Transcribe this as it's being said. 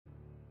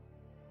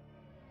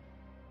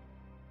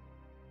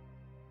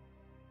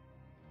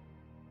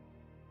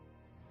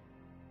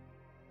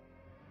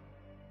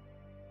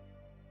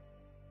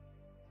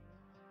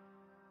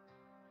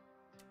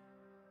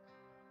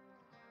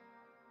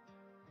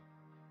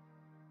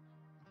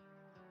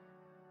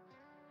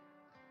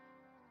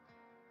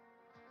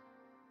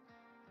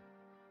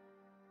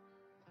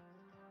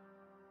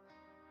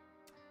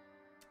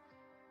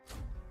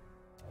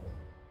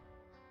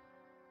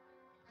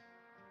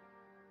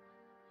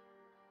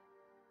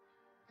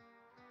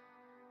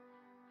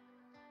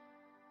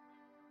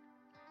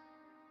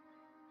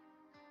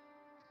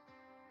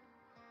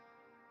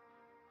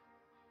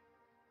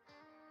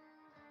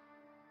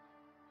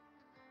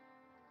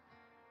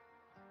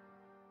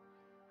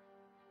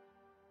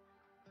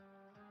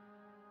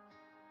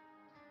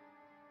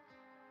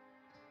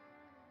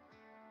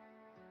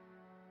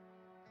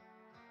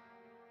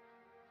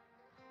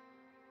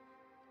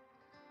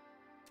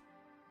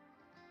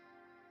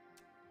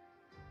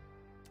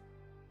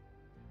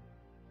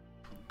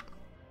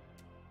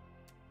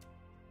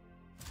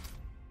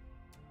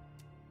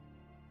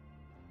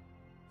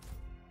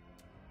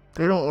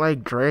They don't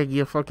like drag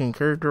your fucking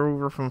character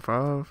over from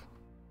 5.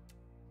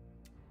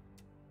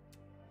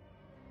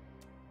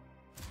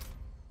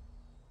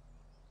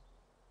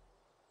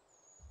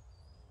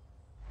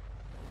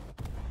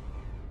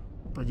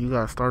 But you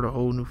gotta start a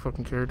whole new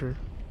fucking character.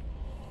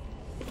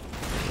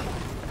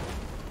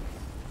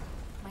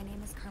 My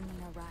name is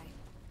Carmina Rai.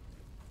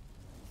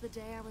 The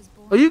day I was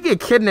born, Oh, you get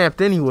kidnapped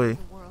anyway.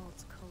 the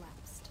world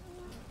collapsed.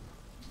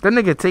 That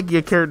nigga take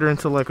your character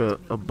into like a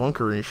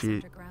bunker and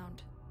shit. Underground.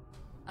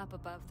 Up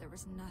above there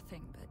was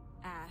nothing but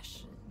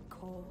ash and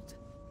cold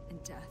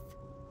and death.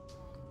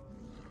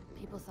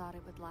 People thought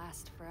it would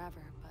last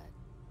forever, but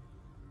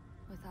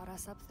without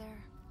us up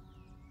there,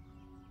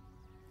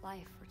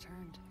 life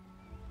returned.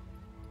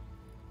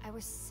 I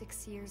was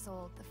 6 years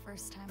old the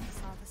first time I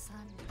saw the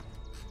sun.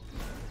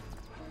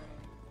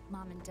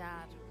 Mom and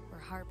Dad were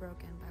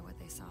heartbroken by what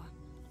they saw.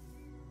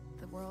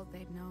 The world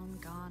they'd known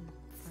gone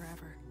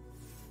forever.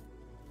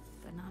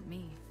 But not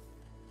me.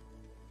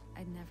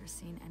 I'd never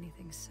seen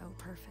anything so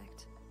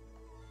perfect.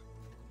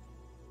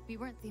 We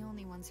weren't the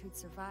only ones who'd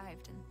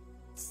survived, and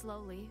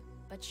slowly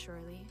but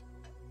surely,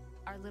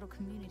 our little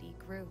community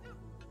grew.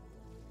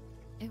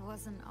 It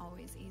wasn't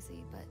always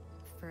easy, but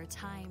for a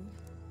time,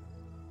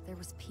 there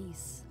was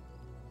peace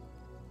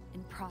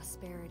and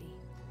prosperity.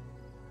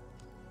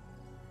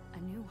 A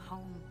new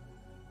home,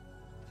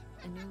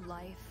 a new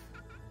life,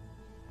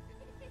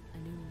 a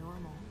new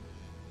normal.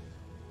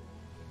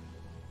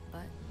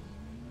 But,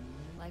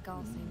 like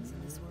all things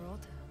in this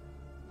world,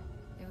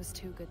 it was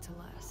too good to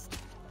last.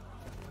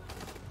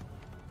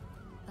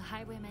 The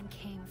highwaymen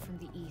came from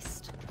the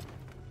east,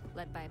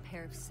 led by a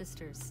pair of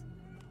sisters,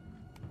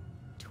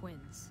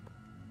 twins.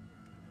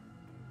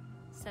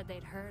 Said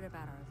they'd heard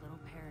about our little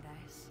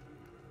paradise.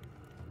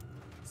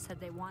 Said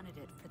they wanted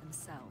it for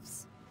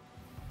themselves.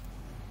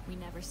 We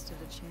never stood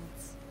a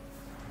chance.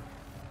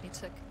 They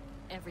took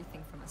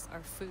everything from us,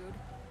 our food,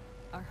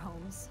 our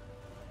homes,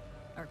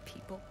 our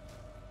people.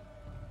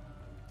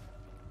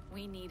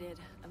 We needed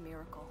a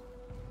miracle,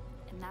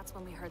 and that's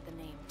when we heard the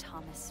name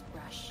Thomas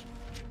Rush.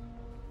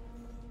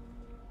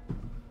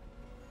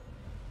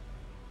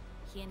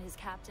 He and his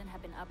captain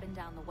had been up and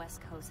down the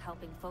West Coast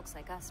helping folks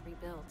like us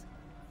rebuild.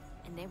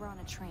 And they were on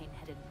a train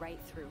headed right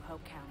through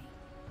Hope County.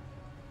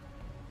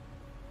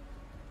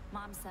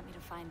 Mom sent me to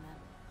find them,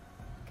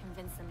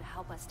 convince them to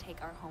help us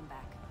take our home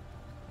back.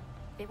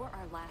 They were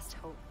our last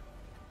hope,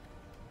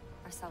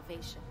 our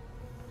salvation.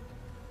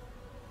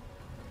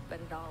 But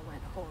it all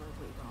went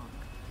horribly wrong.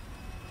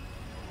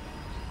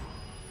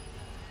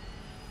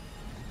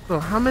 So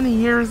how many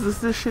years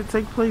does this shit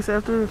take place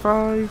after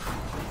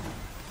 5?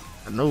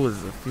 I know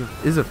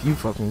it's a few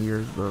fucking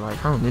years, but like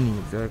how many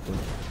exactly?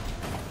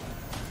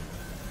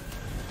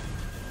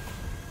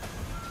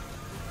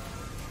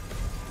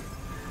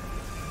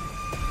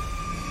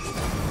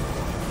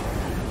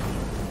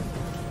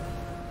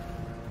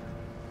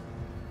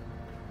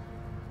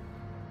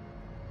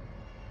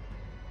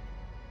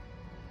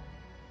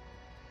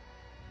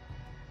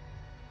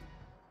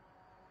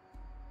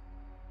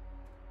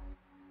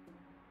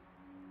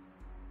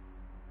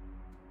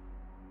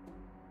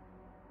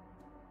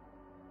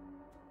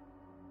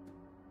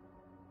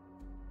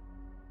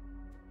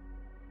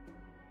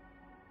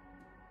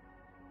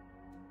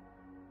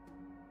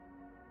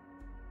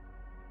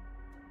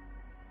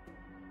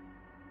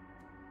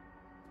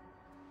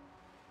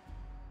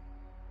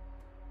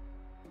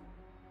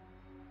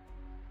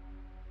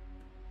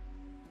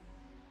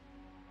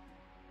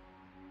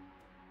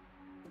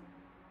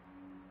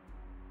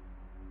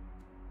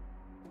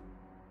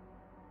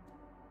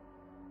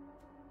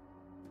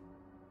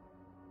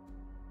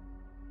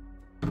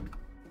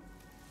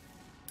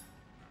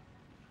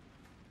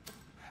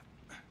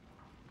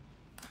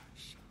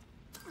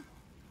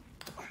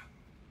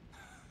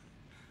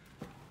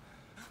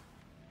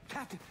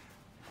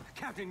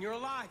 Captain, you're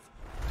alive!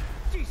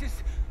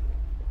 Jesus!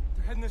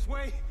 They're heading this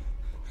way.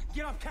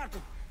 Get up,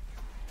 Captain!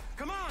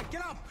 Come on,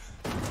 get up!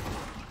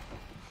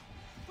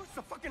 What's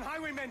the fucking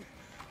highwaymen?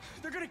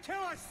 They're gonna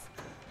kill us!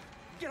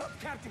 Get up,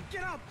 Captain,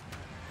 get up!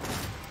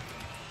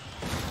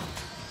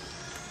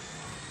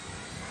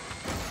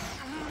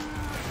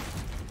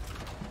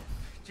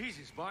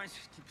 Jesus, Barnes,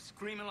 keep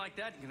screaming like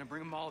that, you're gonna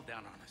bring them all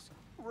down on us.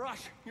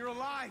 Rush, you're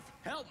alive!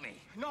 Help me!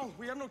 No,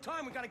 we have no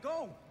time, we gotta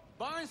go!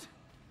 Barnes,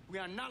 we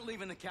are not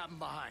leaving the captain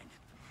behind.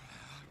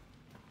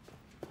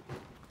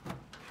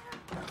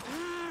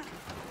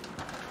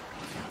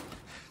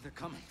 They're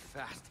coming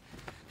fast.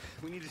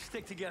 We need to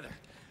stick together.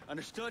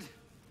 Understood?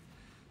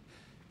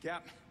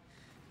 Cap.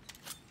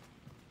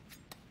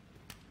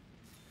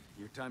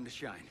 Your time to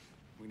shine.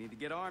 We need to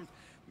get armed.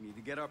 We need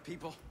to get our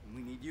people. And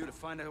we need you to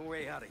find a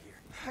way out of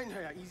here. I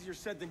know, easier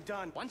said than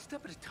done. One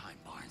step at a time,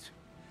 Barnes.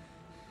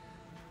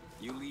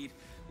 You lead,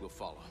 we'll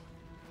follow.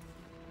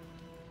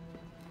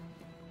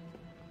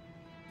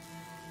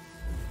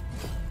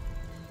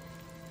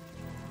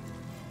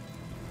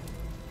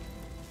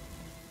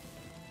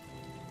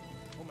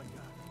 Oh my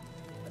God.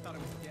 I thought I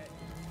was dead.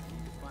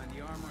 Need to find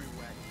the armory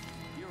wagon.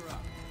 You're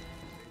up.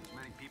 Save as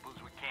many people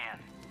as we can.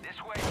 This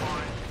way,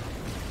 Barnes.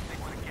 Stick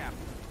with the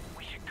captain.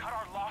 We should should cut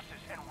our losses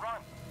and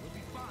run. We'll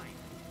be fine.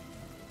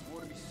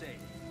 More to be safe.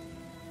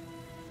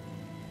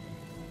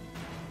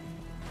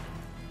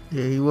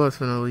 Yeah, he was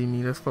finna leave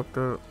me. That's fucked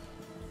up.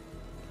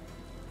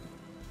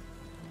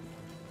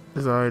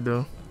 It's alright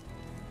though.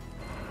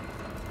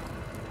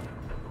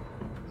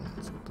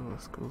 So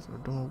the schools are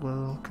doing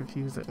well.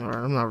 Confusing. Alright,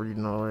 I'm not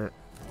reading all that.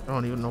 I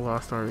don't even know why I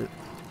started.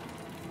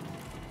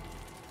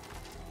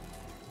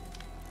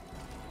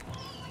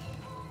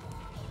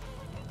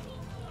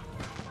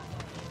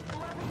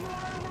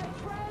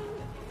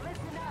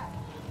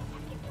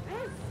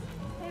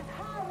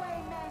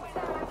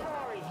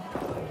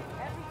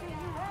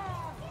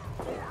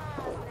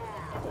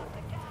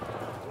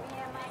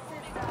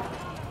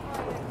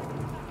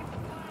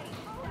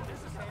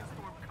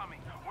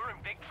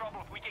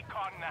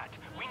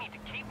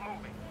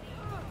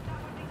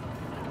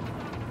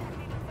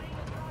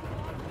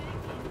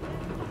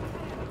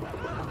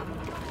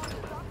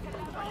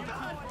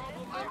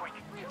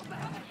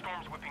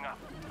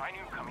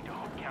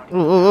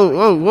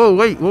 Whoa,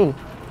 wait, whoa.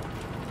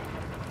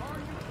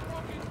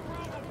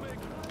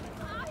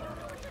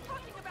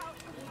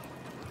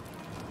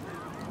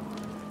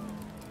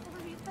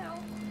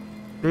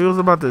 They was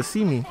about to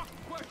see me.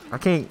 I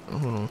can't,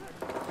 hold on.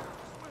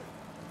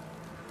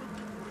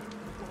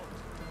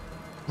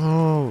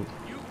 Oh.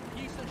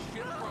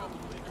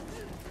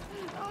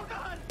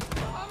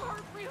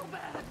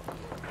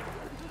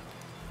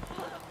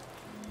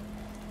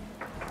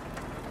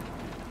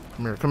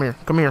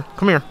 Come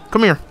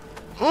here.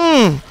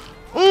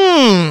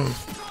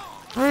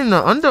 Right in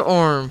the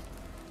underarm.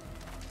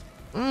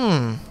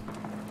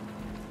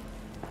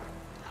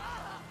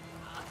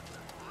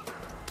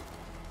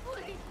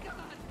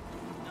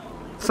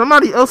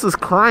 Somebody else is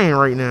crying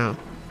right now.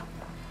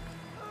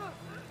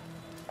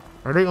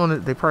 Are they on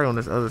it? They probably on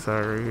this other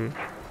side right here.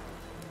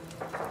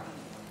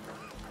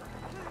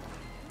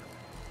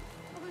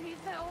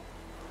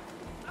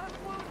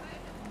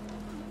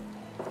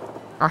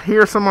 I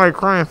hear somebody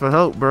crying for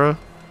help, bro.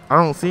 I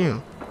don't see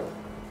him.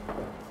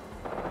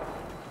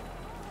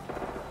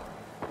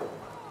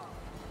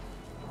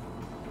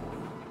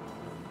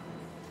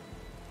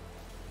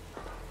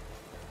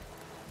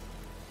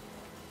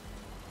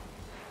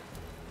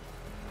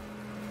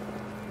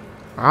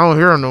 I don't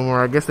hear them no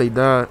more. I guess they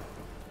died.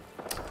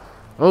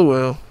 Oh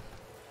well.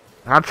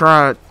 I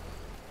tried.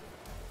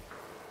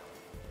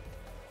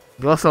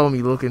 Y'all saw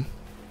me looking.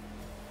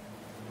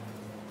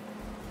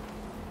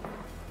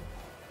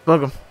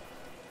 Fuck 'em.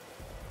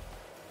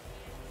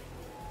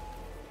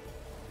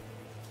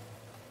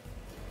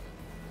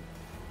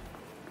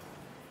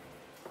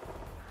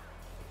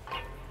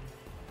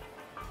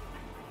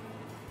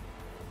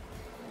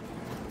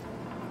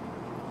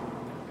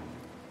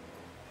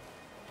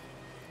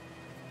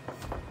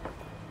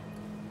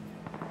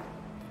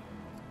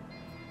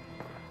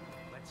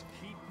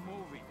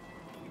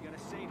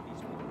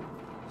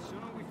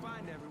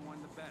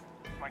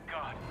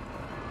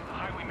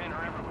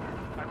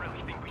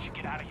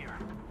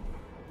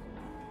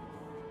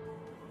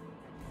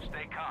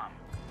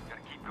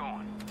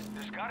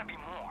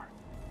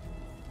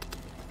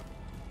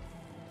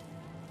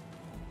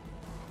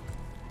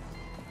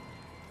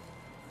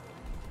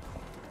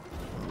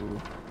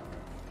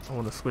 I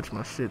want to switch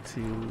my shit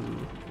to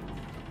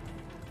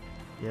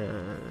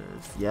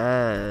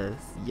yes.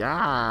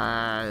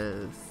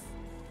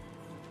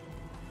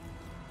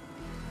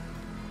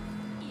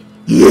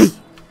 Yeet.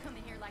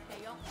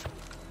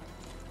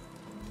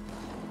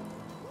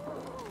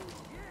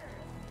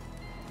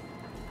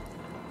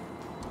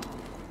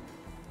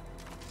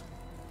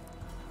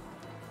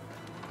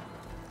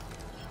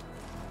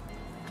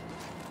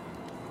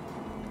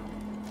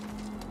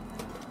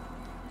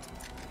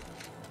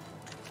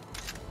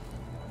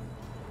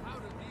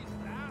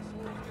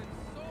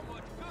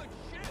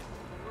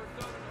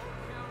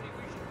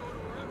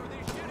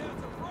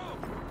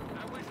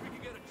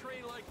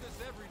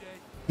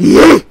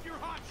 Yeah.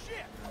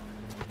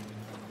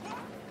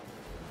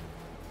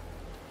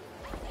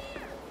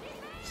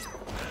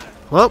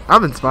 Well,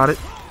 I've been spotted.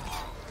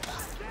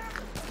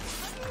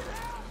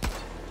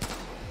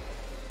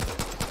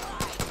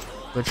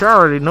 But y'all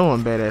already know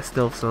I'm bad at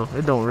stealth, so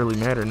it don't really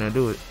matter now,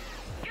 do it.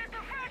 Get the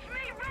fresh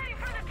meat ready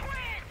for the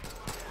twins!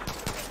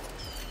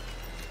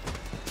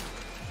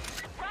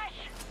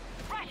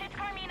 Rush, it's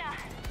Carmina.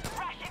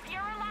 Rush, if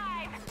you're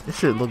alive. This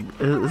shit look,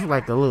 it's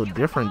like a little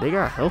different. They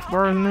got health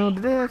bars now.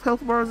 Did they have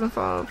health bars in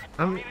 5?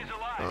 I mean,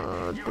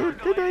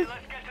 did they? I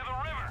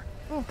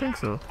don't think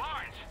so.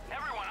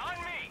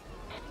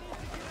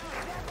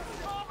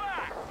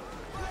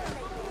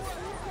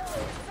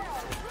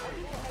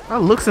 That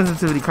look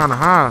sensitivity kind of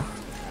high.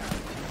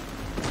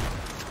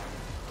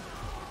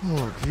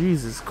 Oh,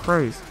 Jesus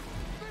Christ.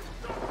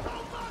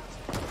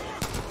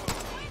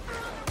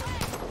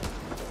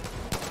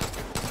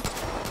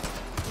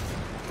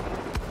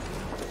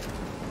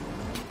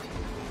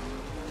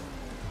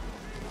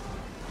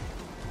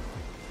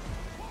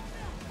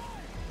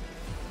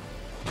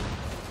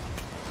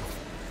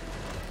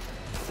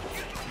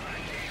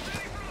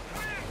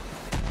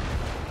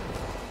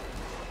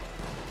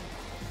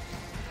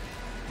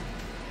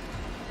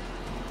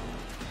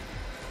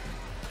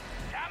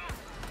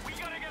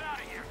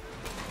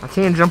 I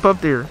can't jump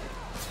up there.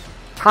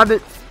 How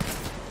did...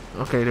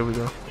 Okay, there we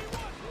go.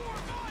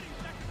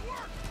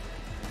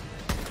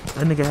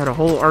 That nigga had a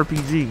whole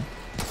RPG.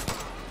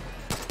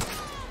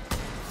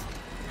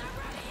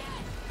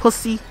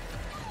 Pussy.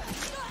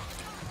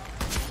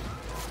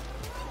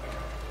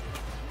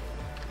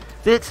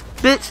 Bitch,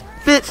 bitch,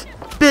 bitch,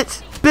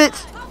 bitch, bitch.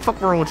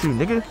 Fuck wrong with you,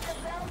 nigga?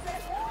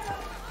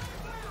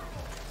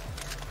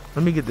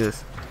 Let me get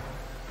this.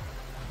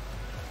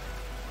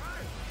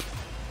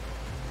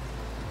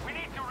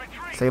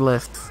 Say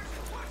less.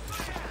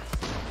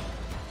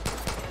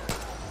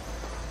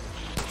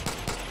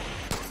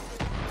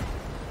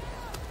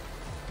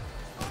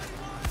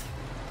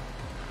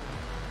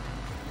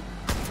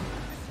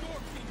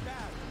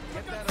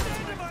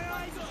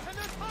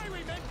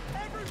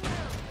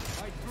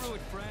 Fight through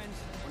it, friends.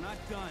 We're not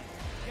done.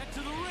 Get to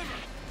the river.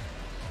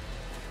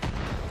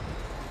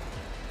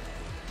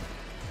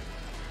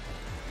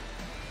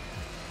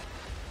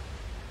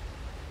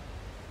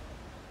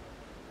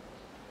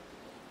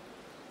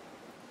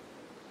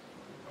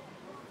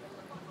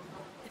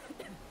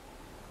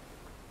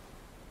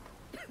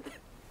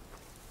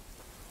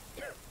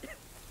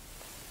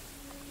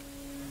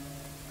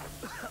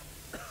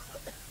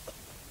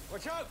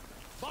 Watch out!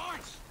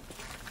 Barnes!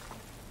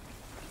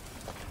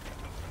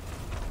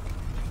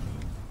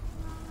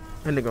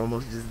 That nigga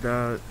almost just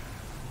died.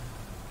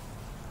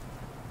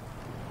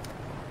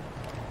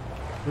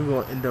 We're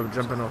gonna end up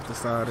jumping off the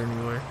side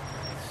anyway.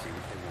 See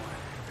what they want.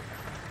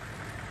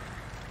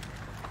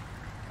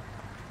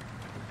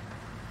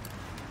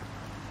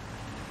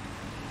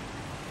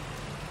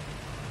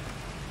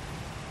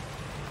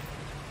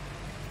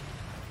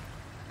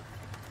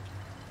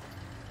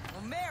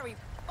 Well, Merry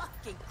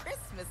fucking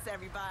Christmas,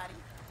 everybody.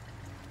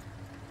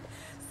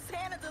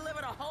 Santa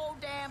delivered a whole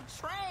damn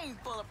train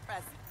full of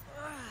presents.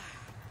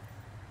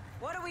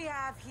 What do we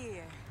have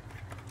here?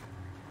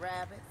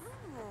 Rabbits.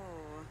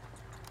 Ooh.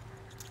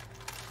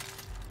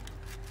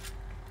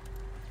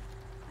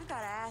 I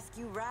gotta ask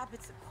you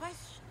rabbits a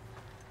question.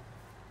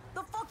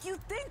 The fuck you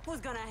think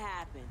was gonna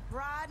happen?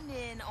 Riding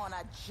in on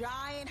a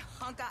giant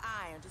hunk of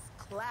iron, just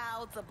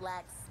clouds of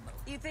black smoke.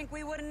 You think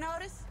we wouldn't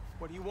notice?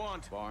 What do you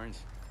want?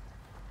 Barnes.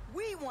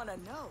 We want to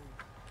know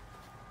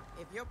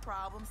if you're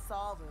problem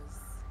solvers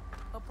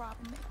or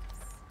problem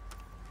makers.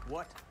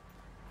 What?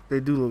 They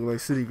do look like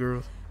city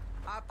girls.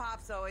 Our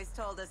pops always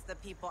told us the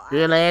people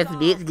Real ass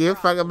bitch, give a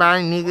fuck about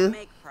a nigga.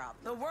 make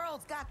problems. The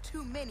world's got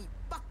too many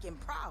fucking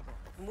problems.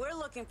 And we're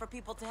looking for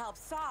people to help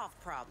solve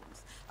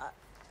problems.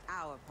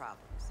 Our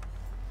problems.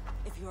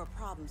 If you're a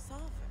problem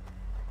solver,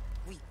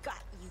 we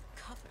got you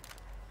covered.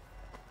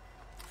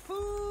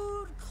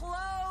 Food,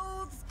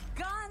 clothes,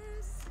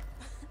 guns.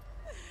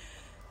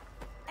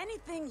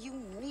 Anything you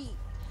need.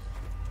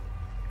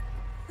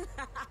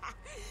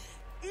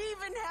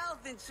 Even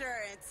health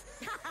insurance.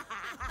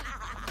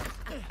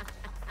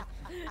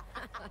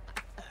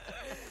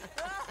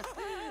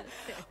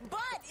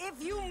 But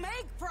if you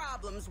make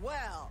problems,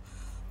 well,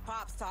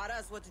 Pops taught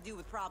us what to do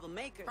with problem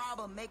makers.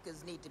 Problem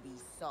makers need to be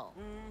solved.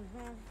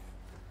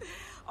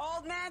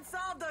 Old man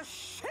solved a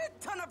shit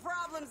ton of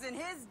problems in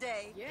his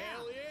day. Yeah.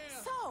 Hell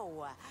yeah.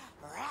 So,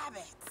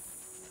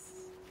 rabbits.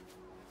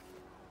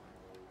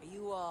 Are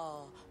you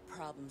all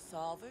problem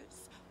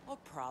solvers or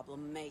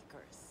problem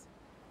makers?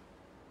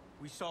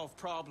 We solve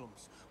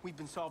problems. We've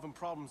been solving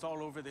problems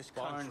all over this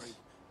country. Barnes.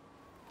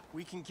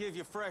 We can give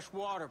you fresh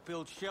water,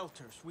 build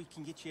shelters. We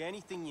can get you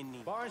anything you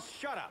need. Barnes,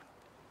 shut up.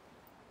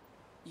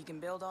 You can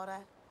build all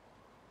that?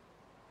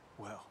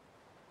 Well,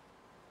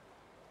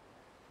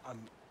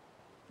 I'm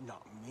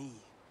not me.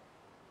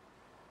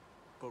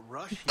 But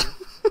Rush here.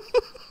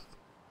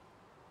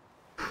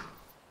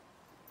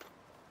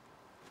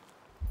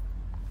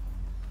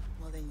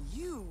 Well, then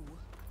you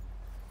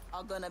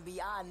are gonna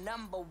be our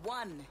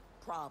 #1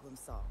 problem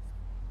solver.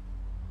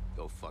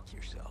 Go fuck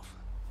yourself.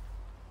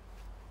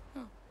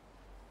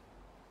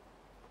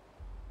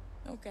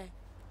 Okay.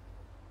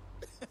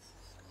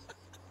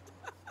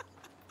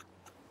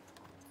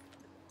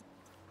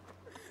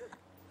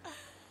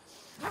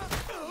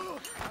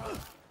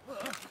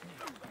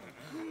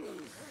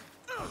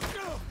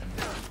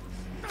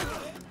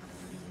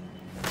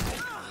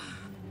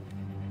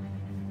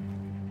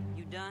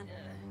 You done?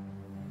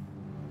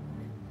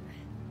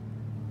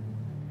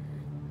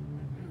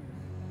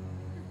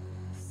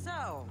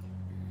 So,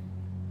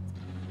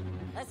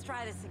 let's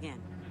try this again.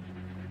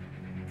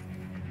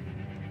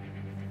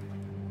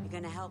 You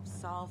gonna help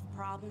solve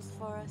problems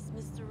for us,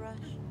 Mr. Rush?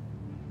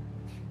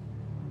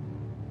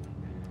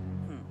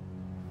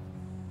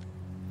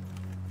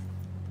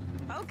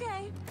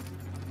 Okay.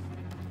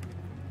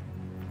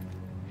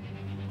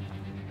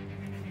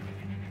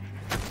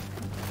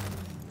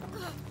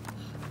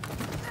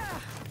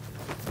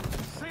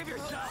 Save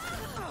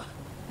yourself!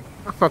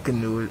 I fucking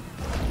knew it.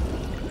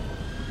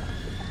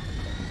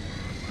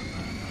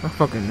 I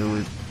fucking knew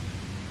it.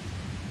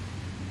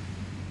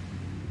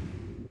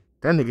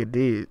 That nigga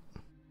did.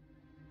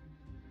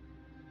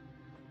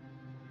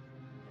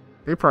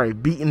 They probably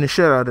beating the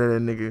shit out of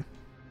that nigga.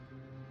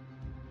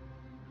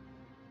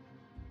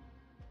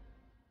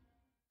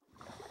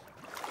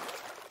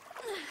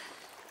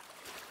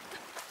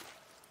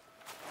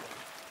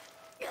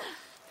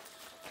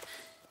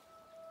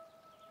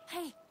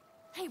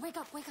 wake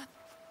up, wake up.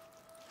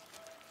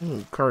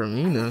 I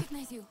Carmina.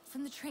 recognize you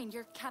from the train.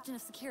 You're captain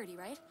of security,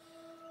 right?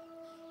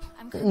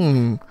 I'm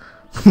Carmina.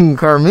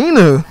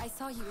 Carmina. I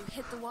saw you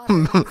hit the water.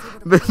 And I was able to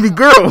pull Baby you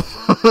girl. up.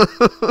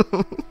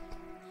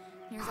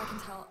 Near as I can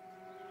tell,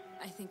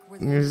 I think we're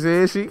the You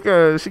leaders.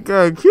 said she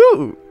got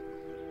cute.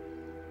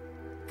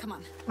 Come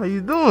on. How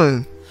you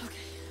doing? Okay.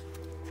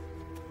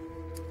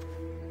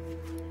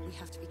 We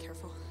have to be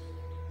careful.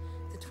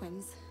 The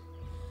twins,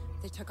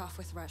 they took off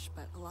with Rush,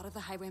 but a lot of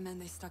the highwaymen,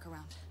 they stuck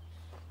around.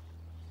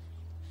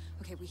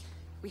 Okay,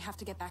 we have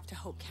to get back to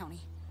Hope County.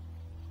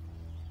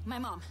 My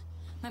mom,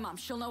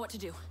 she'll know what to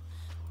do.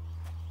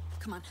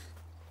 Come on.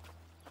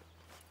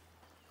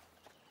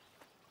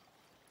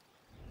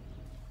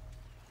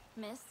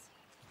 Miss?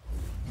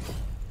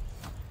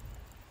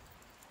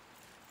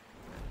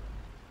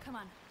 Come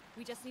on.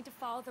 We just need to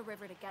follow the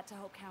river to get to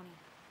Hope County.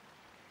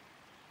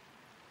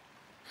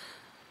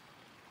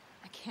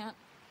 I can't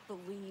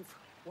believe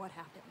what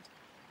happened.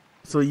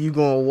 So you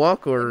gonna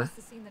walk I or must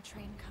have seen the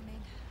train coming.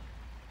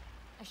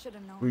 I should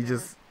have known. we better.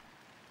 just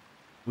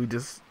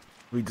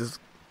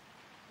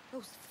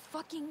Those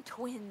fucking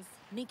twins,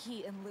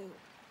 Nikki and Lou.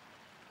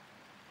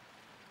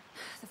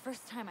 The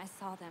first time I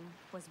saw them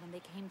was when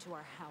they came to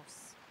our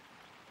house.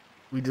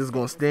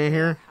 gonna stand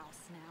here? House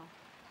now,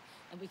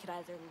 and we could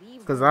either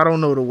leave. Cause I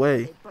don't know the or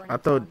way. they burn I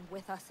it thought, down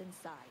with us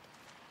inside.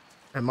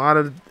 am I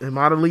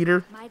the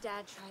leader? My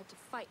dad tried to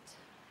fight,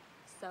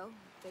 so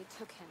they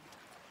took him.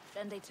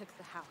 Then they took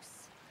the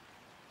house.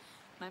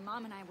 My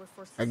mom and I were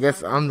forced to I guess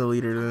start I'm the over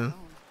leader on our then. own.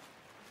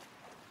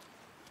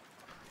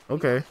 We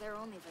Okay. weren't their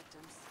only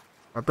victims.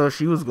 I thought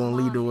she was gonna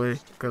lead the Mom way.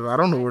 managed to Cause put I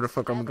don't know us where the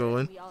fuck I'm together, and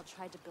going. We all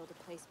tried to build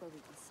a place where we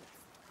can sit.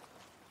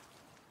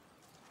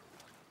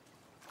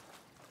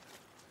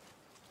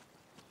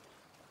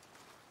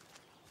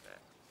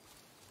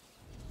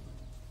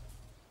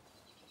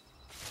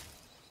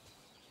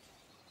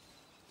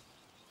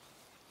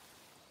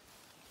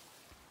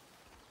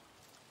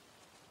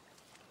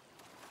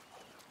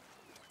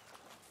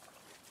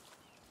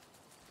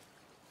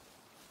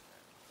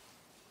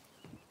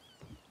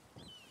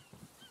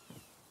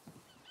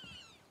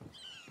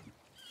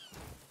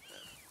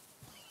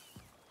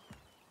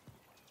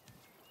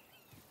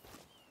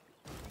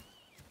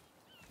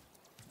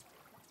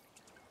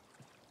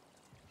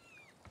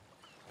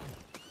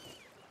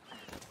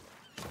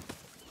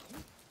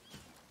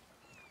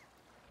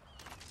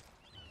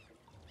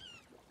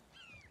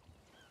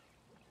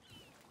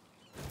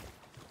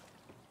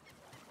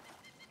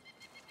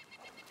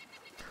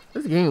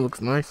 This game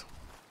looks nice.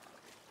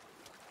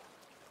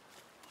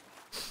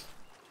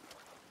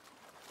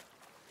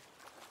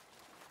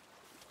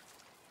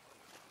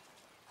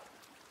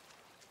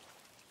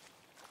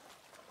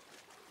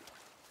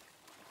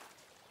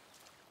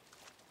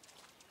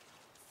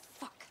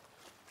 Fuck.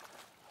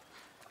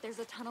 There's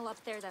a tunnel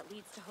up there that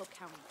leads to Hope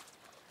County.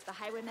 The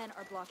highwaymen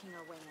are blocking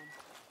our way in.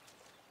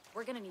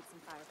 We're gonna need some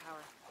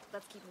firepower.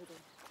 Let's keep moving.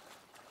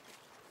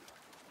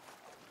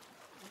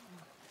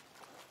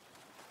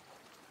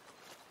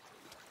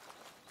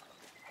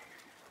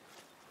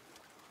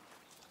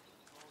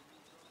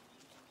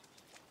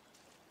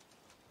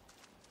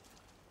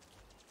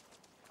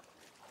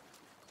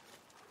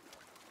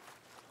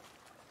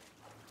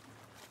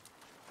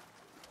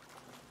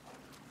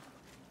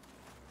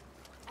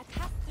 I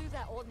passed through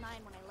that old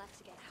mine when I left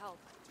to get help.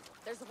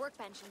 There's a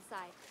workbench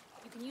inside.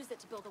 You can use it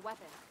to build a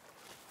weapon.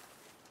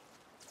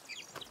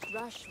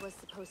 Rush was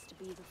supposed to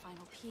be the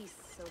final piece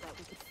so that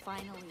we could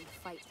finally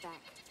fight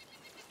back.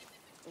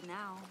 But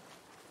now,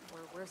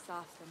 we're worse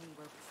off than we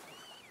were before.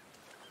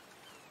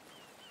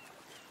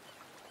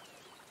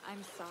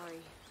 I'm sorry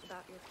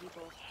about your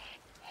people.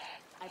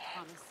 I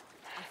promise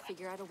I'll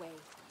figure out a way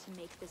to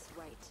make this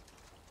right.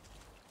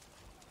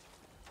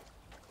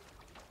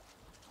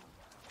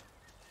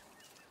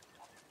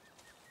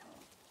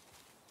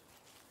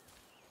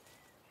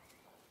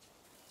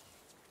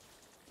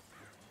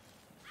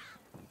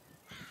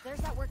 There's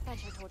that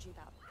workbench I told you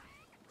about.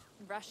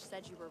 Rush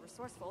said you were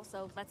resourceful,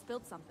 so let's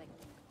build something.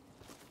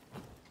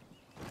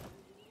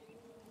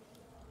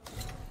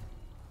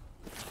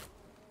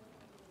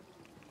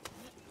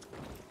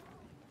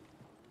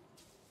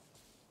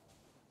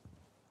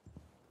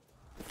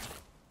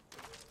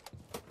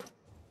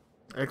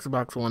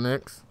 Xbox One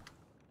X?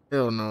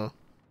 Hell no.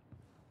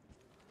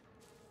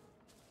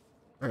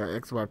 I got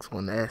Xbox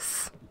One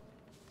S.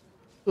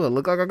 Do it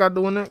look like I got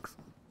the One X?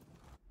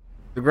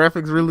 The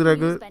graphics really that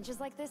We use good? benches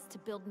like this to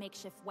build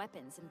makeshift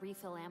weapons and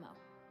refill ammo.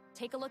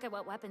 Take a look at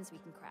what weapons we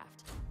can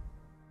craft.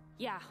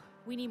 Yeah,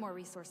 we need more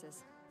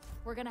resources.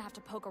 We're gonna have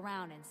to poke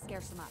around and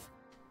scare some up.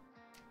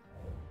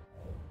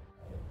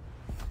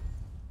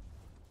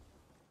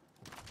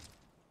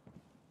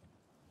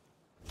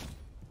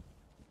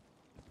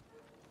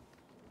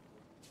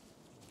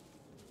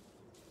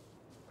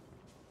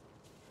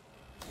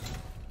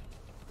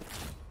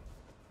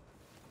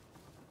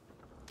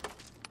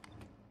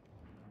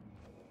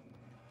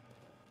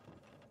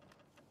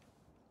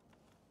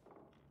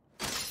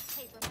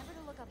 Hey, remember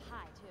to look up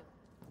high, too.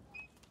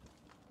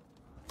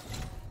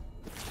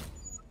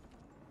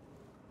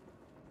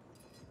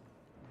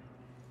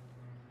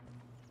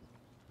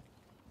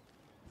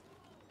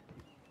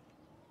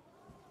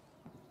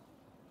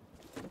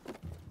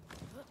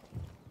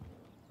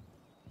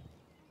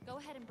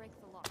 ahead and break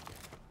the lock.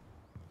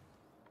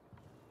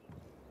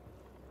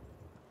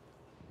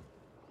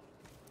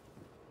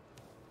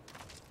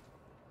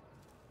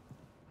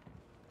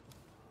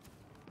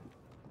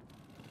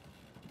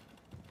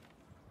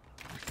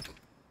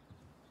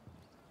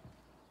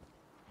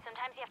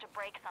 Sometimes you have to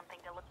break something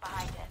to look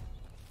behind it.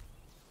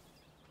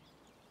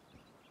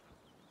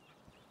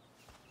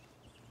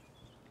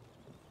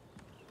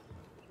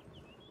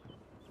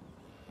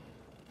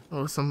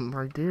 Oh, something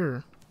right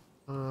there.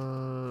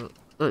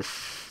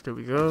 There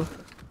we go.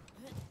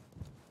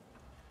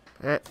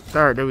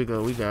 Alright, there we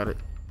go. We got it.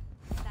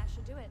 That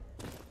should do it.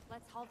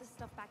 Let's haul this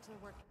stuff back to the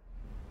work.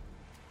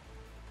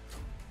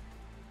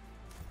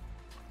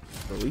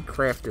 So we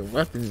crafted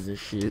weapons and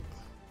shit.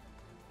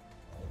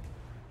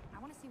 I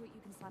want to see what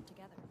you can slap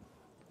together.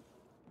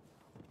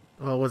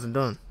 Oh, it wasn't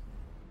done.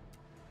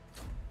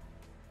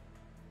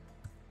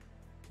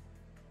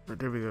 But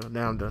there we go.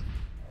 Now I'm done.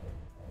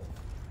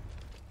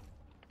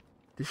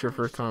 This your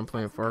first time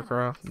playing Far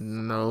Cry?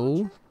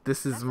 No.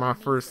 This is my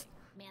first.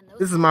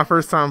 This is my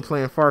first time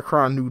playing Far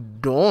Cry New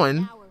Dawn.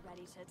 Now we're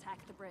ready to attack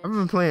the bridge. I've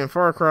been playing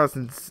Far Cry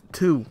since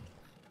 2.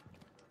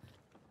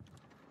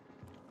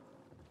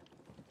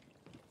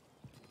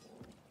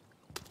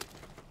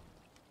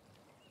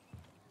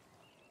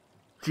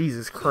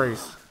 Jesus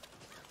Christ.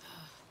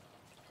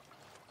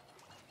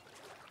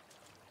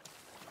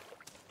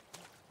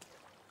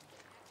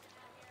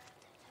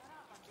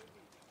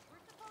 We're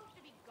supposed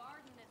to be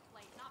guarding this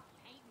place, not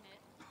painting it.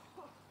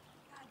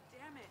 God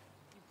damn it.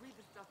 You breathe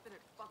the stuff in,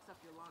 it fucks up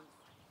your lungs.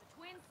 The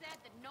twin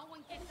said that no one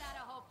gets out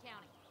of Hope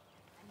County,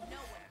 and no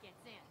one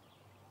gets in.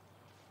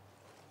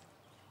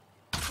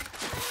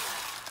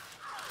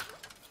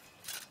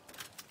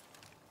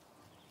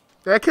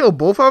 Did I kill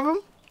both of them?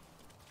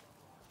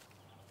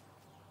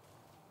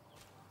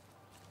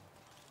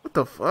 What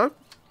the fuck?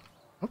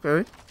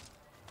 Okay.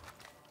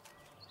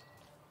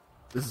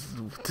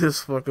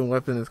 This fucking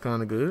weapon is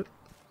kind of good.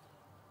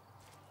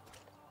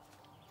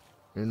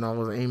 And I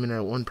was aiming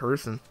at one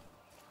person.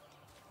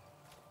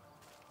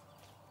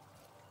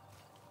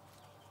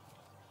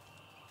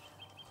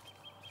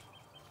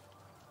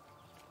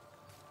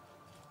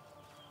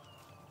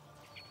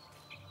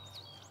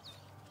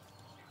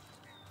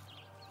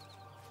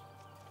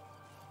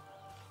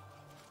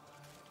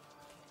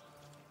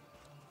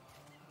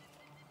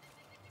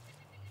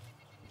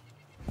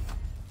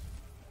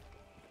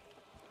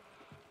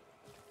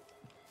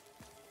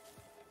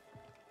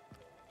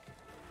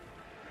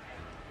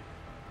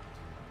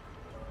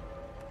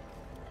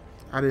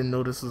 I didn't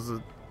know this was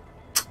a...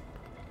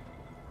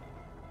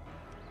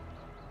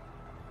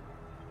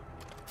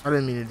 I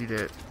didn't mean to do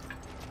that.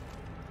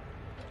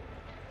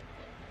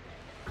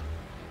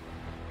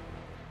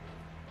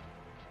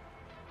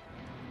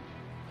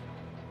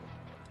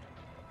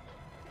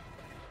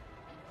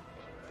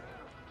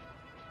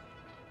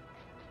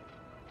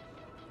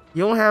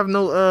 You don't have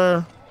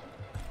no,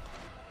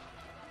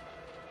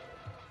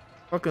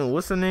 fucking,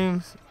 what's the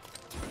names?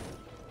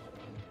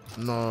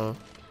 No.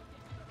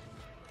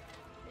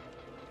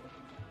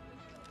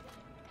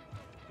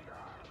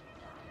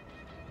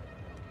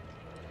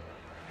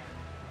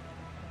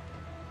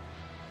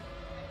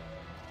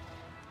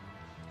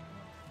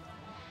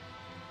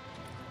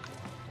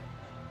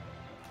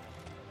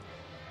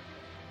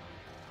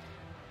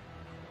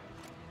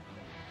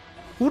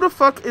 Who the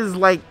fuck is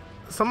like,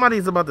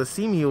 somebody's about to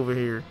see me over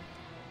here.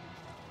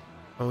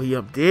 Oh, he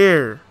up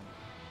there.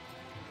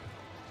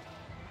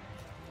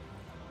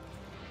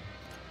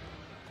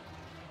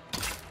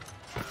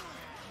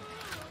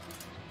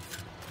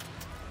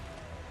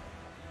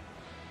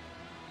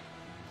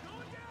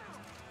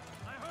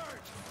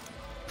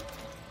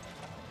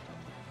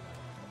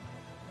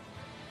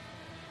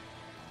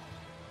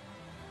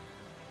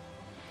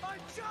 I'm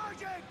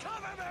charging!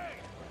 Cover me!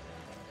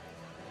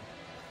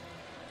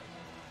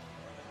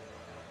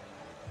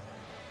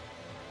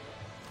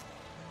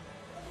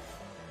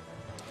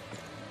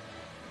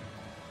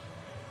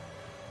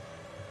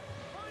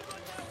 Find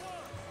what that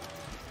was!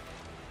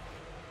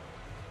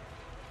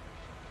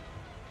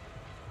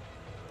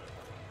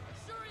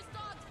 Sure as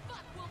dogs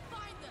fuck, we'll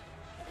find them.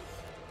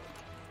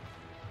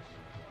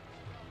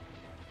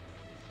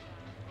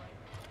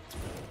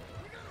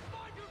 We gotta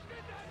find who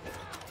did that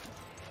now!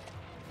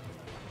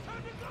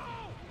 Time to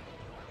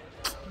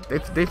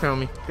go! They found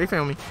me. They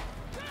found me.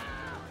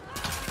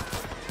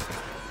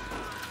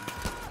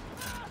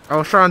 I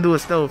was trying to do a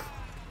stealth.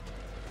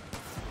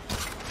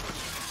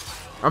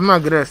 I'm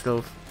not good at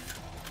stealth.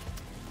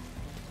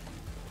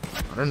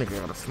 Oh, that nigga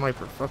got a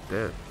sniper. Fuck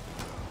that.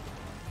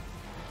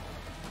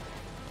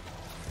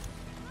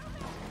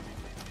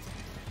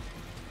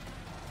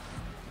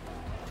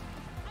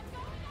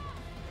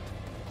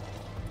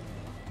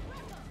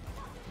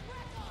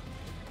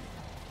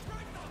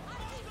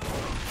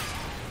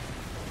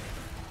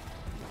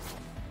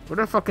 Where'd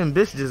that fucking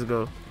bitch just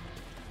go?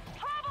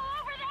 Trouble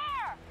over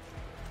there!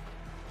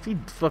 She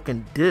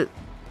fucking dipped.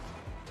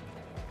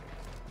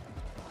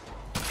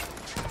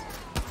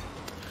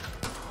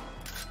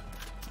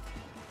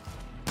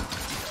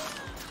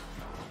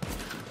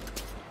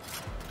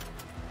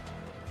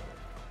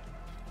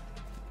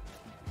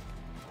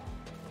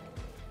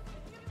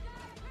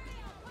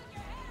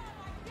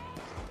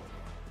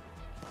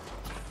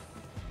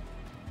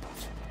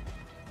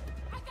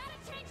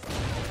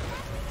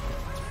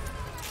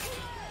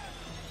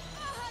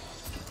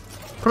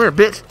 Come here,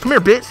 bitch. Come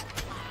here, bitch.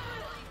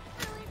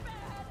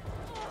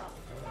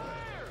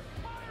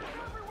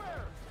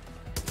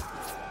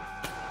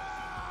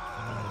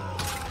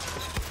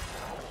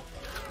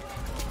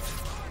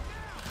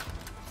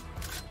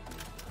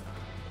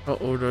 How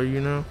old are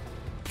you now?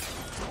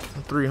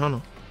 I'm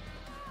 300.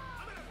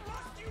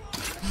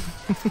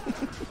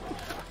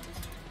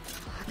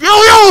 Yo,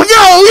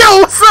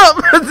 what's up?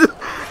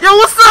 Yo,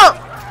 what's up?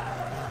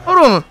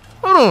 Hold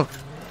on.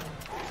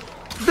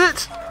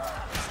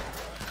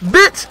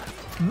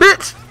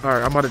 Bitch.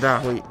 Alright, I'm about to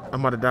die. Wait, I'm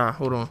about to die.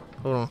 Hold on.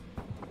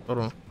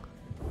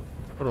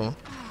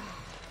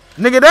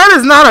 Nigga, that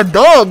is not a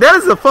dog. That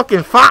is a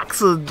fucking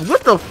fox.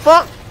 What the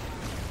fuck?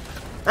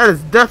 That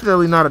is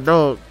definitely not a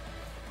dog.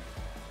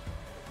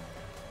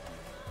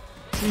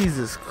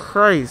 Jesus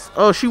Christ.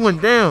 Oh, she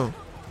went down.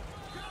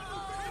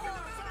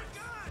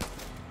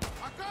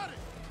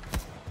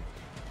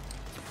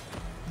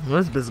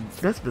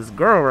 That's this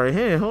girl right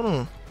here. Hold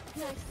on.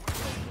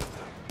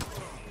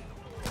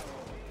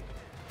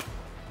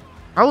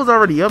 I was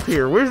already up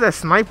here. Where's that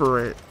sniper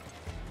at?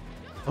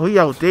 Oh, he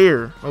out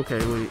there.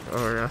 Okay, wait.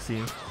 Alright, I see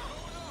him.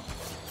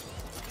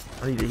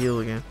 I need to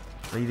heal again.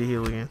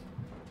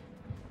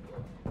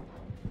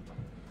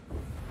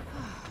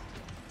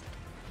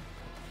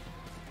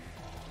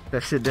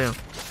 That shit down.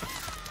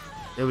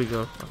 There we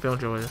go. I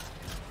found your ass.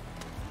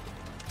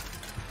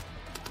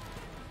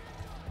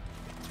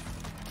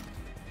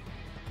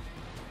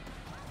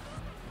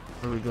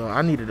 There we go.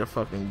 I needed a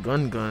fucking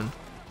gun.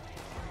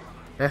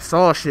 That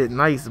saw shit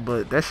nice,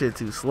 but that shit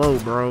too slow,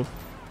 bro.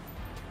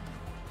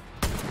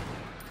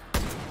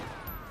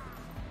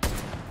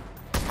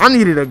 I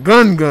needed a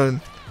gun.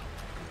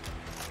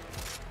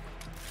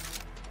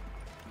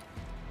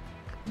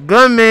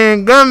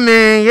 Gunman,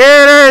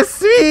 yeah,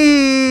 that's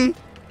me.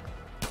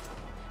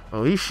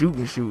 Oh, he's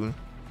shooting.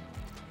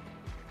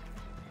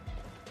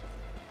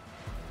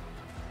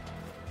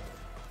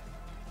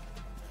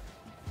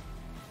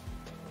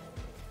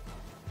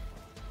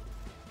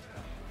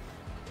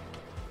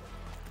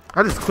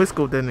 I just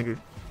quickscoped that nigga.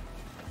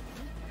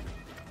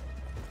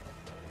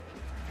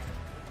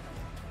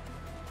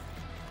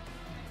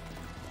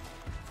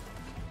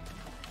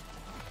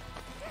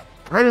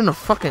 Right in the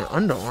fucking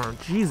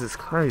underarm. Jesus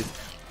Christ.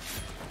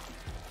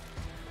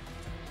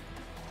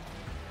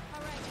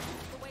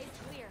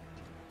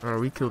 Alright,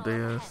 we killed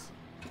their ass.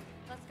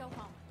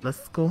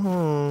 Let's go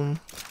home.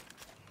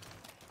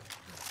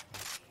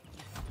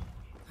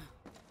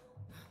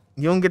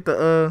 You don't get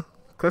to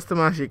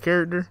customize your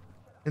character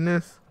in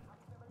this?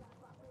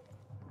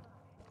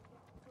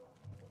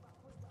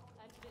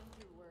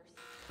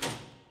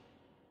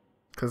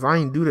 Cause I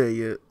ain't do that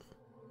yet.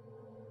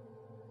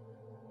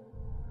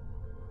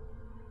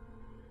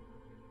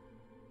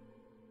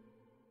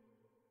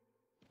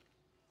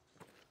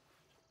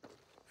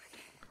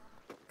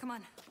 Come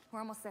on, we're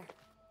almost there.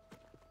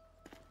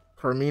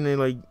 Carmina,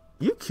 like,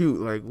 you cute.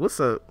 Like, what's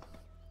up?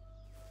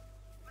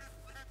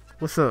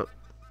 There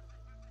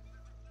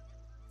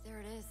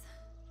it is.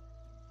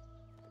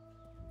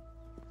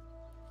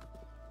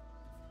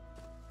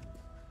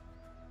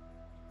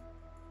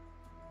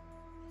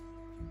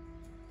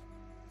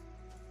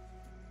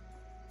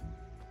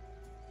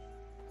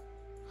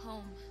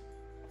 Home.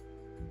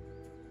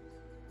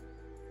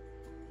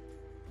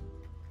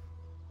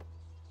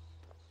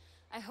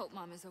 I hope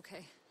Mom is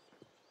okay.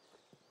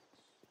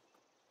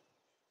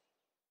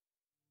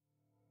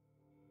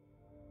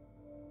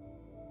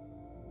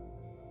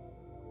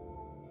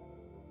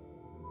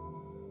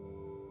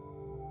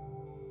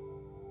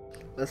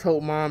 Let's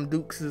hope Mom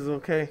Dukes is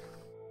okay.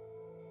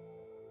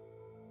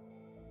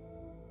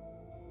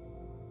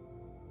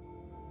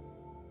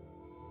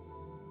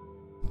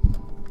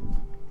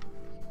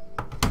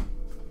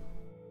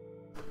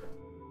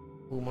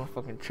 Move my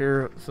fucking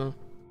chair up, son.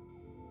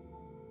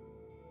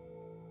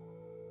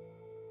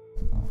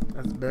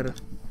 That's better.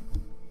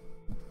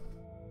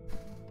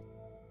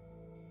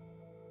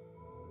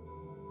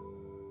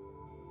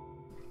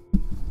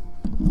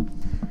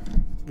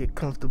 Get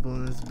comfortable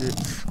in this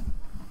bitch.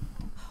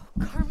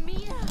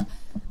 Carmina!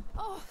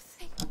 Oh,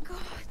 thank God.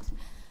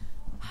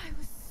 I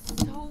was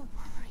so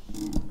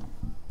worried.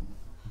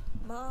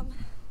 Mom.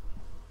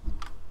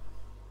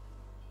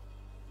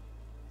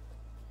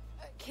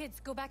 Kids,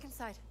 go back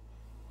inside.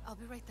 I'll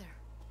be right there.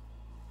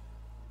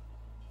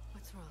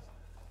 What's wrong?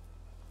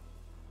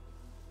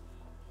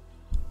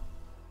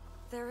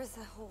 There is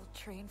a whole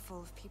train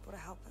full of people to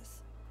help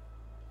us.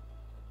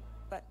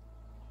 But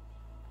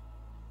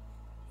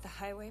the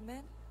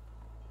highwaymen,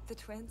 the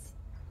twins,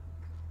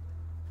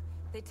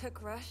 they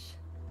took Rush.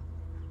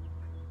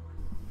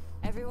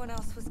 Everyone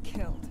else was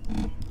killed.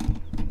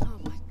 Oh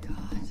my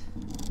God.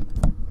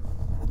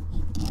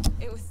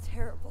 It was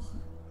terrible.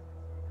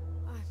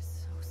 I'm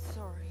so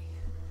sorry.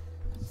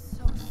 I'm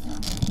so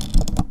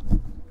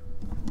sorry.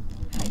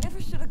 I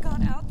never should have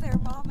gone out there,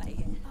 Mom.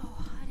 Oh,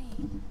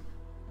 honey.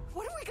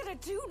 What are we gonna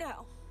do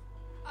now?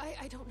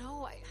 I don't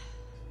know. I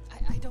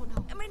don't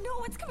know. I mean, no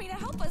one's coming to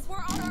help us. We're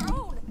on our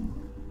own.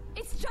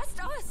 It's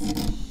just us.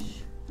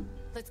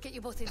 Let's get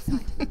you both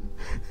inside. You can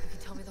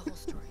tell me the whole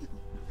story.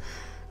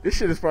 This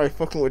shit is probably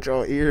fucking with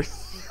y'all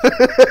ears.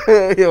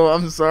 Yo,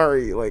 I'm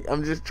sorry. Like,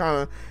 I'm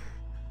trying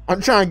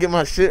to get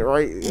my shit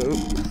right, yo.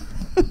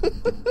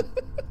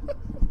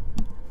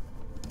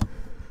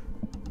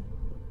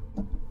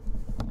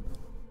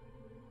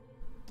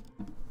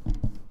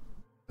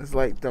 It's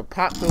like the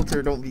pop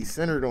filter don't be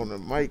centered on the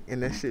mic,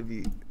 and that should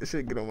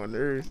get on my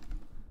nerves.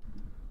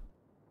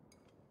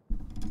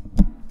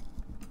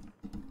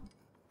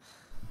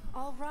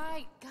 All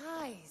right,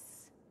 guys.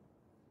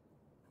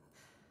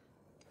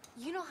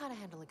 You know how to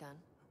handle a gun.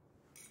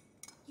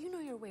 You know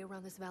your way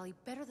around this valley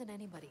better than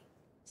anybody.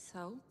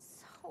 So,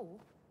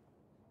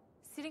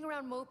 sitting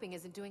around moping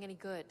isn't doing any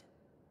good.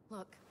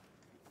 Look,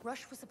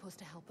 Rush was supposed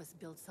to help us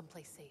build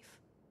someplace safe.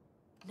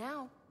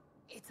 Now,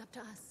 it's up to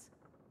us.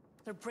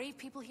 There are brave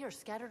people here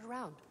scattered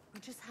around.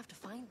 We just have to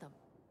find them.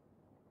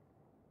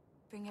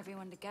 Bring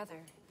everyone together.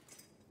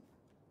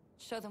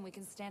 Show them we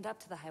can stand up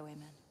to the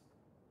highwaymen.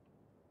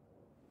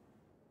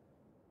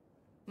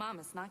 Mom,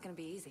 it's not gonna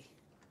be easy.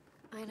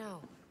 I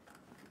know.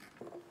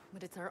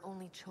 But it's our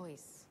only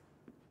choice.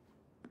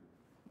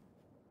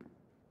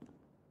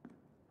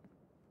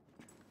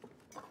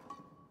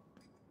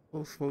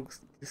 Most folks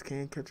just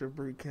can't catch a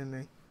break, can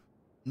they?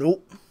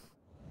 Nope.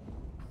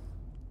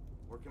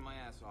 Working my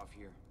ass off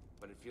here,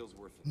 but it feels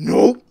worth it.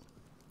 Nope.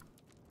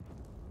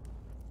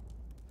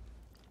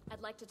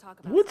 I'd like to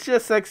talk about What your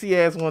sexy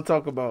ass want to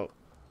talk about?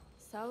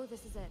 So,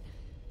 this is it.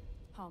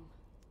 Home.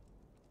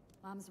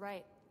 Mom's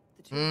right.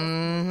 The two of us can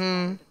work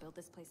together to build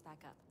this place back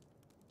up.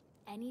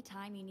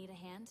 Anytime you need a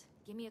hand,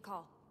 give me a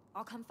call.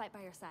 I'll come fight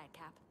by your side,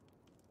 Cap.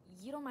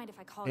 You don't mind if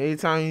I call you?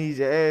 Anytime you need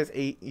your ass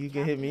ate, you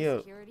can hit me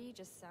up. Security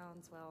just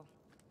sounds, well,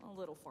 a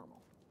little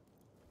formal.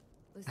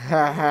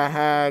 Ha ha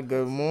ha,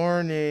 good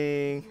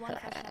morning. If you want to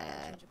freshen up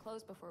and change of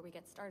clothes before we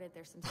get started,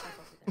 there's some stuff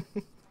over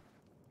there.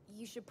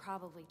 You should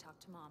probably talk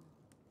to Mom.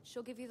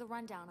 She'll give you the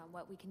rundown on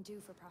what we can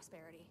do for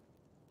prosperity.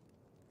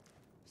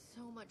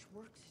 So much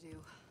work to do.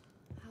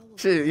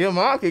 Shit, your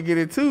mom could get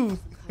it too.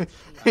 You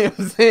know what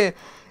I'm saying?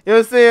 You know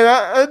what I'm saying?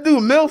 I do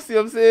milfs, you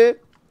know what I'm saying?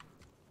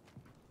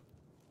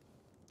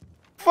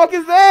 Fuck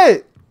is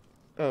that?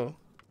 Oh.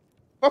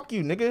 Fuck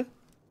you, nigga.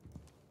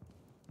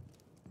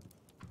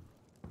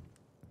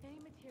 Any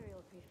material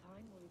would be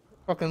fine when we put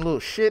Fucking little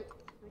shit.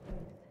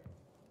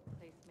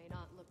 place may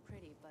not look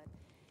pretty, but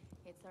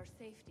it's our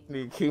safety.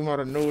 Nigga came out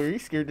of nowhere. He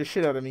scared the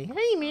shit out of me.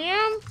 Hey,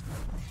 man.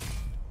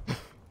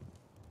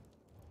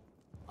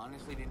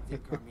 Honestly, didn't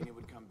think Carmina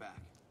would come back,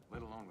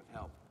 let alone with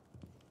help.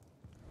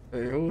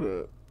 Hey, hold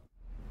up.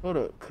 Hold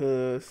up,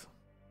 cuz.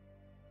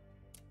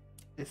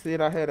 It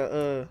said I had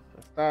a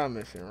style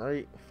mission,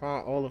 right?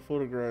 Find all the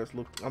photographs.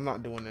 Look, I'm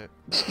not doing that.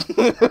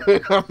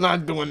 I'm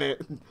not doing that.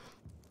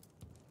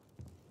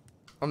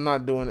 I'm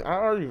not doing it. I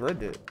already read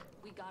that.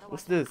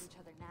 What's this? Each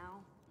other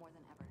now more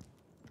than ever.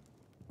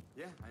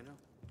 Yeah, I know.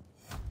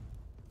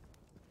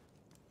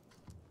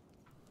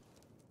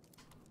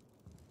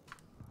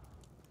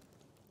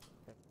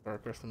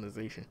 Start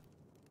customization.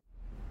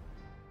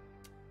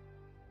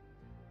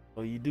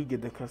 Oh, you do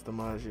get to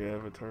customize your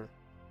avatar.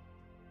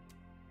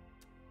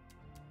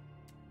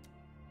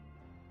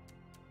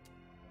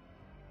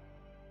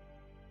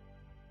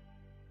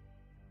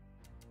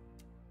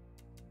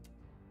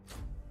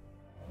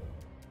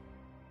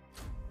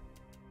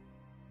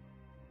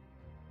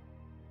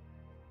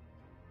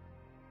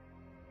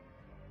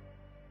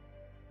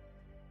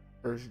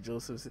 First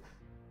Joseph.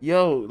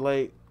 Yo,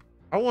 like,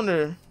 I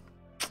wonder.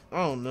 I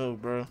don't know,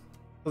 bro.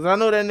 Cause I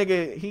know that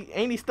nigga.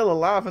 He still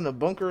alive in the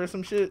bunker or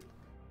some shit.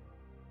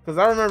 Cause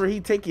I remember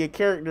he take your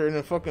character in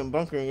the fucking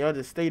bunker and y'all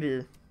just stay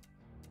there.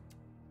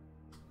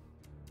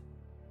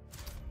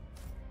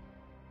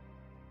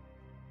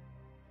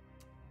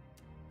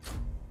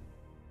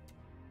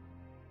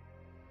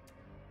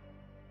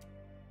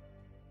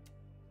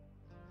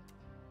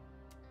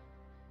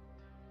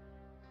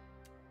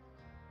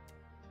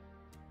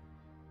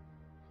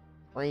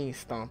 Rain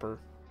Stomper.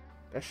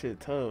 That shit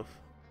tough.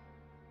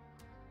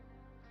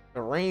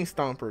 The Rain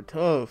Stomper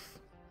tough.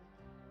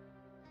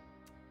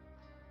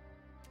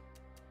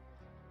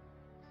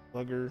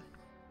 Slugger.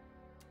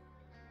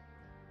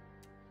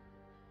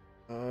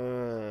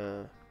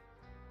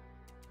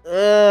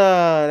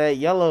 That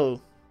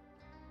yellow.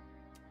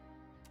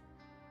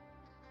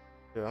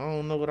 Yeah, I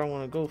don't know what I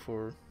want to go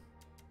for.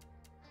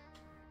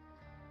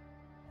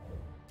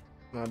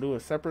 Can I do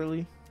it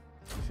separately?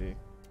 Let's see.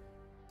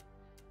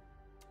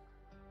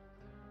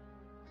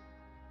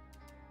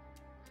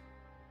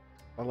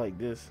 I like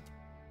this.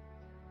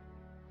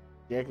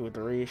 Jacket with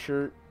the red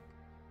shirt.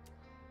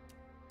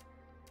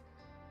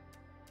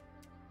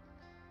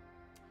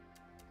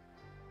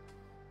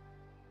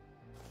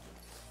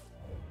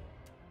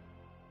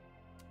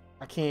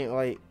 I can't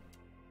like,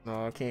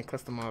 no, I can't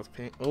customize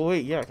pink. Oh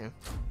wait, yeah I can.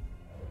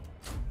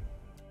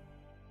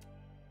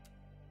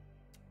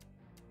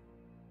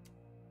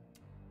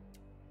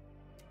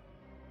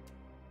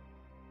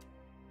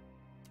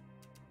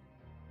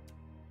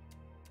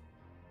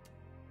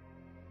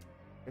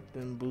 Get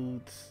them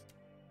boots.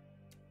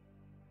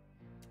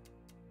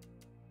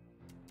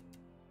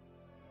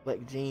 Black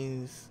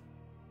jeans.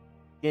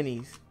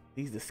 Skinnies.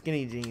 These the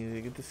skinny jeans.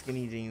 They get the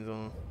skinny jeans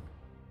on.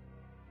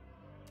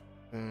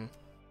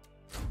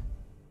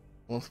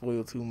 Won't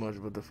spoil too much,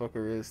 but the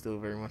fucker is still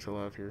very much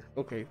alive here.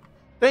 Okay.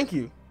 Thank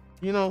you.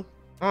 You know,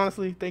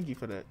 honestly, thank you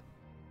for that.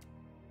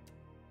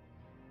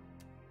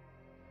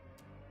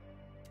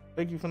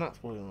 Thank you for not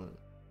spoiling it.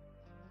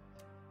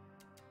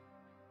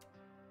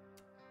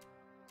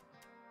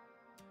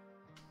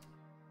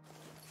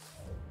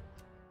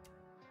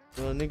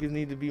 Well, niggas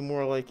need to be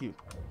more like you.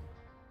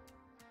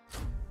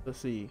 Let's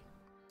see.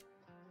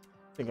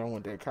 I think I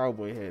want that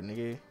cowboy hat,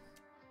 nigga.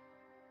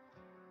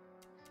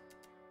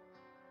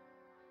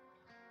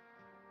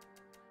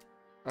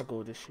 I'll go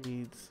with the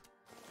shades.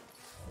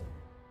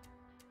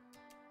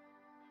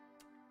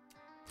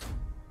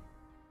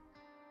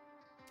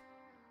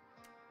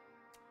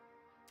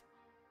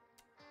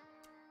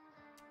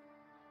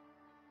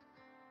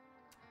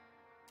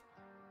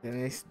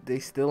 And they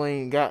still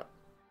ain't got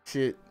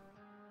shit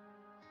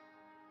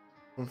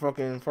from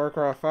fucking Far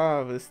Cry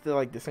 5. It's still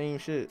like the same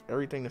shit.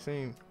 Everything the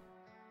same.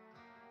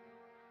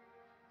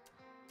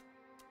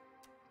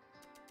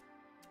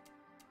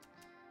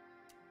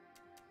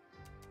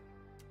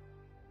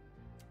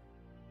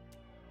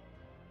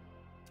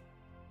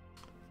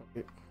 Fuck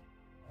it.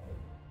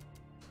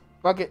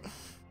 Fuck it.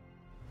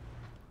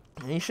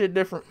 Ain't shit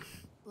different.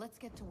 Let's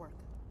get to work.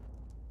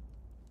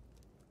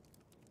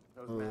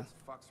 Who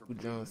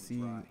John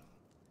C.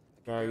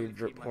 Guy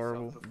drip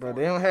horrible. Bro,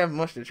 they don't have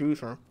much to choose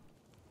from.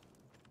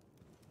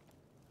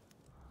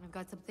 I've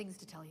got some things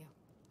to tell you.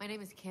 My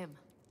name is Kim.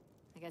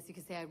 I guess you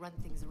could say I run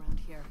things around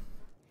here.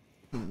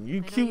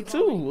 You cute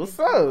too. What's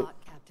up?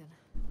 Captain.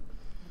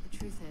 But the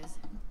truth is,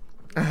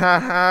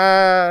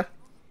 Haha.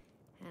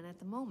 and at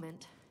the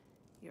moment,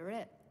 you're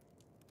it.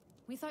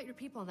 We thought your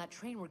people on that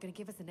train were going to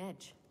give us an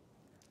edge.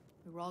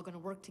 We were all going to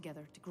work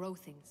together to grow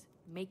things,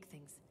 make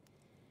things.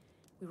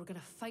 We were going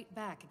to fight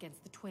back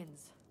against the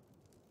twins.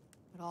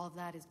 But all of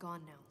that is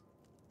gone now.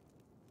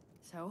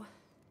 So,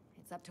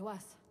 it's up to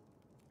us.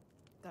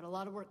 Got a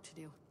lot of work to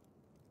do.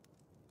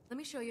 Let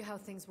me show you how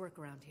things work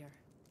around here.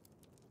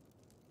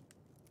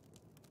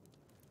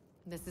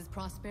 This is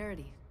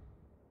prosperity.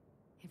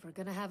 If we're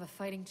gonna have a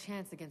fighting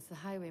chance against the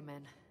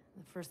highwaymen,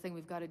 the first thing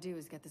we've got to do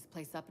is get this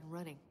place up and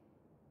running.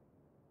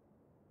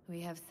 We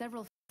have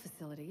several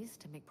facilities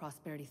to make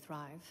prosperity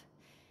thrive.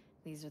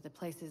 These are the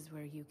places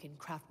where you can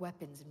craft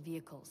weapons and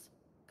vehicles,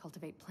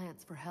 cultivate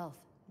plants for health,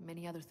 and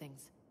many other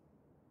things.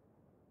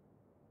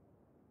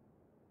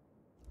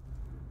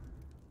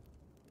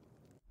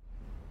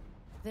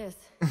 This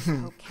is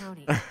Hope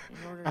County. In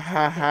order to get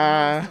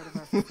out of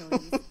our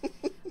facilities,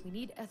 we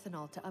need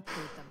ethanol to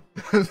upgrade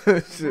them.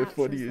 That shit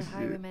funny the as shit.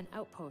 highwaymen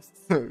outposts.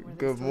 where they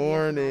Good store the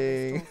ethanol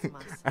they morning. stole from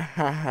us.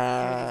 Here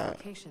are the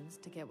locations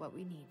to get what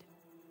we need.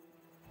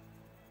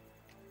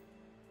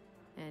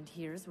 And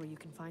here's where you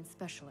can find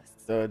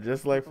specialists. So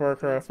just like People Far with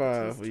the Cry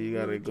expertise 5, where to you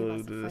gotta really give go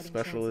us a to the fighting chance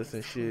specialists and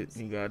against shit, twins.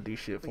 and you gotta do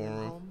shit for Bring them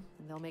them. home,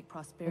 and they'll make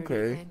prosperity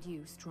Okay. and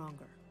you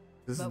stronger.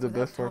 This is But the without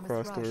best Far Cry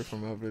Thomas story Rush,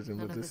 from my vision,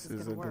 none but of this this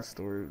is a gonna good work.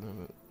 story.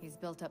 He's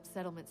built up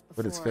settlements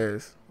before, But it's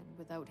fast. and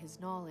without his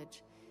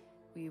knowledge,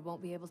 we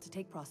won't be able to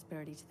take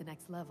prosperity to the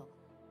next level.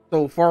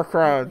 So Far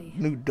Cry Lately,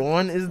 New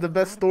Dawn there's is been the a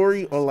best lot of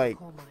story, business or in like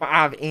coal mines.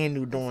 5 and New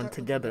Let's Dawn start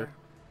looking together? there.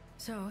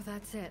 So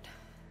that's it.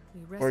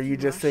 We Or are you rescue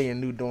just Rush, saying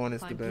New Dawn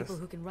is the find best? people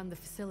who can run the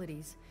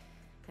facilities,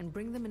 and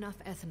bring them enough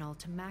ethanol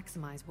to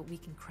maximize what we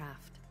can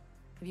craft.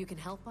 If you can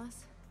help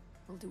us,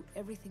 we'll do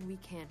everything we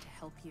can to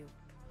help you.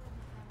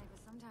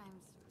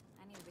 Sometimes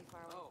I need to be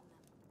far away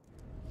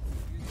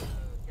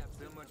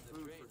So much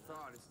food for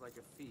thought, it's like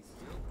a feast.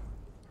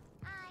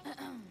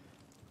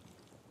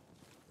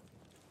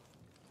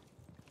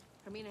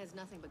 Hermina has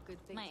nothing but good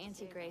things. My to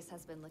Auntie say Grace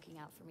has been looking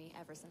out for me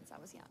ever since I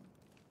was young.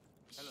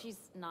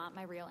 She's not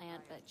my real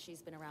aunt, but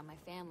she's been around my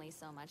family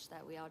so much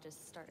that we all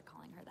just started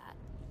calling her that.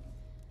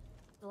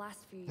 The last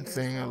few years,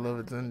 saying I though, love I've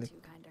its been ending.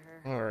 too kind to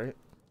her. Alright.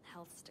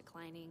 Health's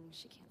declining.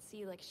 She can't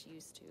see like she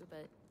used to,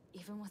 but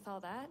even with all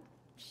that,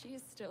 she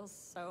is still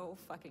so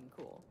fucking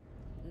cool.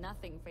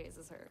 Nothing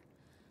phases her.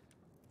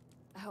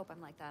 I hope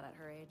I'm like that at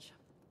her age.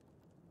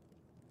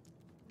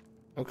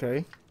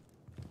 Okay.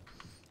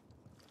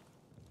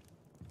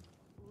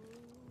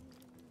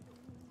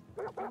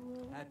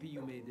 Happy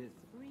you made it.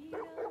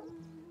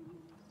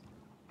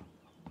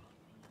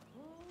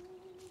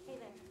 Hey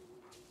there.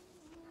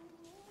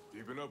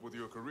 Keeping up with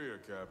your career,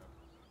 Cap.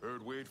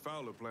 Heard Wade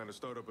Fowler planned to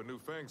start up a new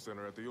Fang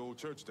Center at the old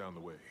church down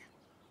the way.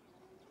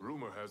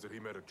 Rumor has it he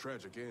met a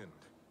tragic end,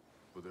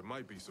 but there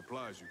might be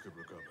supplies you could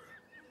recover.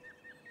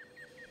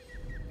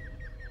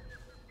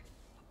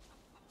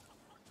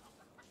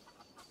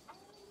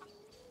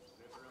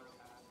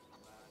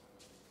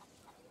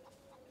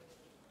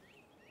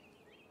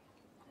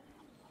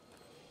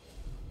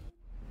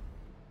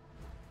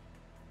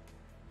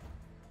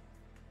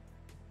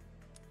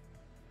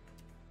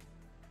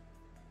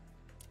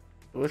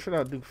 What should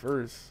I do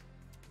first?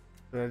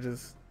 Should I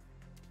just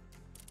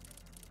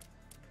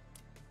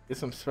get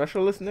some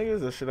specialist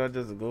niggas, or should I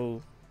just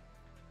go?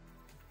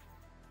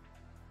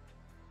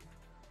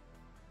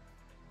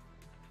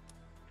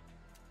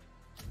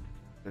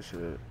 That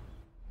shit.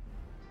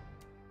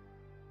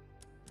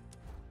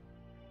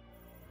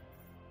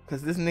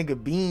 Cause this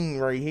nigga Bean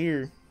right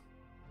here.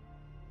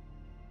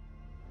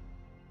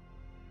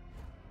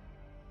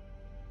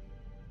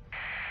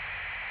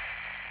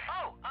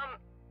 Oh,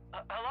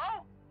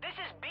 hello? This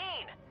is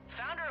Bean,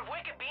 founder of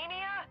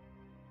Wikipedia.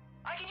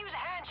 I could use a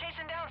hand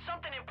chasing down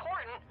something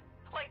important,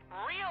 like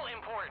real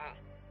important.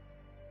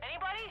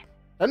 Anybody?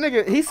 That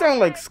nigga, he sound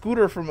like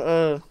Scooter from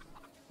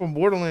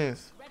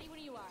Borderlands. Ready when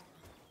you are.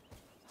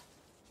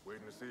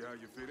 Waiting to see how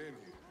you fit in here.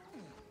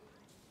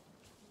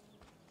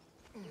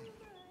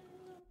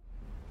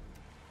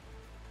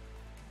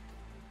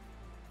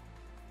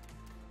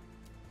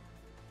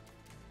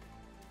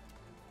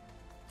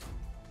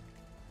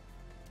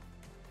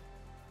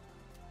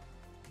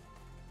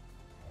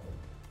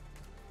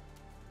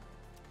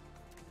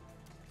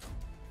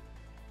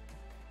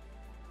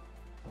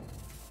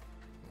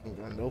 Ain't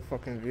got no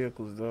fucking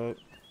vehicles, dog.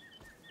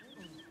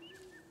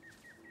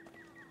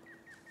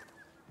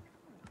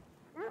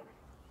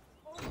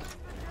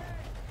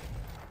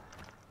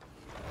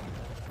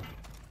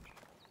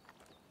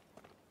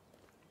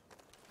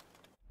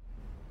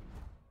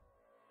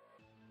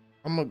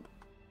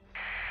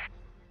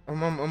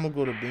 I'm gonna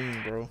go to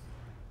Bean, bro.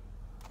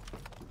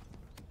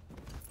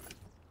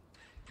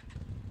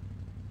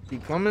 He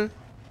coming?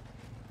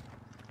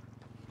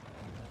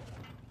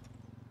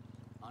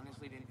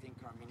 Honestly, didn't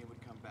think Carmina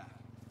would come back,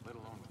 let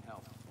alone with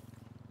help.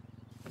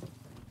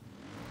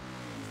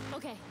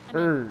 Okay.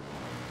 Heard.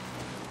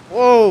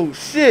 Whoa,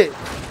 shit!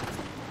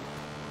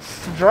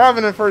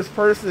 Driving in first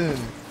person.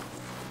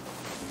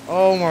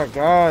 Oh my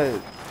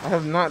god. I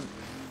have not.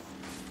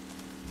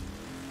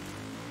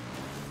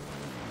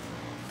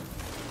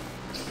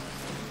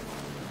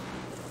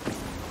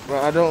 Bro,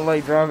 I don't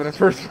like driving in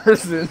first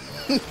person.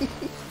 Hey,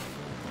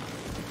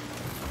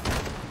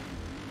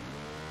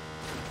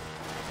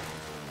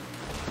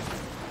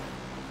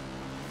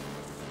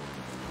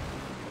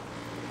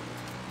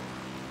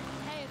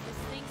 if this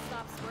thing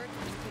stops working,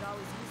 you could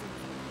always use it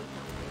as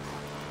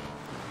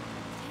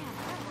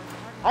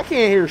a I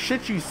can't hear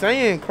shit you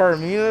saying,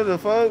 Carmina. The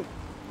fuck?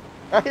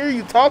 I hear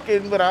you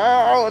talking, but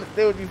I don't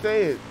understand what you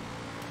saying.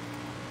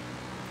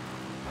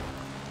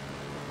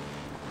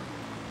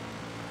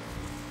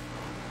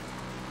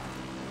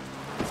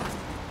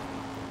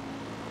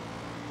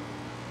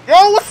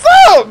 Yo, what's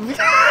up?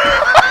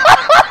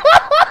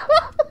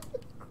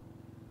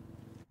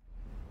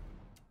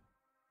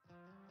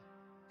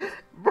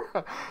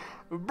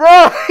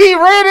 Bro, he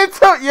ran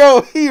into,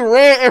 yo, he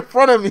ran in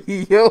front of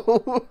me,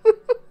 yo.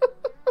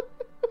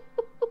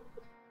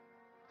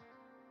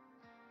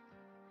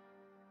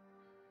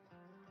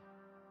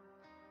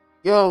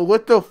 Yo,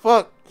 what the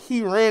fuck?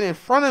 He ran in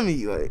front of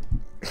me, like.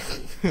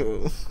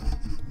 Y'all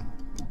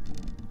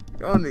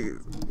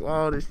niggas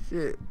wild as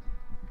shit.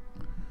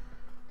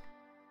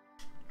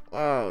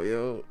 Wow,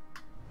 yo.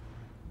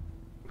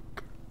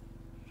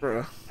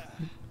 Bruh.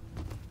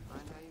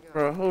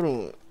 Bruh, hold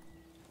on.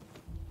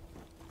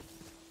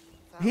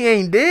 He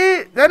ain't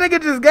dead? That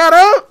nigga just got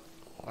up?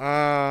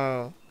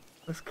 Wow.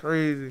 That's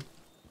crazy.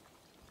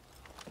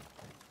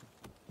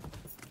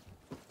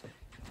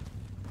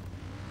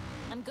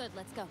 I'm good,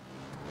 let's go.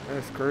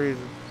 That's crazy.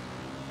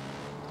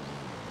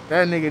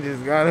 That nigga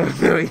just got up.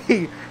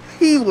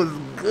 He was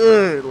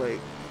good. Like,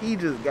 he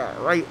just got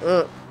right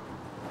up.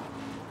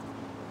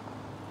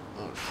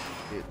 Oh,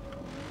 shit.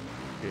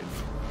 Shit.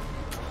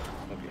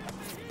 Okay.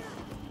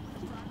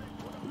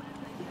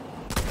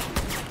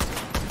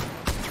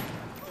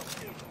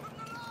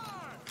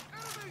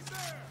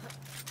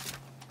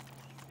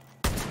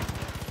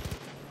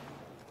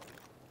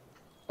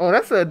 Oh,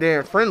 that's a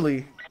damn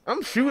friendly.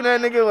 I'm shooting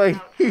that nigga like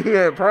he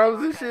had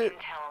problems and shit.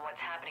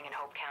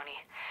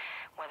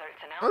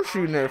 I'm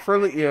shooting that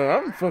friendly. Yeah,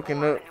 I'm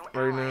fucking up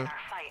right now.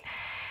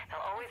 They'll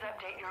always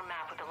update your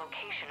map with the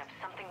location of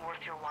something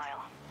worth your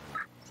while.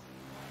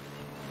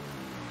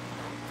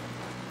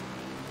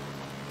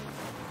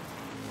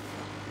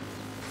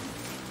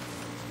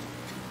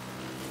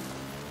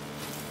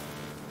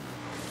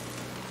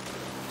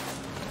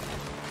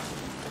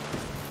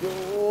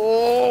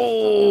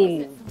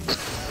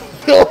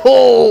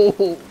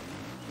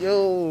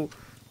 Yo.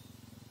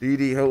 Do you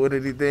need help with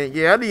anything?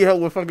 Yeah, I need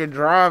help with fucking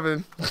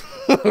driving.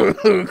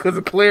 Because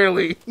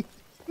clearly.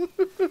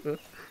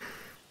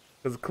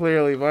 Because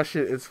clearly my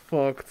shit is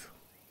fucked.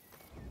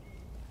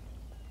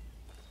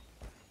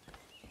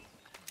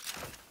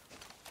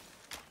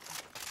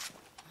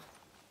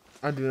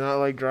 I do not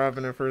like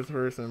driving in first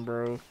person,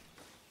 bro.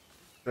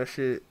 That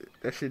shit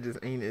just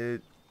ain't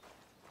it.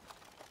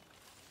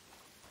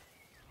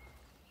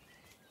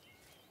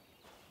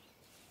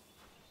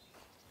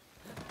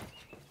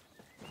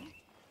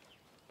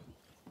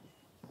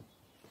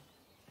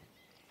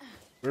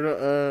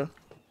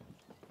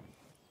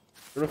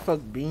 Where the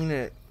fuck Bean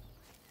at?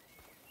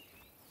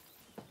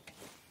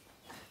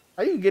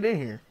 How you get in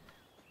here?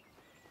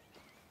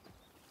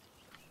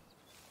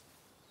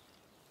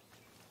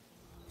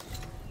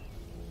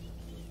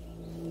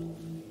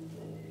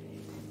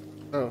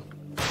 Oh.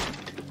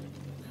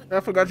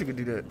 I forgot you could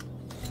do that.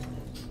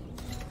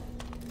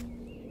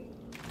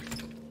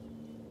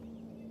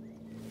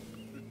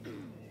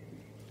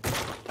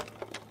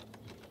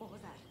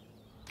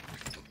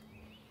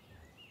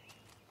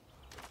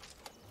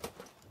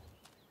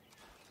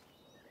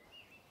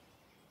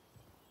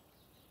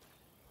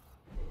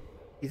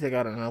 He take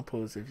out an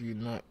outpost if you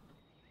not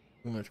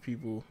too much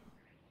people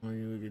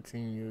on your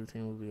team. Your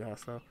team will be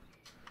hostile.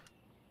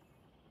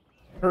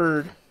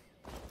 Heard.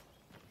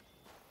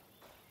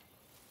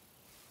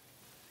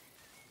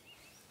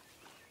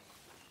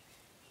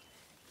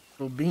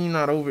 So Bean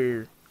not over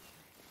here.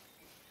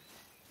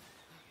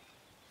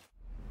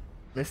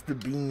 Mr.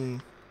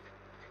 Bean.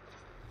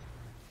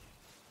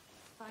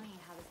 Funny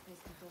how this place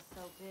can feel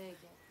so big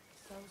yet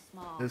so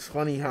small. It's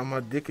funny how my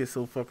dick is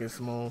so fucking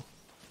small.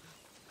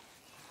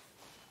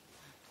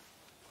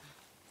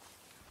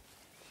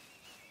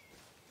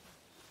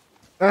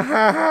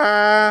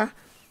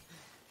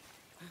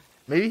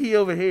 Maybe he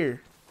over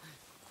here.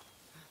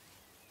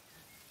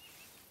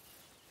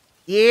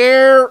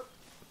 Yeah.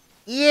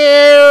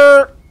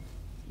 Yeah.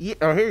 Yeah.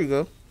 Oh, here you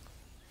go.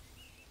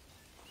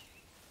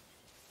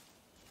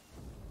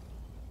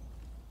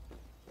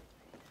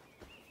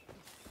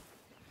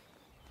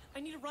 I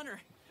need a runner.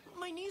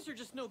 My knees are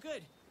just no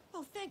good.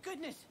 Oh, thank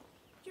goodness.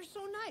 You're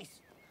so nice.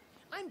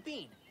 I'm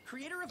Bean,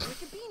 creator of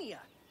Wikipedia.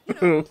 You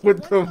know,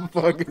 what the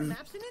fuck is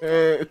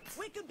that?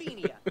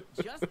 Wikipedia,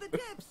 just the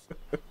tips.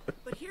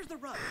 But here's the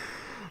rub.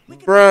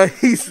 Bruh,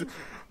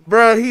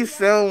 he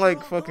sound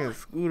like fucking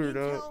Scooter,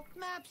 dog.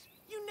 Maps,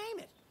 you name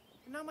it.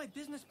 And now my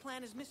business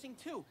plan is missing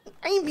too.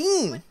 I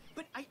mean.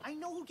 But I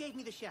know who gave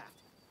me the shaft.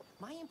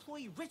 My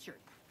employee, Richard.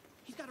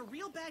 He's got a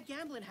real bad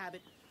gambling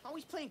habit,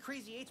 always playing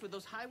crazy eights with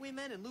those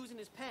highwaymen and losing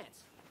his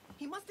pants.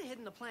 He must have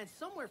hidden the plan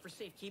somewhere for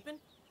safekeeping,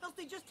 else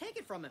they just take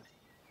it from him.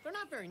 They're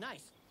not very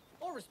nice,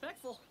 or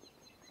respectful.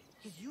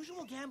 His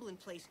usual gambling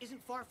place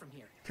isn't far from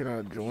here. Can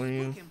I join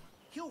you?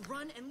 He'll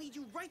run and lead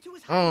you right to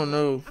his I don't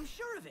know. I'm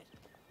sure of it.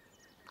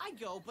 I'd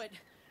go, but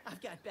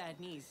I've got bad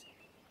knees.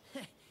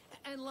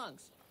 And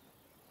lungs.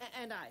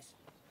 And eyes.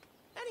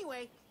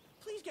 Anyway,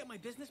 please get my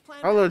business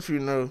plan. I'll let you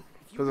know.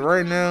 Because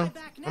right now,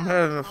 I'm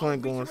having a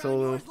fun going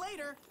solo.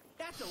 Later.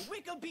 That's a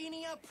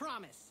Wikipedia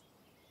promise.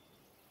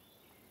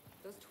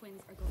 Those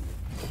twins are going to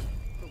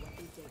for what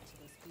they did to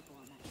those people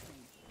on that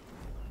train.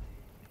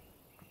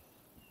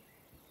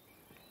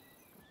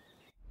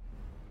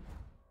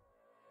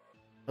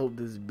 Help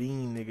this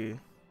Bean nigga.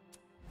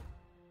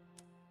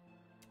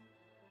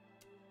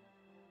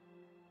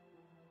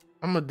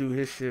 I'm gonna do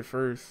his shit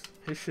first.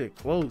 His shit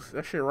close.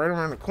 That shit right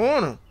around the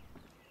corner.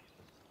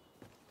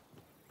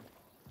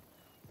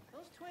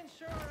 Those twins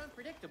sure are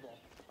unpredictable.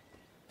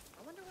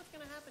 I wonder what's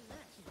gonna happen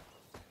next.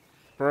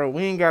 Bro,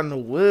 we ain't got no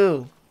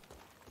will.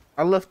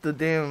 I left the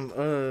damn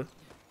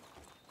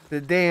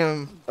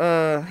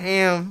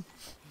ham.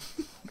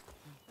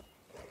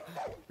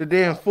 The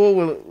damn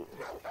four-wheeler.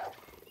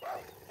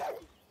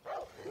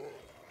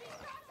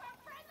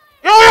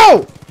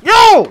 Yo!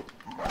 Yo!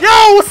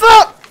 Yo! What's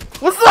up?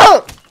 What's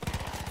up?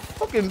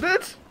 Fucking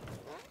bitch.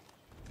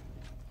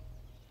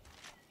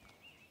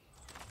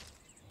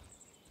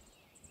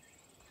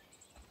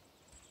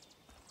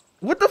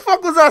 What the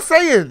fuck was I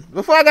saying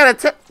before I got a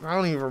tip? I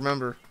don't even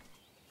remember.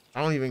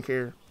 I don't even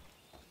care.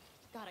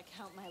 Gotta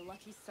count my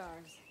lucky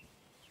stars.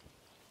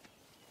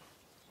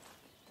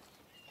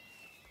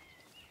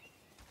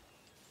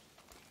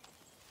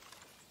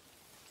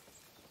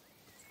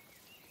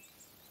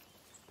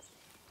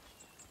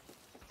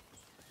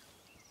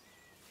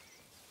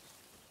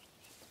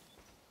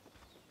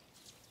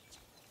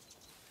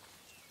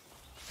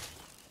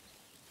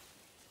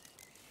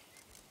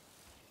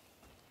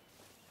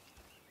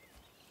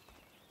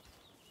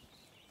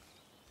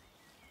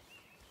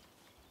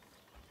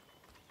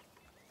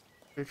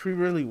 The tree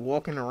really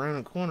walking around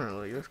the corner,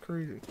 like that's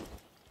crazy.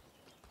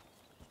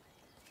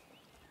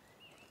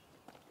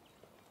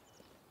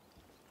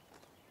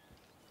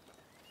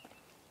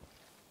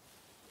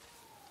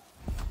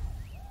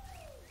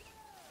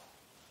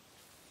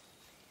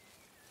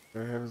 I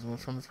have as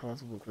much time as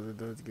possible because it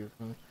does get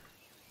funny.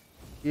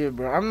 Yeah,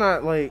 bro, I'm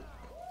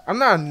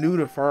not new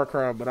to Far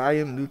Cry, but I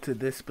am new to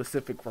this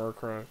specific Far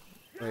Cry.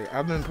 Like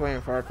I've been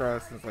playing Far Cry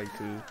since like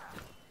 2.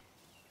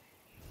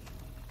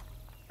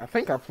 I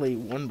think I played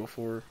 1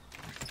 before.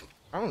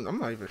 I'm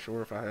not even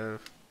sure if I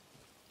have.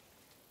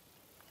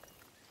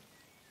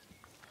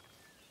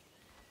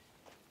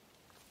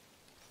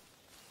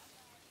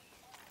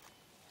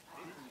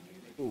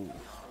 Ooh.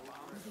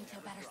 Moving to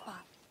a better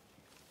spot.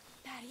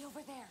 Patty over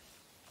there.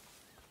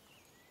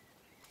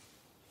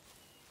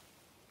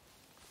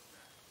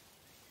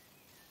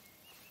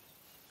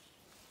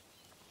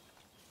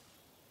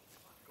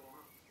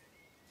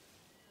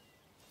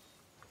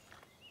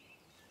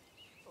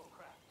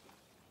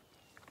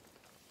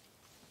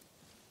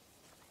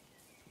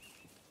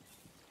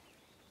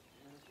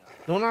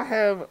 Don't I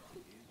have...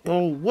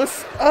 Yo,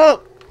 what's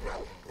up?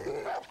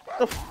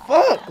 The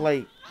fuck?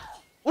 Like,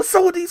 what's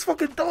up with these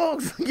fucking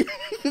dogs? You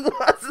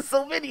guys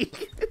so many.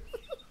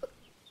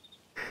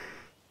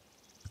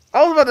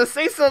 I was about to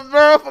say something,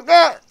 bro. I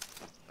forgot.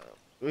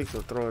 We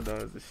can throw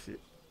dogs and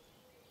shit.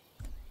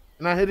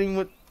 Can I hit him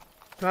with...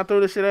 Can I throw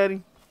this shit at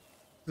him?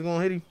 Is it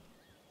gonna hit him?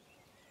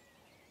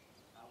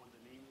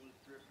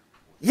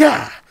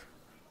 Yeah!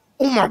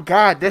 Oh my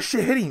god, that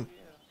shit hit him.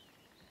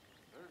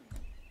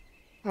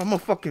 I'm a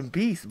fucking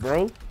beast,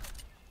 bro.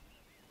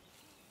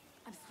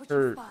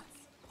 Heard. spots.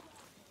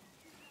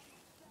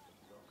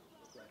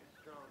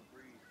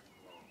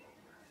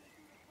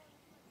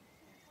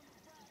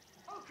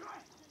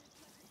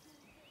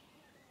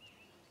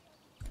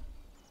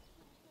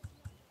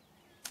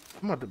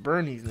 I'm about to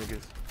burn these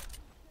niggas.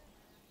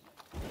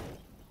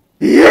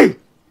 Yay!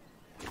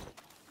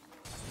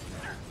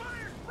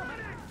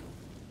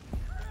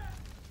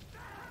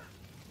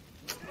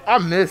 I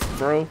missed,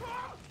 bro.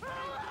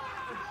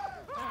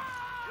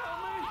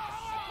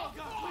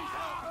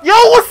 Yo,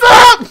 what's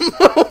up?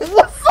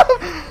 What's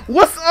up?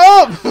 What's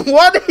up?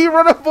 Why did he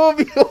run up on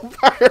me on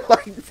fire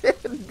like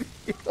that?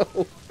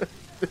 Yo.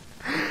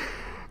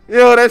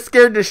 Yo, that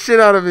scared the shit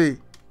out of me.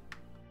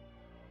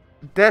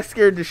 That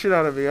scared the shit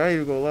out of me. I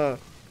ain't even gonna lie.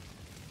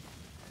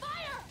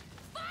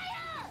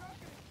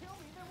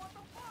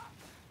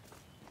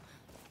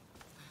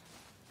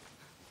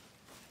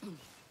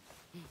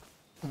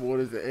 I'm on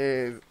his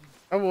ass.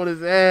 I'm on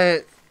his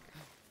ass.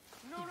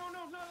 No,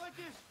 not like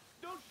this.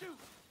 Don't shoot.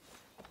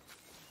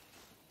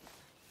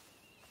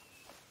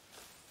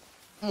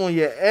 I'm on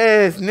your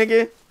ass,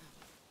 nigga.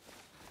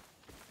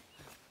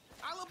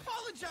 I'll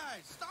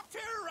apologize. Stop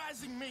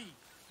terrorizing me.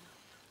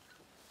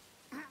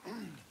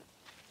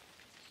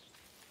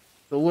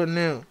 So what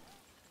now?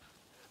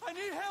 I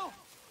need help.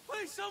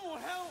 Please, someone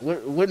help.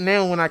 What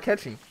now when I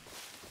catch him?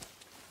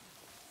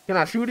 Can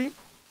I shoot him?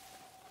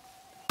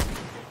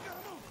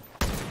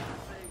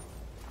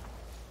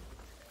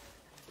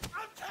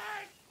 I'm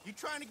tagged. You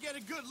trying to get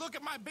a good look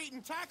at my bait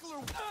and tackle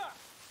or?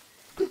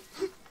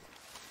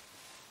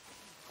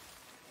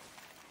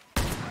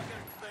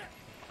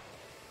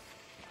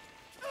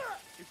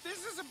 If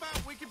this is about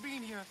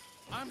Wikibeania,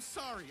 I'm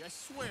sorry, I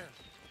swear.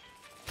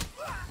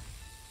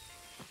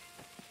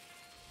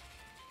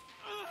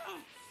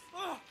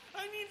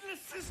 I need an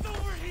assist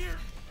over here.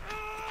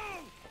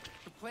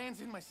 The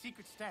plan's in my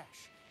secret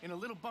stash, in a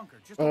little bunker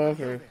just over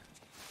there.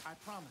 I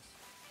promise,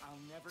 I'll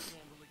never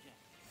gamble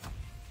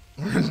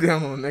again.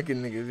 Down on naked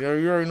niggas. Yo,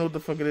 you already know what the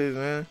fuck it is,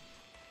 man.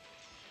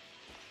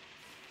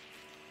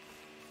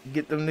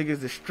 Get them niggas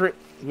to strip.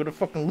 Where the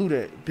fucking loot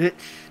at, bitch?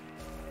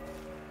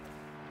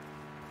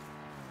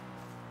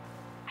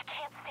 I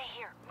can't stay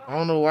here. I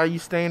don't know why you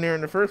staying there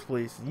in the first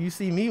place. You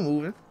see me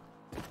moving.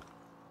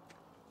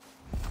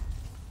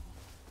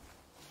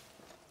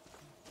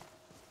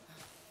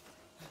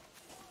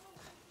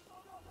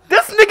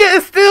 This nigga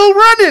is still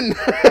running.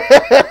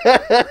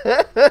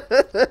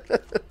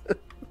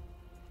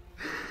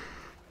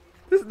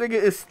 This nigga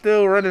is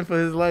still running for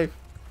his life.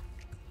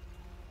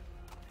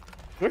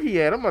 Where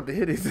he at? I'm about to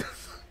hit his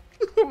ass.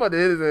 I'm about to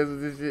hit his ass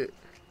with this shit.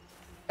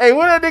 Hey,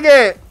 where that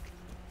nigga at?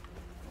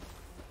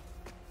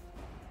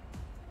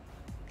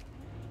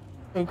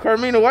 Oh,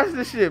 Carmina, watch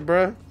this shit,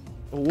 bruh.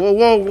 Whoa,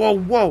 whoa, whoa,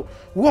 whoa,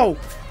 whoa,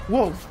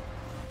 whoa,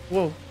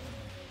 whoa.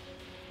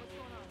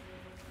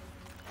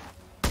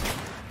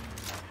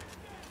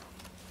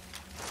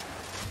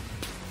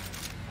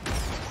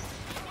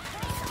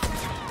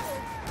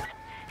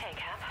 Hey,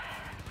 Cap.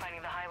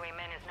 Fighting the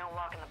highwaymen is no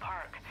walk in the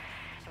park.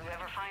 If you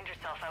ever find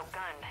yourself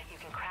outgunned, you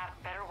can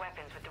craft better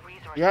weapons with the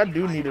resources. Yeah, I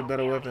do need a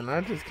better weapon.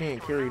 I just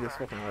can't carry this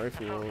fucking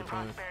rifle all the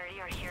time.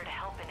 Prosperity are here to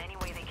help in any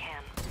way they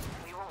can.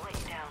 We won't let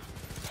you down.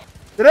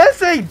 Did I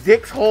say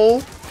Dick's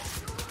hole?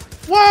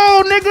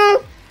 Whoa,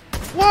 nigga!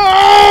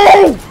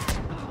 Whoa!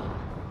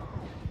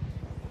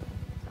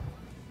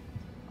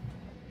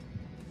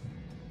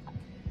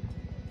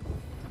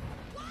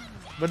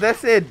 But that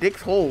said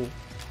Dick's hole.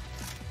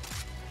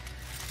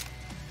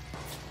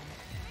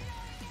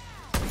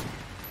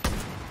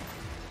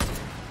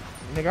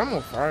 Nigga, I'm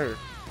on fire.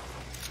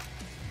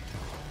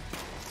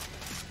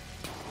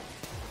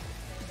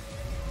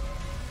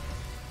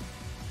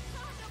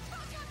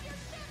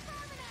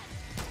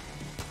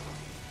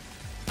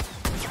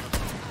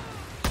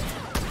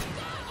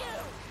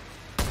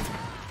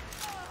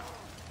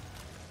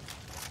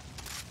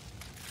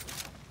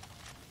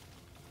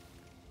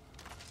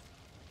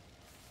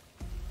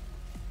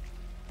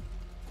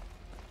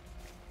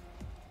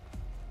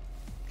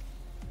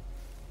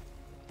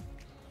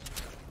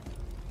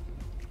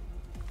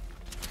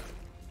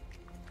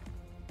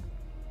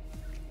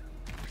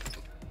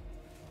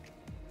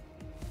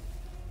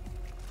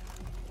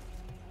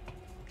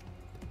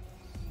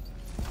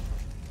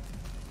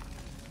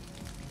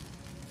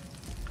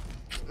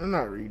 I'm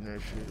not reading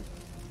that shit.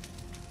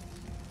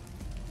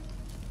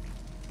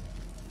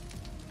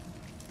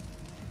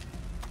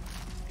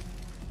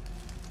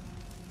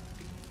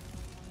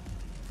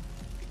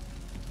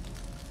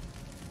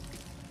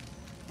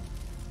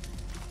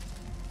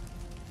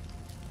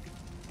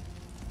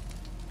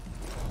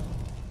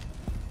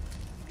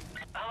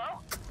 Hello?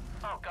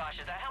 Oh gosh,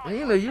 is that how much?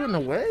 You know, you in the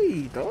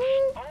way, dog. Over.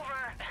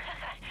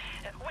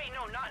 Wait,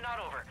 no, not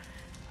over.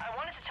 I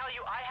wanted to tell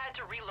you I had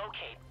to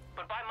relocate,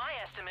 but by my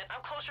estimate,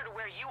 I'm closer to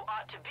where you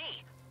ought to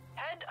be.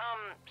 Head,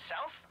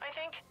 south, I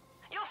think.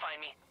 You'll find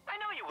me. I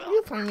know you will.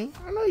 You'll find me.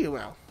 I know you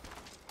will.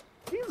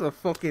 He's a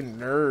fucking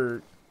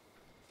nerd.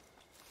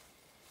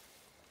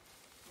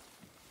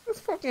 This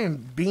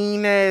fucking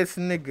bean ass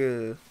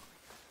nigga.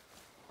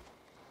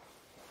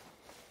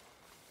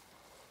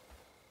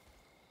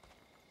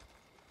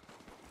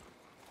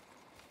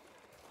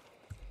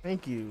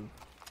 Thank you.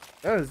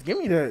 Yes, give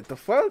me that. The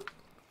fuck?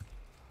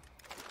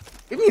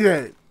 Give me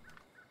that.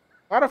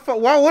 Why the fuck?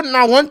 Why wouldn't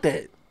I want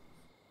that?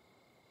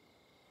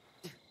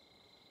 Give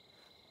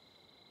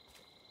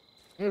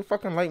me a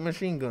fucking light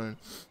machine gun.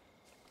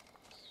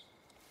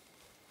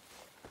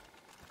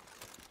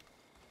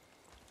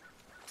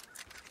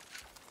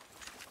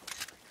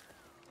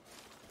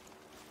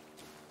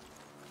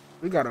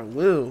 We got a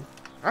wheel.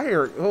 I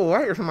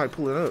hear somebody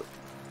pulling up.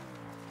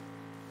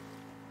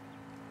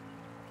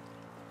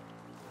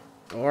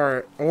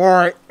 Alright.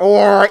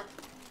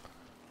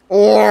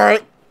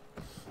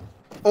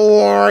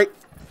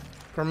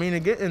 Carmina,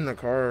 get in the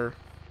car.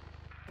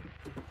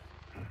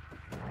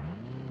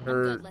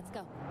 Good, let's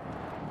go.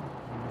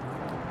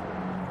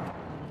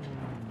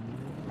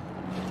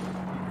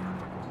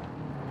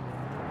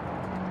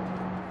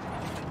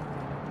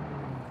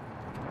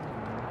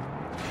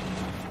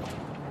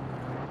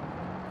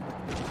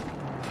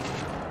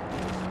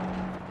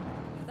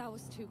 That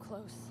was too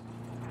close.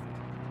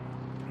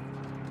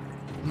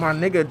 My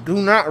nigga, do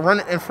not run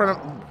in front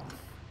of...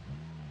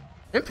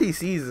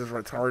 NPCs is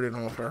retarded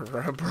on her,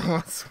 bro.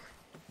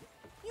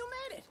 You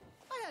made it!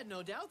 I had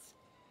no doubts.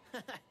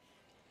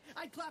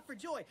 I'd clap for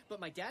joy, but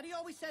my daddy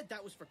always said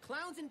that was for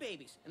clowns and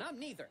babies, and I'm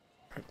neither.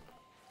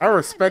 I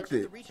respect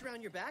it. Reach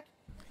around your back?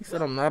 He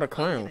said I'm not a I'm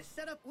clown. gonna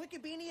set up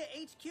Wikibeania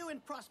HQ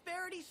and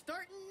Prosperity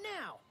starting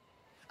now.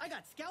 I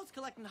got scouts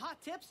collecting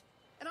hot tips,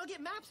 and I'll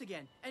get maps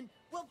again. And,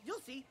 well, you'll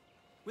see.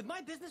 With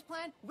my business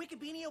plan,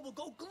 Wikibeania will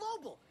go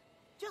global.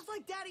 Just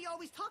like Daddy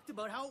always talked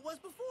about how it was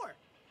before.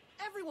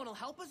 Everyone will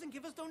help us and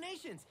give us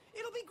donations.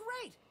 It'll be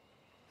great.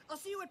 I'll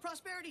see you at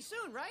Prosperity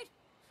soon, right?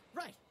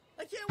 Right.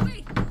 I can't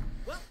wait.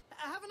 Well,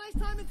 have a nice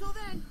time until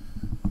then.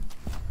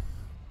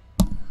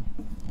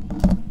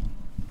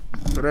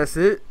 So that's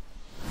it?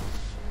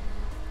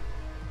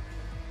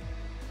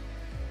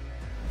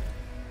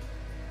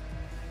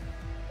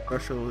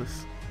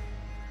 Specialist.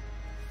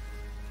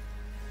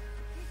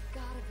 There's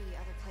gotta be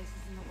other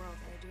places in the world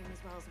that are doing as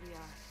well as we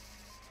are.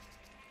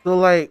 So,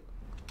 like,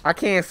 I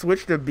can't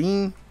switch the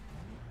beam?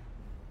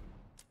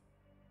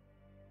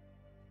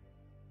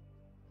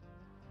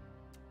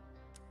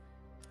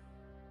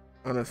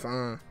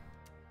 Unassigned.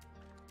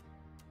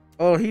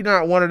 Oh, he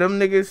not one of them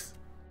niggas?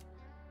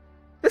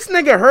 This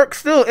nigga Herc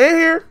still in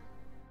here?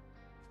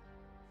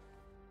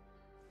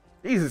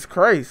 Jesus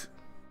Christ.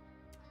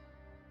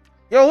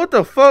 Yo, what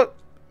the fuck?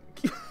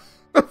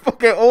 The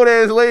fucking old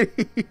ass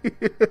lady.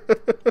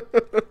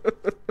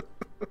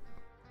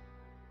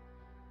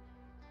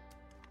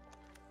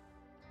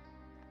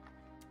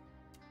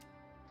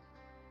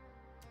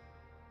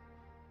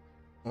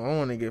 Oh, I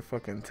want to get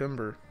fucking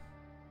Timber.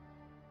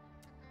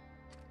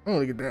 I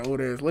want to get that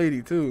old ass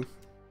lady too.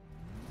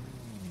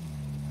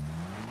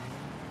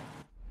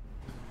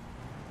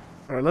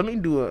 All right, let me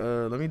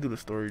do the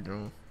story,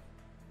 Joan.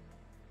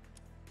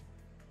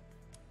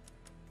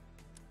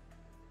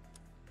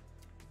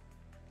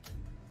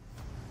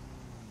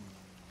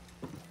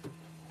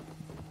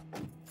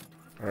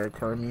 All right,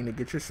 Carmina,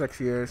 get your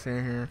sexy ass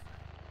in here.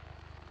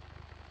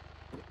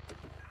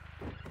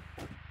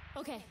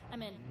 Okay,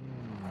 I'm in.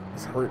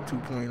 It's Hurt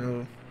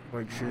 2.0,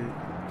 like shit.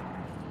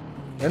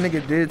 That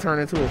nigga did turn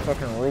into a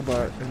fucking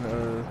robot in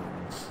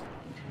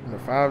the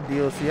 5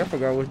 DLC. I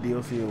forgot which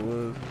DLC it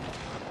was.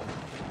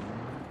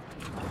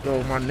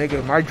 Yo, my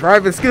nigga, my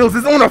driving skills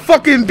is on a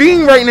fucking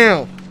beam right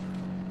now.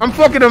 I'm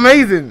fucking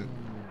amazing.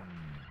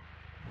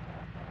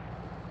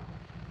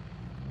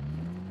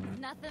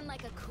 Nothing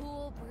like a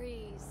cool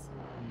breeze.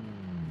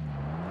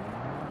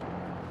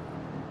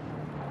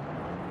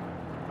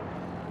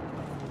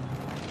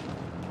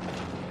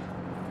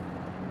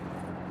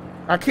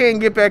 I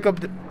can't get back up.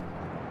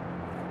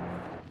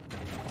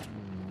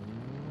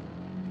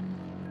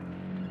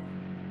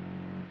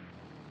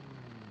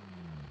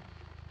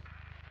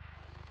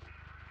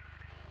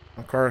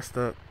 My car's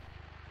stuck.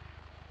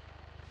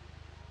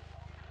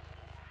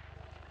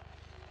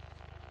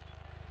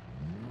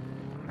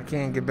 I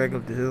can't get back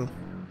up the hill.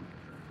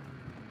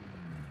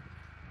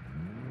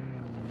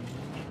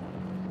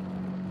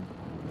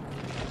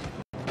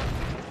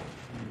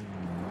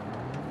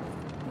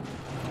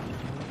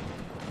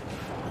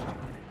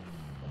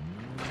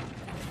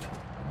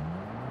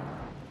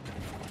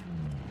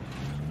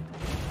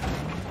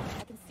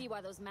 I can see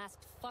why those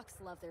masked fucks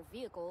love their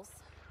vehicles.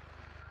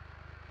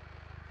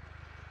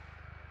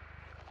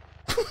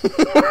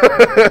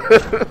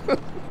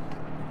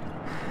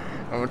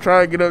 I'm gonna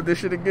try and get up this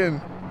shit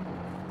again.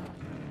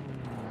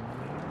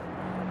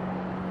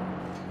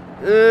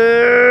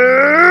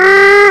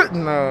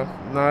 No,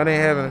 it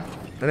ain't happening.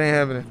 It ain't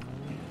happening.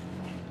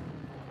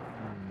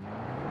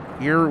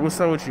 What's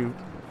up with you?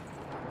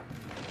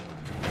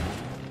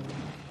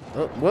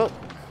 Oh, well.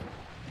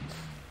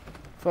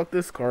 Fuck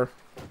this car.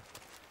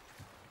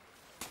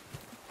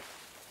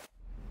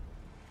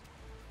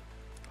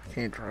 I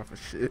can't drive for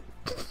shit.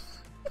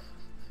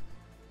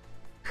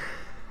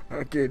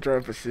 I can't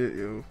drive for shit,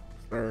 yo.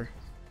 Sorry.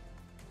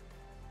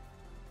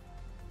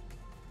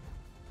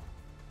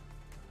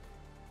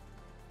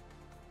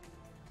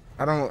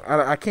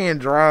 I can't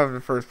drive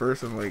in first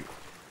person, like,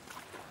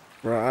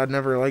 Bro, I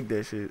never liked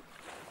that shit.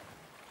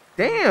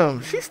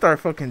 Damn, she start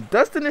fucking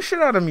dusting the shit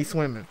out of me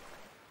swimming.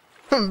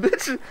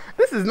 Bitch,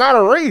 this is not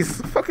a race.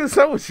 What the fuck is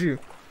up with you?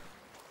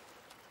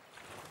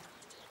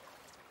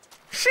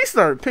 She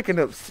started picking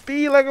up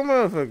speed like a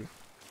motherfucker.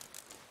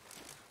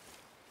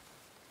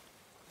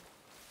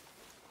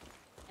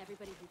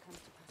 Everybody who comes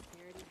to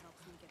prosperity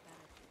helps me get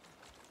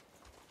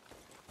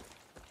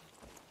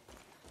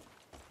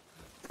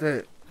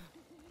better. That.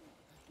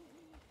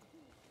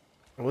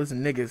 Oh, it's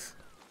niggas.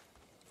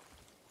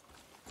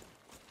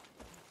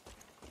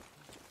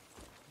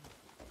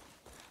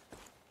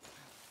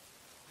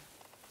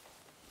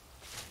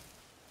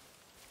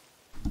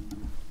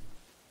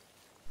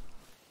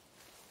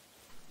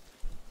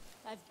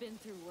 I've been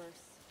through worse.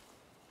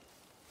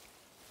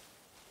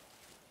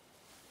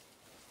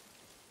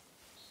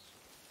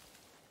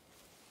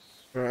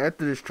 Bro,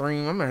 after the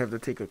stream, I'm gonna have to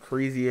take a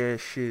crazy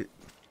ass shit.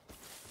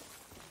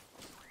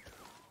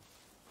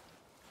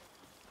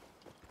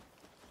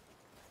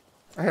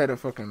 I had a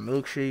fucking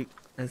milkshake.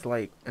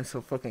 And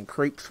some fucking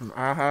crepes from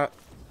IHOP.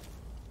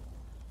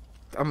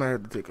 I'm gonna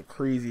have to take a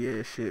crazy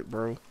ass shit,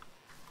 bro.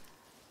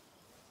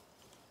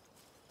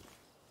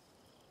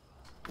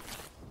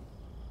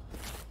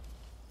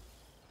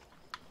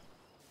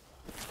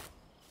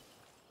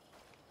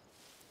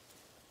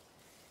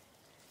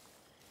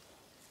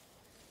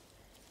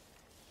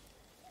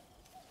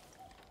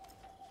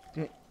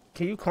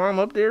 Can you climb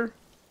up there?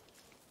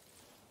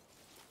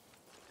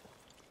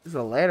 There's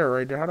a ladder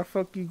right there. How the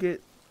fuck you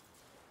get?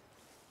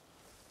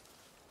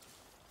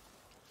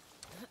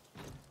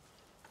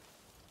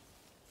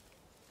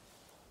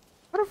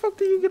 How the fuck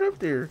do you get up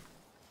there?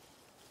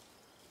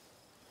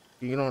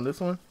 You get on this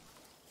one?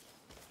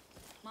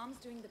 Mom's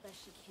doing the best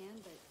she can,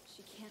 but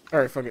she can't. All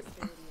right, fuck it.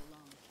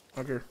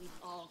 Okay. We've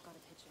all got to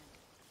pitch in.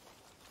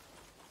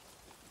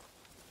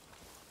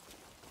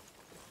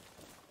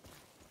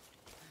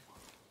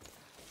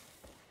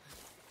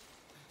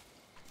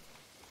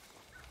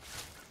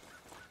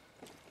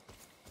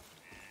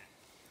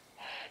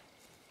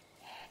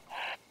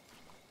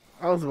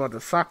 I was about to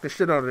sock the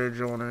shit out of that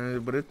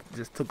joint, but it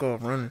just took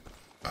off running.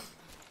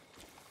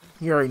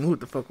 He already knew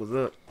what the fuck was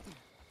up.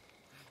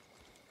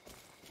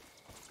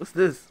 What's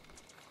this?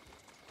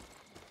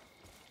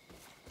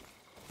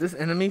 This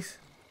enemies?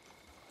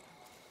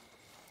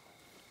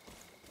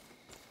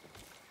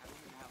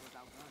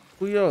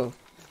 Who yo?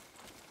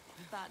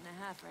 Thought and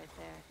a half right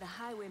there. The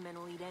highwaymen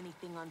will eat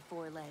anything on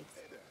four legs.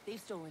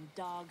 They've stolen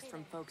dogs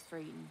from folks for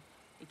eating.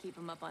 They keep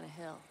them up on a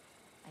hill.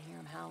 I hear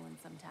them howling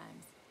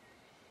sometimes.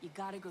 You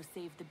gotta go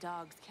save the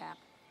dogs, Cap.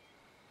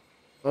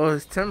 Oh,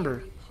 it's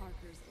Timber.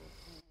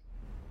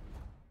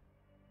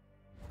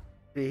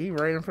 Yeah, he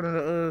right in front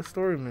of the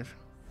story mission.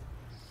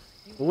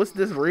 Well, what's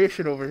this red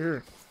shit over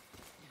here?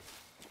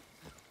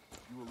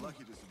 You were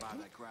lucky to survive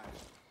that crash.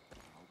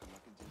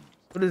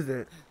 What is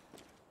that?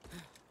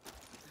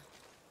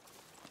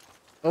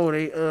 Oh,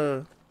 they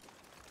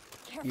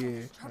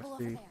yeah, I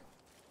see.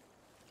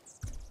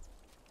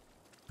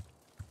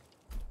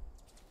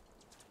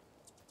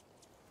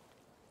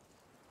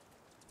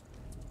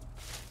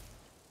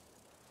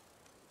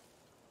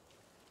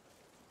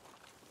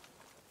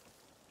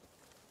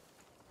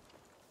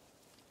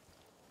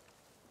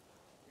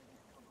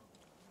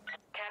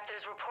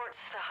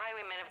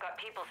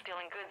 People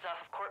stealing goods off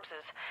of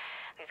corpses.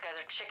 These guys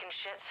are chicken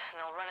shits,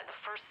 and they'll run at the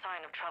first sign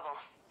of trouble.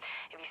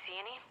 If you see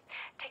any,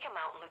 take them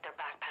out and loot their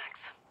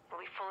backpacks. They'll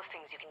be full of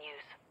things you can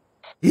use.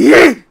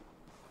 Yeah!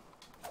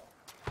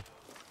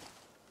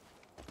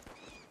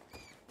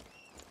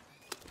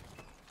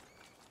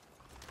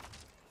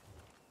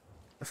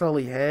 That's all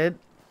he had?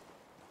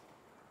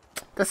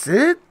 That's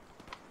it?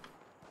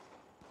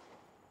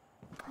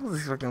 I was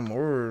expecting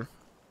more.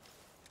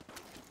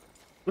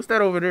 What's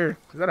that over there?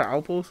 Is that an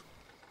outpost?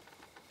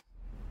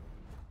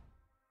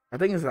 I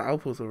think it's an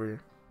outpost over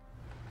here.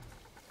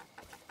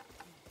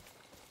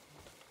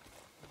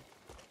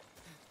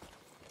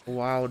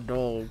 Wild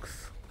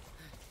dogs.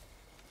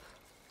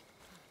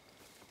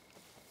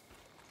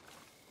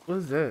 What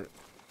is that?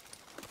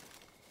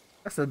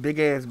 That's a big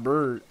ass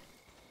bird.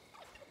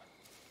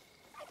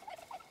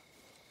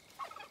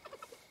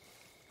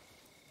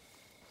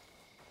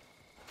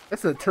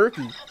 That's a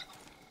turkey.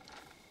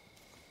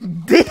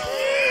 Damn.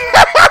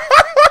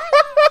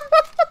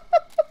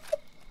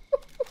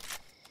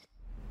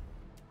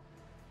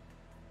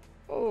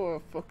 Oh my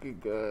fucking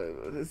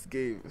god.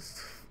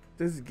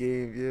 This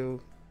game,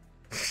 yo.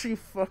 She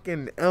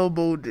fucking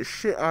elbowed the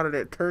shit out of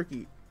that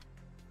turkey.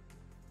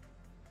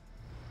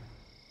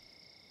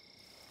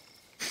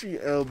 She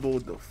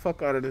elbowed the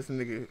fuck out of this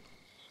nigga.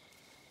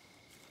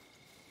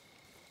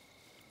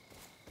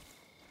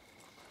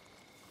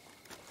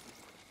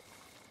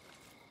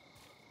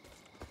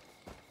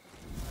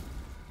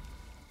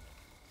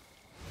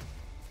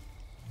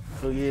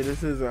 So yeah,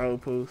 this is an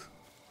outpost.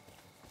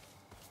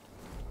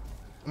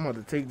 I'm about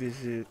to take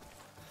this shit.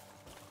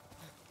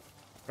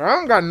 I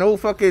don't got no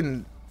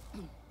fucking...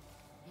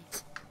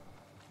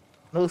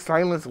 no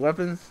silenced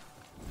weapons.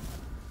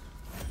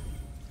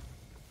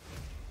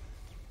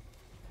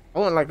 I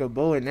want like a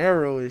bow and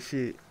arrow and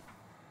shit.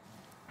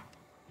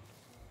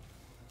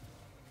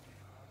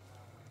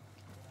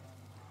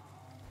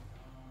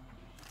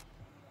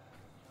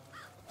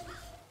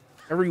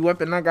 Every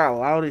weapon I got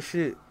loud as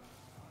shit.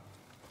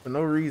 For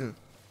no reason.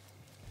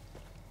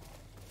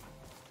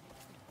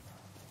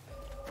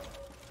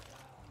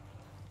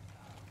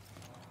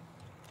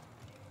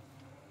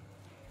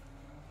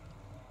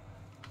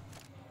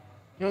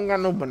 You don't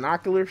got no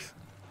binoculars?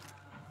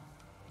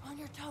 On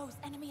your toes,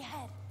 enemy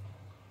ahead.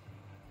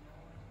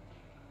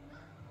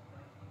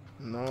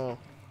 No.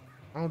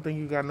 I don't think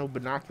you got no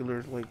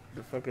binoculars like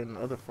the fucking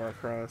other Far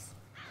Cry's.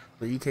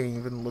 So you can't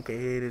even look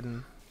ahead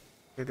and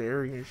get the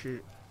area and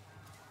shit.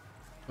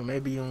 Or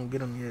maybe you don't get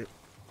them yet.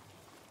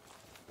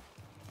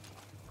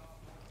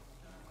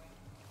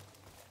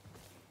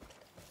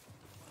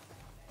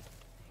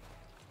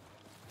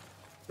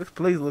 This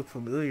place look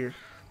familiar.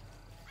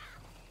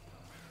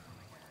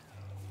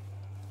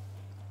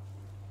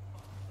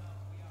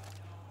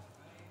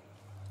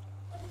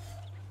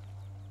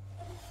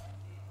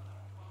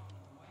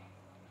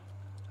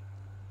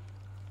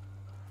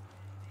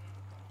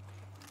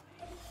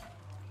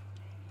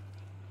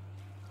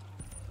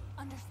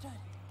 Understood.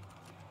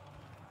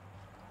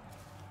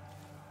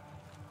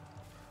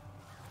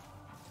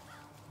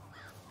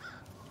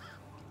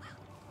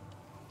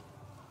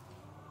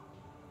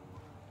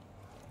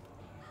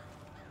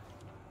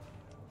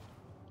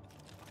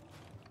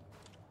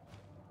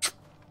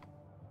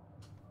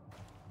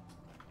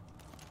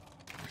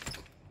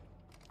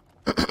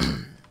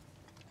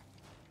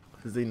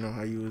 Cause they know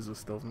how you use a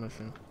stealth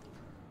mission.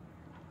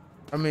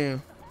 I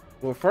mean,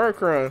 with Far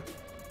Cry,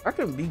 I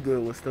can be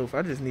good with stealth.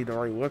 I just need the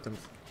right weapons.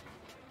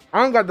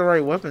 I don't got the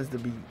right weapons to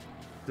be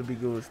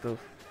good with stealth.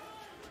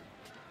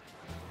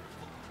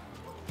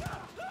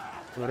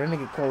 Well, that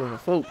nigga calling the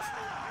folks.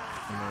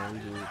 No, we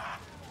good.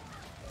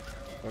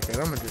 Okay,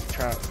 I'ma just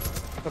chop.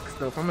 Fuck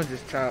stealth. I'ma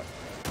just chop.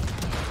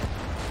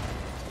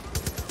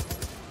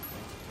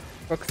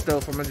 Fuck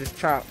stealth. I'ma just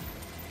chop.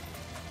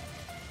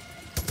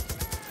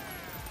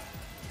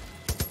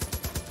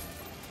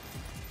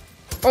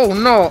 Oh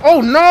no!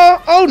 Oh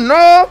no! Oh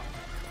no!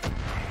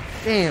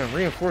 Damn,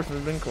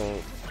 reinforcements been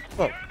called.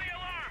 Fuck.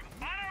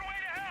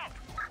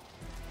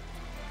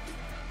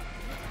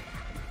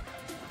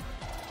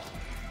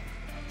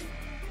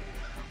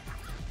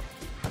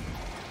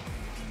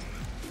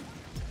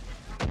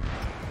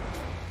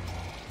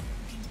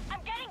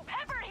 I'm getting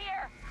peppered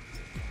here.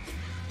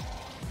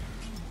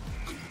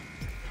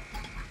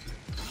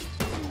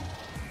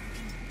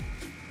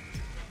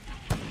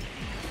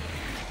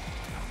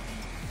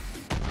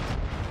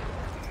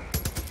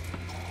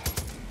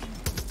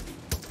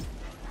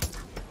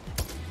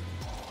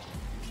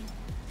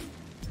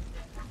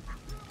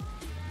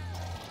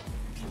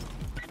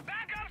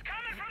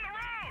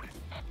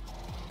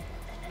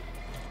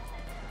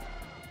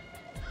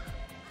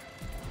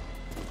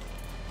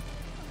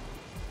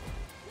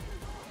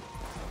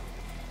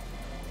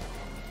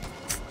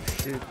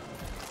 Shit.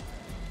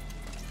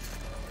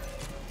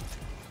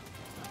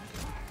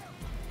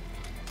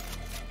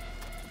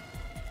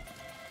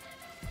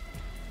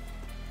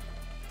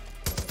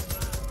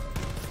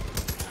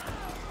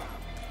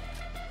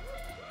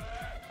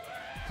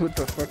 What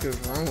the fuck is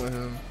wrong with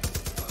him?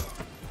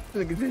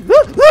 Look at this.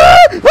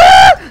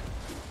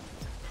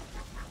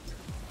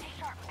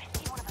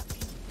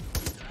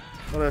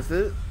 Oh, that's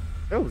it?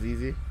 That was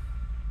easy.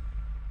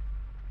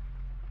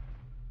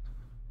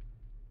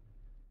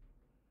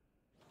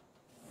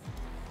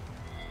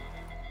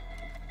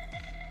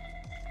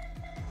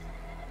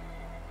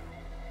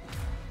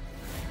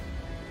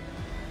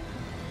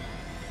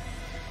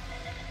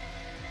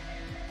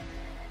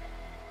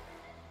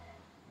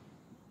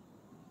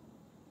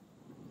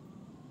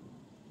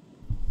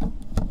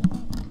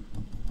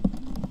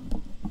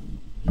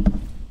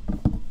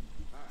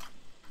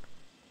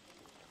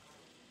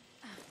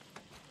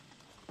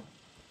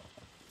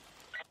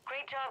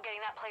 Great job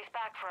getting that place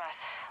back for us.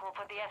 We'll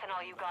put the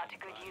ethanol you got to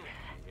good use.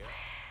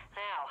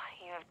 Now,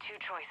 you have two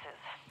choices.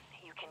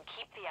 You can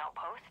keep the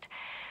outpost,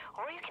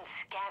 or you can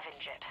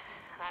scavenge it.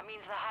 That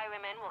means the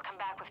highwaymen will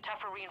come back with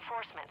tougher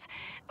reinforcements.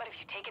 But if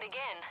you take it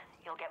again,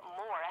 you'll get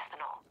more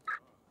ethanol.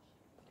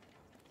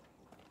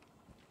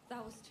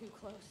 That was too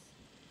close.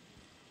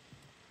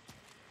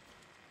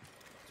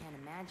 Can't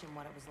imagine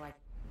what it was like.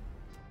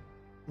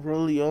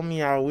 Rolly on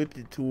me, I whipped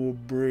it to a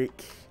brick.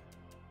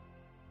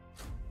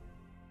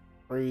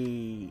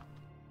 Wait.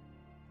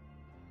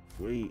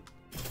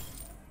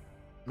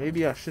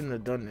 Maybe I shouldn't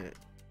have done that.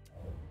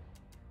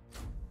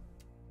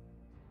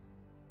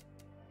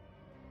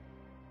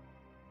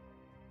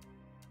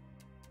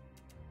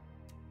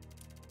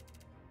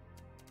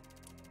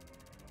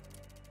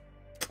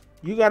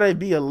 You gotta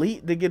be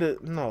elite to get a...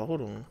 No,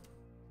 hold on.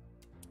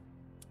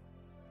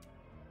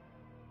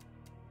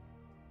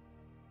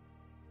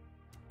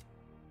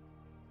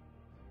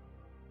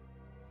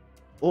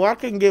 Oh, I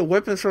can get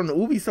weapons from the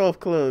Ubisoft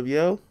Club,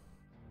 yo.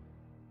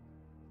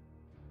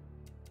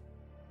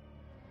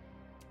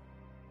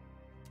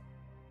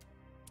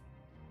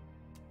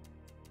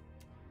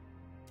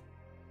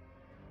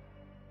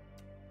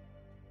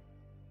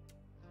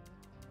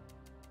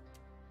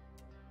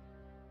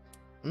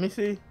 Let me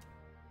see.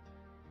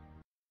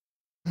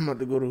 I'm about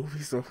to go to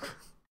Ubisoft.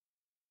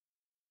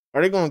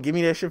 Are they gonna give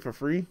me that shit for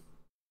free?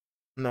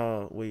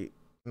 No, wait.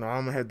 No,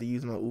 I'm gonna have to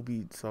use my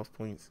Ubisoft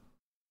points.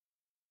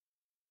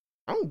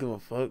 I don't give a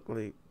fuck.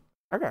 Like,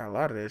 I got a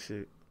lot of that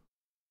shit.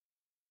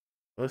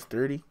 Plus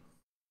 30.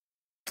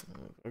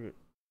 Fuck it.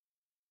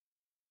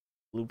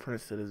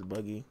 Blueprints to this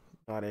buggy.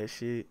 Buy that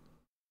shit.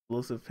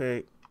 Explosive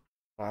pack.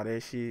 Buy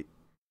that shit.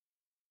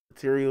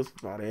 Materials.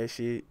 Buy that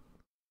shit.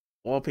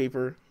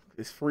 Wallpaper.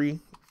 It's free.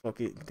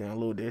 Fuck it.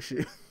 Download that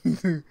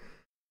shit.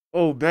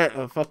 Oh, bet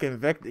a fucking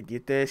Vector.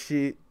 Get that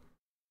shit.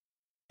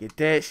 Get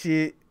that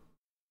shit.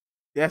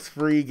 That's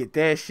free. Get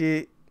that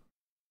shit.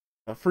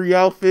 A free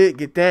outfit.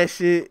 Get that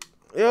shit.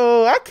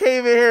 Yo, I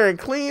came in here and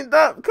cleaned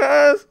up,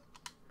 cuz.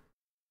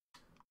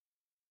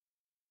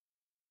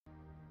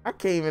 I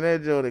came in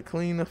that joint to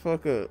clean the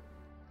fuck up.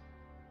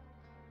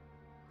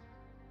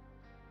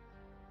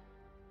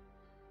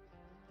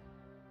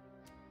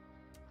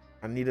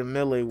 I need a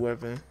melee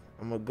weapon.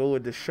 I'm gonna go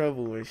with the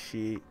shovel and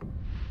shit.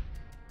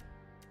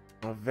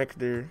 My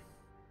Vector.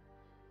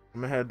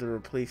 I'm gonna have to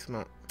replace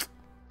my...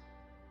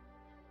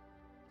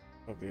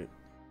 Okay.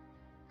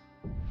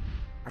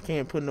 I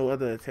can't put no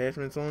other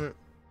attachments on it.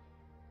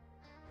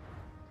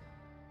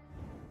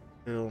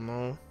 Hell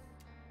no.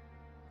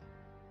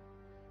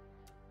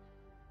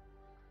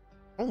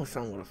 I want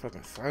something with a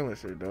fucking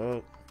silencer,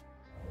 dog.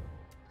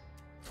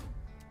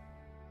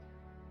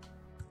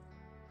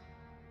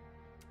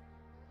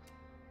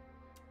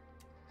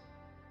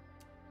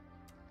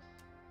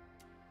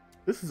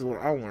 This is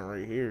what I want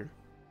right here.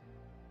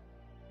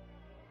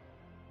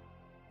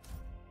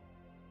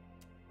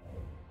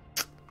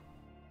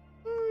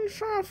 He's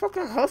trying to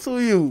fucking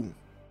hustle you.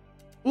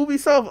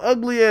 Ubisoft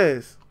ugly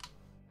ass.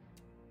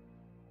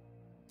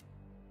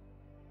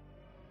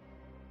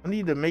 I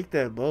need to make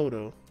that bow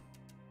though.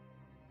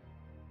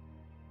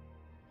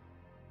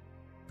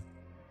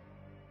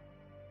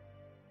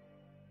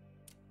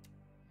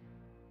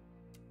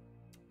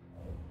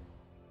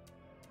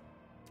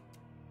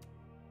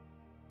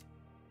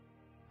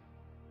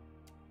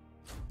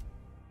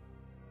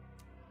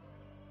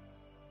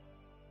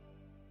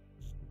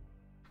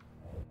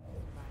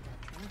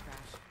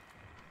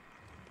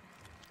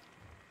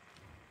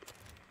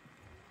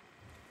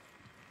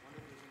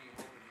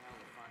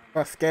 If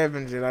I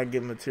scavenge it, I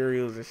get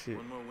materials and shit.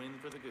 One more win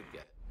for the good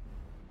guy.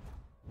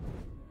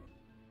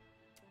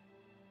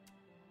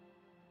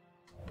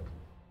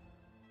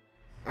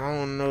 I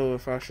don't know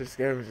if I should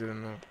scavenge it or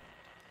not.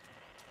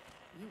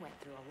 You went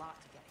through a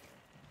lot to get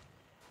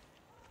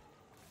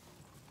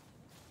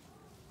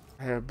here.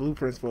 I have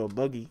blueprints for a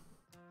buggy.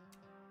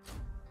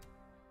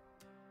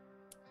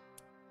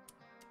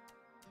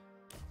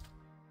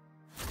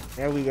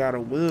 Now we got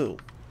a wheel.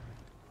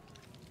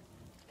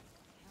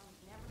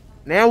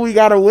 Now we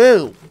got a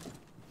wheel.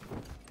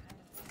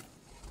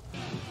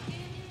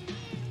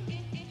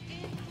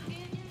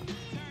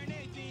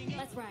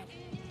 Let's ride.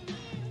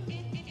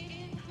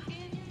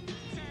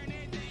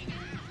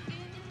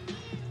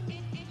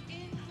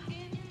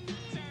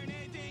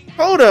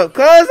 Hold up,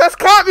 cuz that's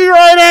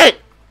copyrighted.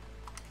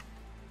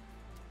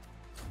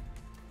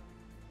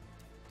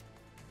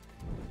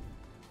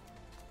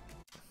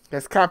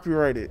 That's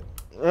copyrighted.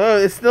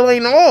 It still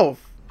ain't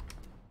off.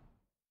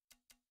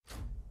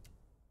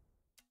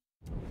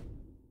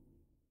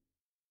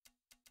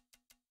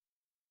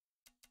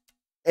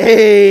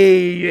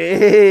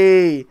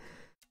 Hey,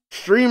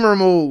 streamer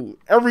mode.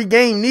 Every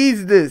game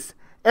needs this.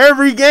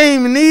 Every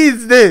game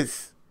needs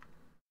this.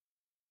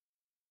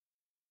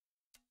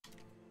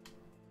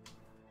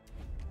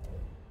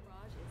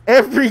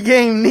 Every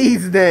game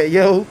needs that,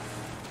 yo.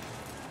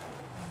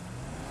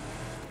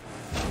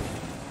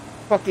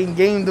 Fucking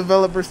game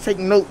developers take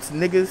notes,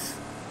 niggas.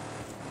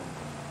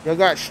 Y'all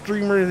got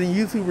streamers and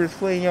YouTubers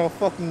playing y'all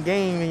fucking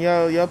game and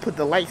y'all put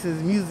the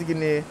licensed music in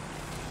there.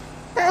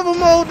 Have a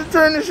mode to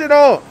turn this shit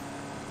off.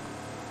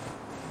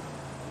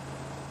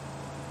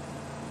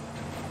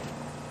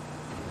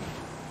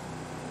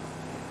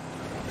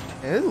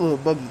 Man, this little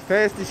buggy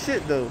fast as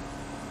shit though.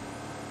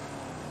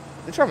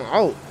 Bitch, I'm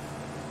out.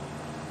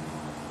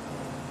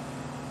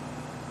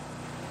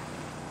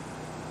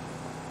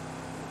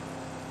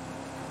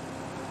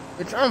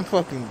 Bitch, I'm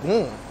fucking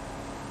going.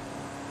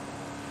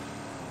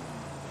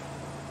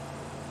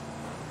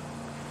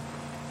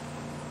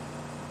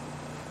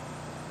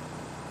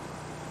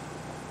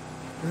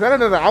 Is that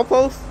another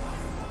outpost?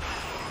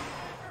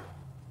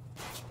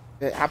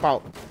 Yeah, hop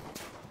out.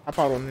 Hop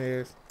out on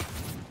this.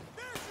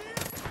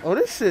 Oh,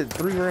 this shit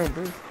 3 round,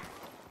 bro.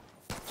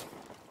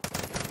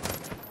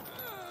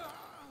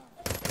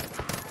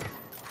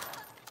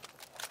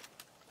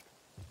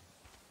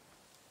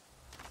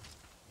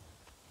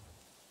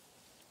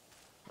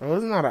 Oh,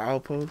 it's not an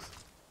outpost.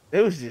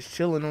 They was just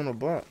chilling on the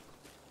block.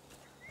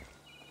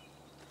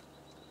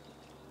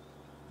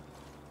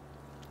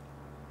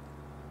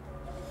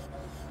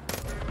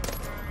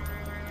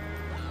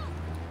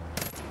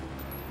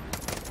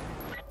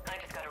 I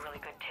just got a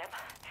really good tip.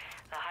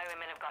 The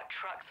highwaymen have got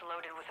trucks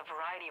loaded with a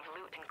variety of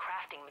loot and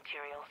crafting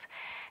materials.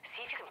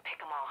 See if you can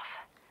pick them off.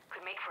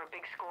 Could make for a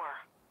big score.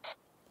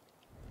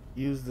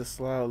 Use the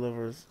slide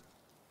levers.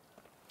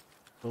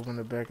 Open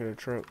the back of the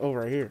truck. Oh,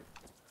 right here.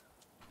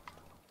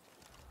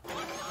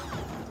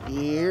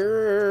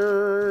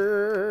 Here.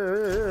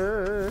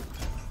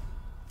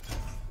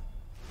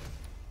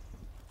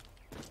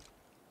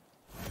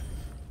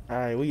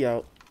 Alright, we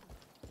out.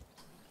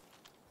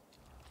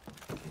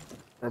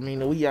 I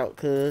mean, we out,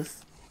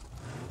 cuz.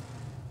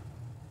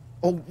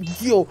 Oh,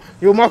 yo,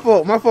 my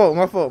fault. Get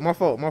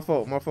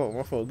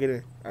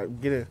in.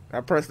 Get in.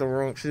 I pressed the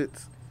wrong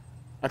shits.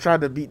 I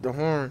tried to beat the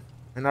horn,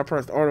 and I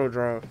pressed auto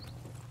drive.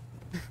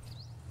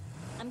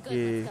 I'm good.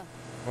 Yeah, Let's go.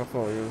 my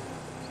fault, yo.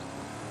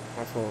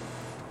 My fault.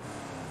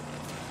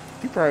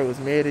 He probably was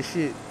mad as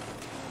shit.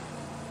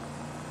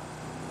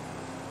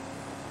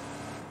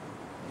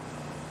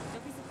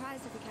 Don't be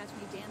surprised if you catch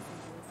me dancing to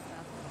this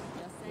stuff.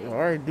 Just saying.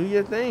 Alright, do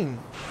your thing.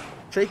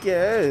 Shake your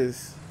ass. You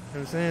know what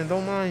I'm saying?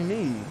 Don't mind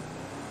me.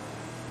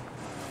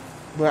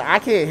 But I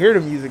can't hear the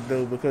music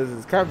though because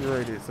it's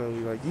copyrighted, so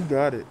like you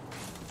got it.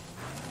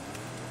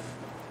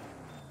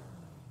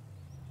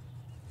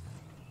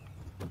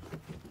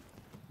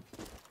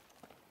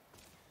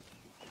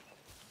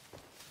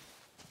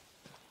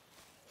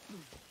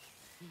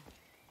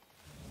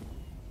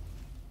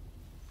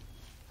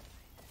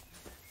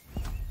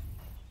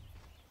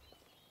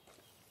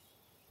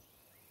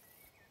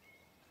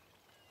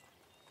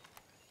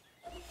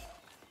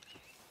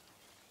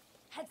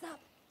 Heads up.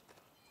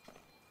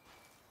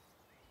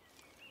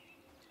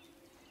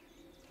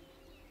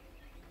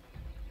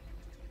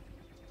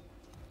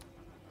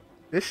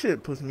 This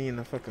shit puts me in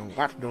the fucking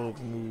Watch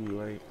Dogs mood.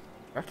 Like,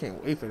 I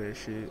can't wait for that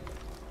shit.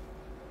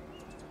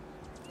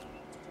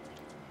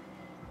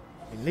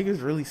 Like,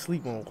 niggas really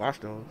sleep on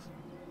Watch Dogs.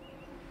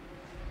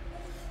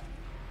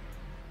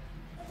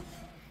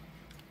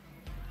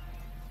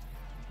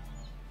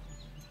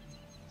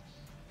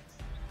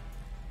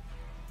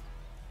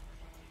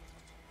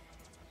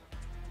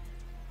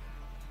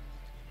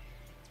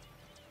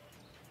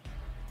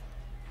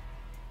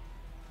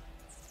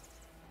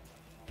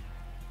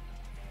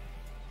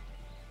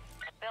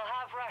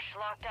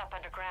 Locked up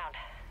underground.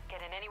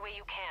 Get in any way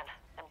you can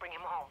and bring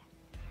him home.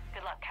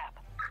 Good luck, Cap.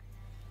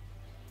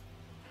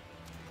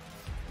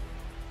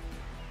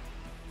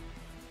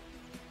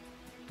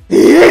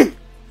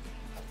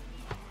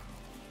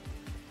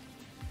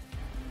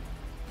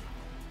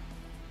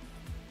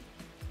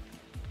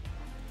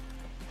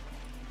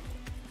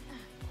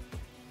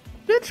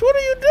 Bitch, what are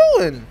you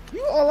doing?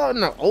 You all out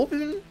in the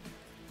open?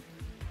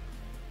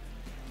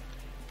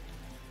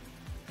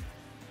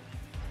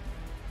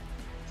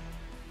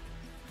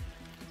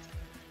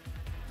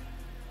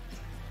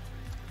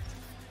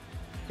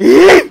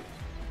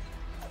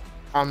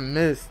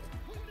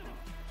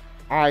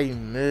 I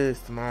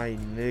missed my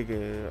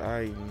nigga.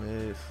 I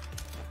missed.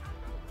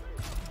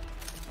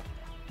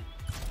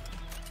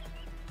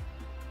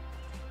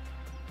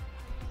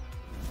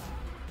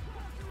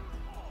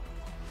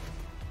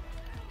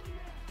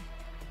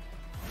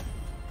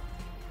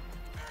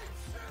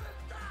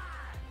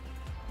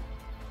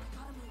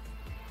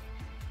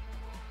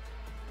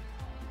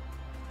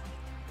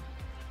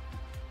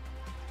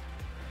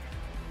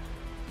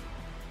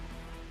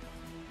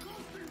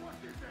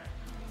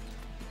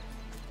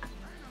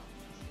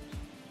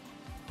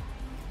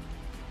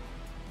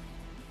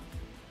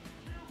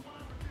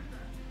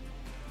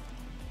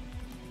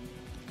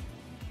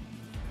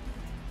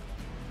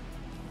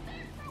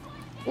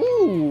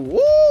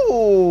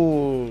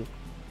 Ooh,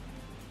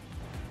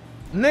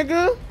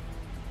 nigga.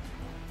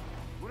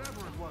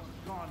 Whatever it was is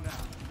gone now.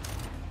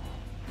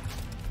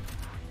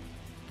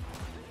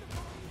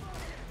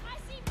 I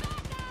see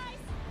bad guys!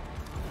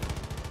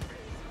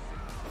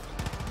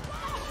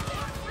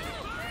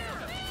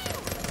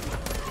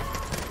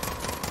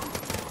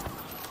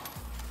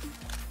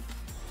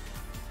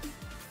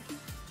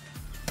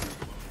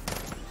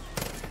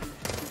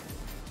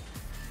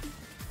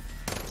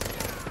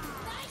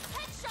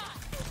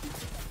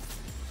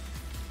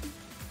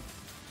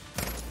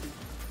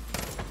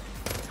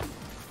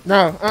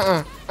 No,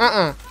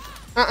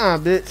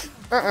 bitch.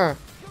 I'm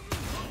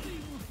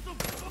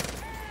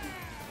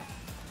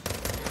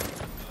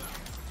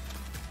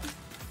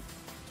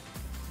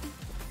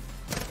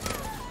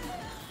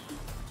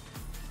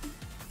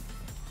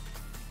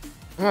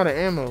out of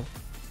ammo.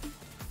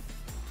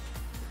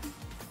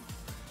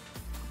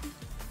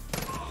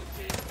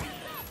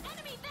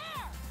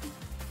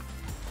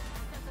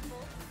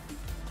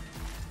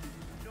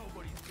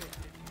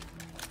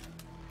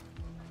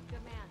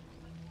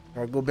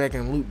 I'll go back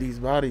and loot these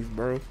bodies,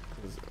 bro.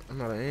 Cause I'm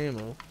out of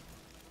ammo.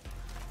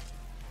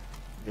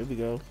 Here we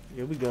go.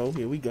 Here we go.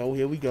 Here we go.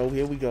 Here we go.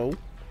 Here we go.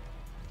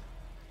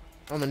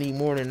 I'm gonna need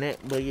more than that,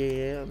 but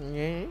yeah.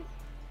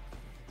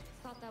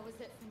 Thought that was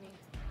it for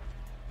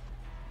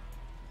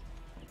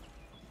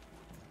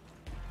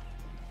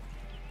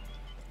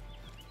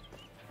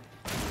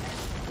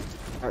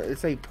me. It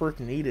say perk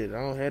needed.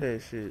 I don't have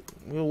that shit.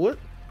 Well, what?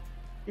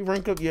 You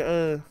rank up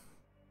your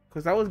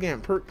cause I was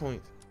getting perk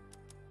points.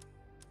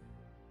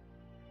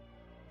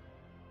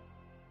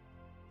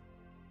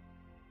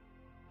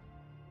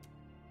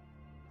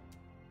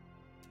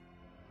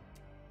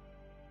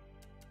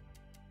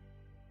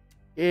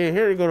 Yeah,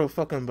 here you go to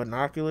fucking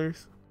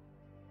binoculars.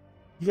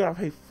 You gotta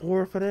pay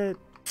 $4 for that?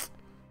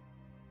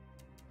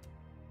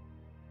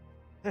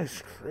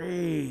 That's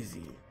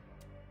crazy.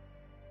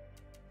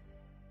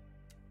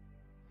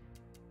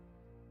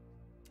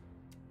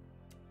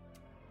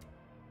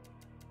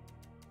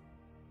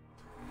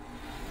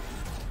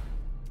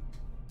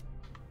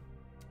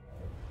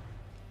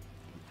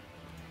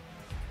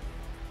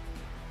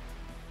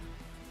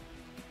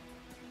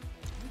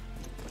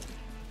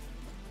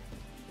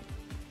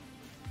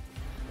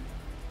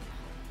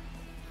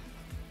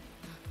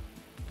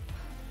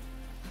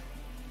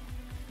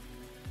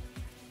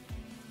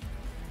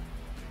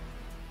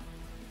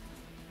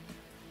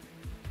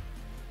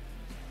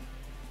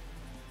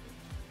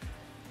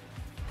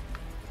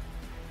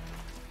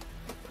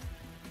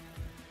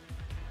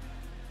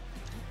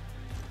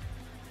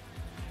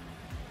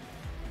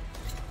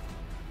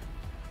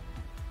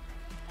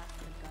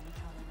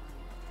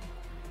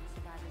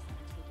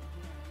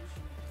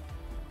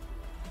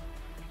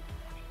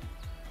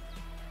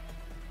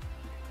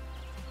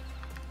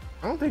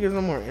 I don't think there's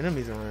no more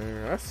enemies around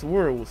here. I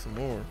swore it was some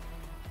more.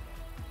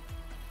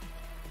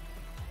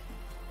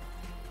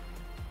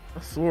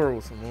 I swore it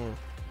was some more.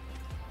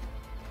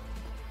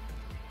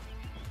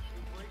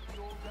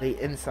 They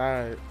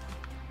inside.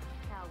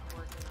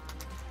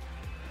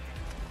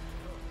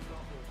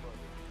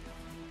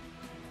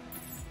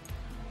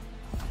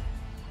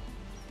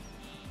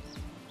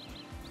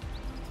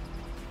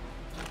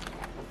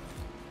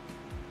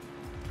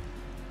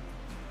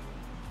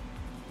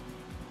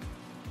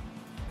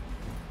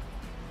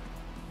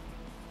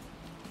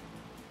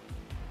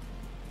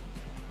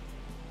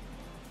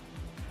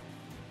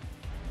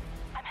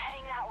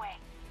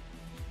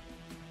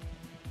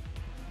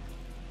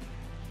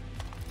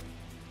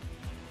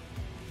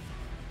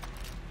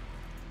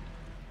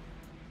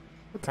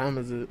 What time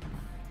is it?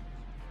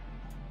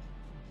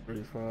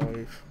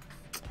 35.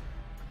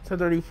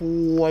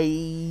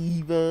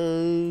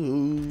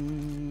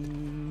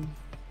 10:35.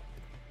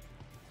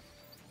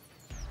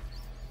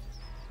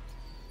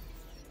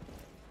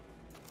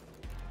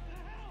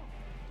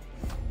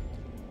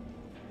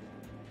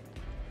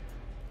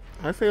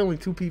 I say only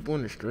 2 people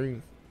in the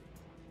stream.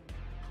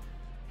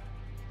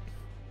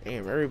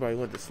 Damn, everybody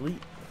went to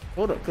sleep.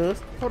 Hold up, cuz.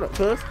 Hold up,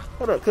 cuz.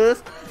 Hold up,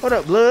 cuz. Hold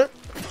up, blood.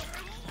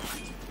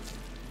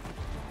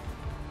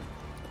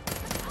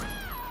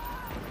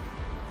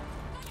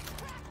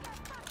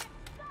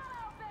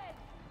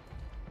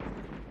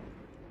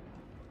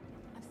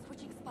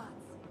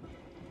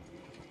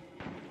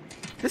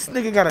 This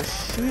nigga got a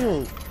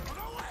shield.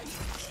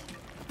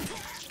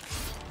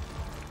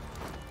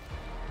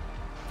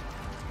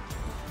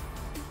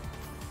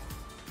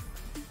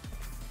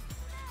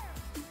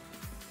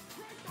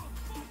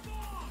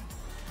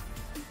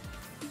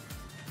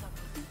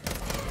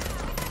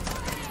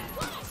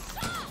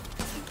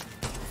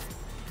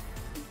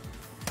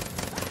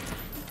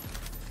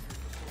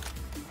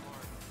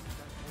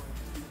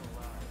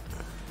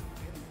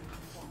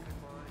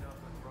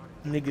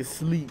 Nigga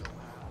sleep.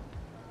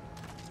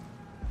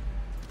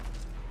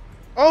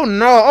 Oh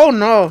no, oh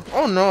no,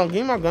 oh no, give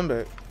me my gun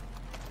back.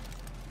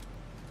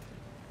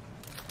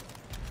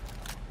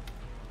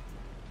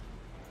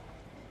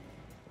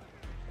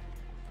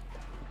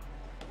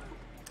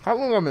 How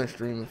long I've been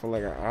streaming? For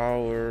like 1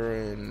 hour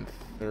and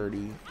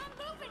 30.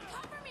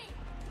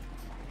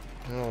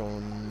 Oh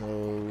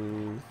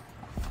no.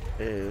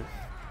 If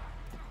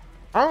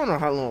I don't know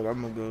how long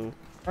I'm gonna go.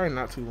 Probably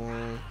not too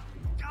long.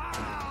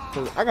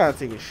 Cause I gotta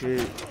take a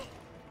shit.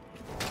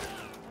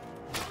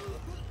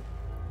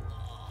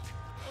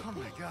 Oh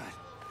my God.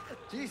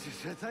 Jesus,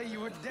 I thought you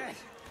were dead.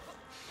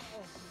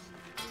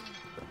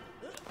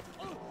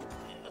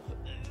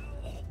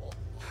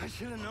 I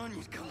should have known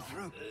you'd come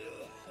through.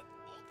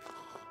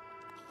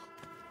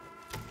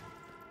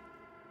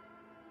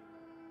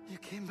 You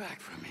came back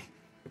for me.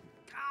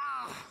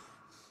 Ah!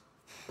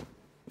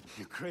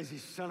 You crazy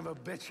son of a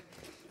bitch.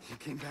 You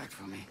came back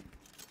for me.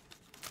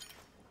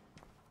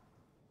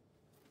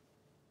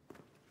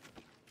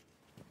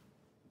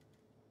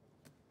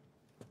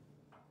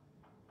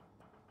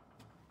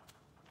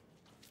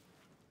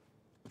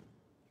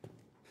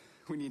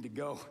 We need to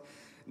go.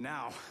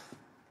 Now.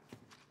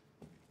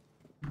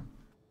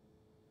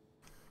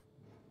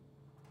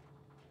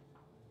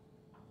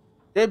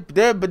 What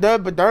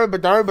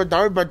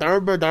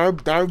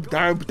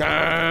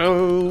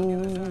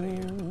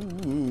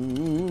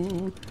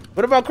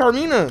about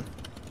Carmina?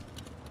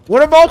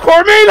 What about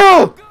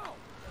Carmina?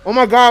 Oh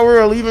my God,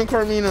 we're leaving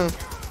Carmina.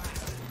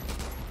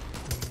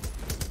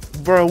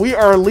 Bro, we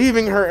are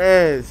leaving her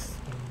ass.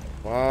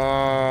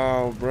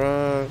 Wow,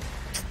 bro.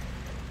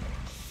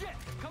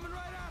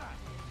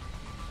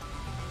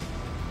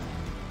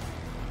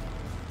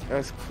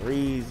 That's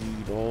crazy,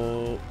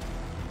 dog.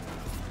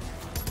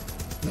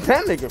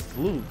 That nigga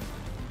flew.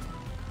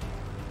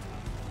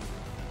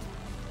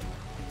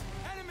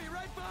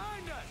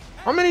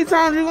 How many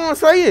times you gonna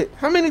say it?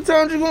 How many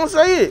times you gonna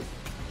say it?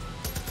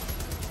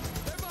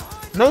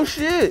 No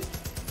shit.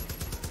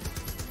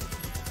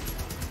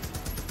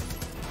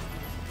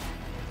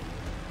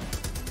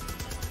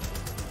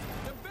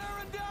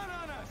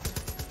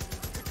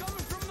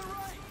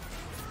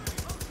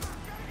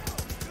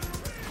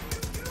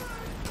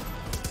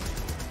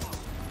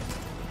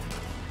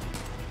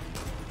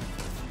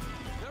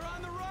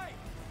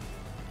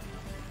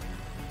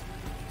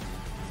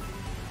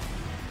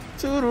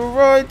 To the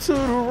right, to the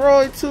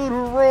right, to the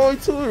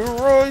right, to the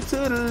right, to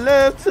the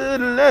left, to the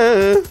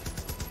left.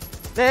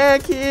 Now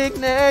kick,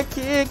 now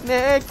kick,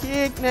 now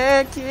kick,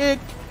 now kick.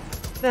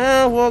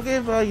 Now walk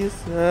it by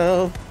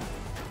yourself.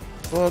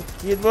 Walk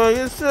it by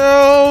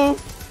yourself.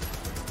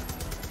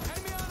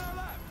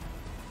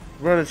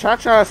 Bro, the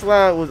cha-cha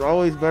slide was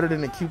always better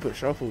than the Cupid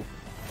shuffle.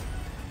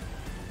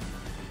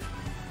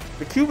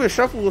 The Cupid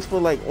shuffle was for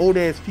like old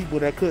ass people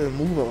that couldn't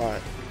move a lot.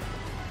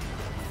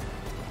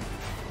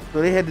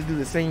 So they had to do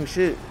the same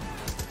shit.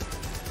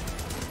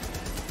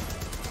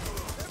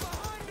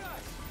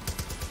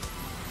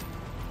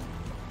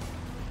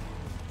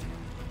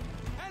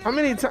 How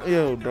many times?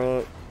 Yo,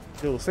 dog.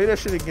 Yo, say that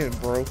shit again,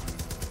 bro.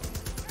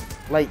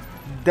 Like,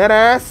 dead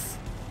ass.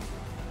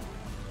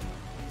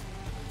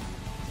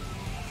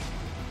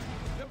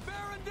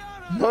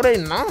 No, they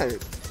not.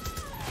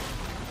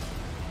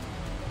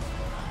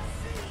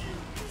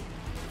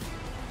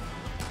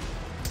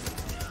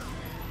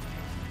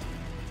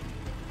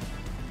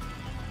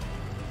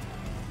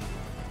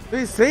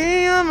 They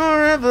say I'm a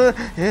rebel,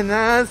 and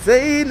I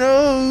say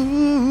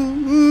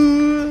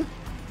no.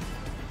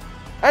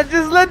 I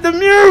just let the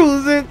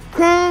music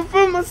come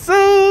from my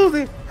soul.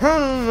 And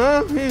all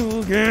my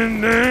people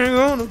can dance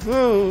on the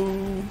floor.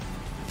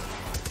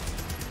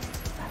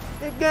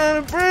 They got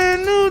a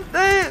brand new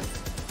dance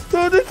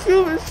called the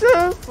Cuban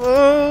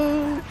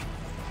Shuffle.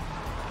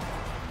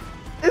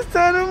 It's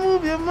time to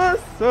move your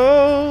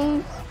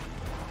muscles.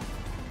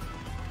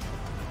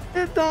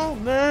 It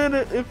don't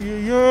matter if you're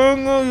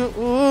young or you're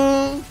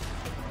old.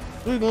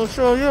 We gonna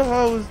show you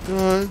how it's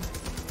done.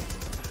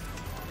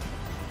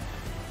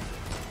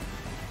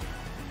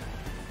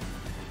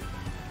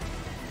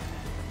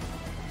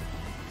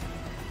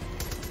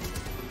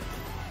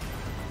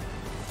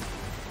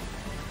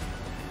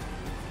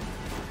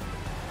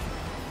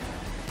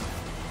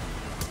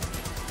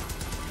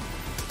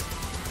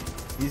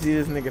 You see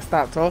this nigga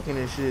stop talking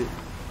and shit.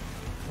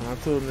 And I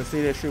told him to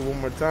say that shit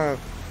one more time.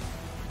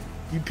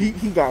 You peep,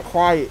 he got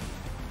quiet.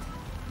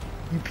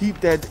 You peep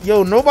that.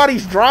 Yo,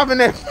 nobody's driving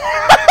that.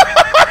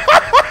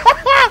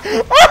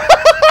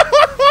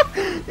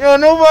 Yo,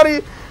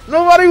 nobody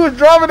was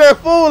driving that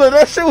fool, and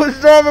that shit was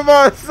driving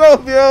by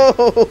itself, yo.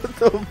 What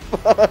the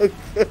fuck?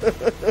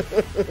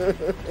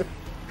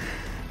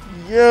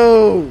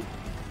 Yo.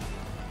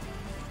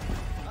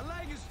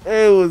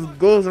 It was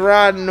ghost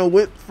riding the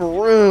whip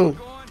for real.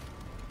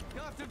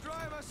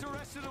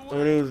 Oh,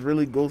 it was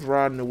really ghost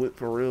riding the whip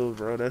for real,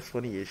 bro. That's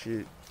funny as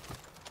shit.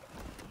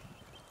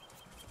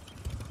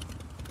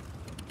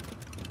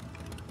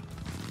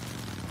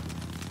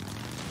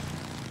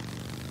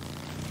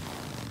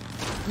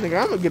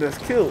 Nigga, I'm gonna get us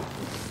killed.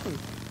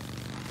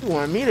 You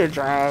want me to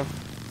drive?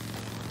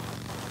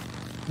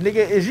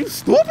 Nigga, is you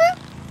stupid?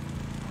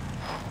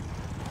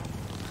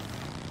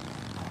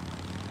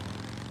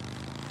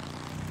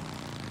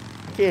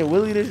 I can't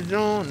Willie this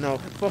John? No,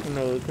 fuck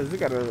no, because it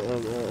got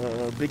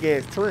a big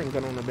ass turret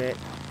gun on the back.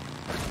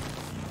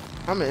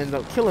 I'm gonna end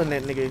up killing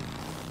that nigga.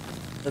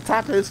 The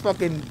top of his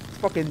fucking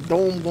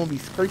dome gonna be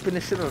scraping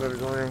the shit out of the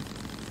ground.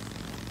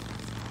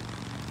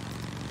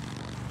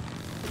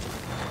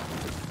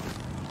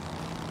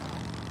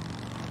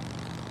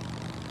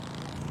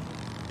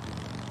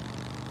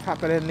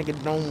 Top of that nigga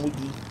dome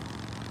wiggy.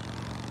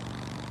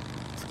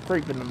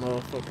 Scraping the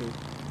motherfucker.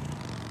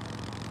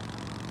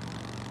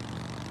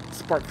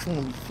 Sparks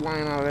gonna be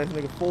flying out of that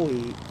nigga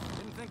forehead. Didn't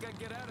think I'd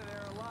get out of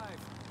there alive.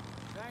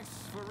 Thanks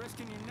for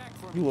risking your neck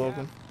for me. You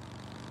welcome.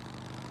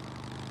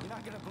 You're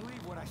not gonna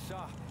believe what I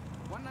saw.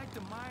 One night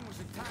the mine was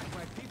attacked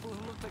by people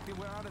who looked like they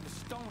were out of the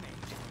Stone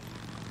Age.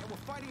 They were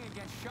fighting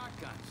against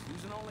shotguns,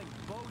 using only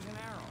bows and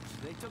arrows.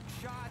 They took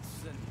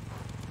shots and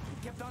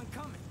kept on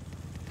coming.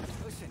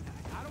 Listen,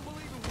 I don't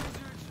believe in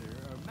wizards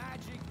or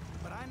magic,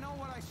 but I know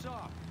what I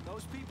saw.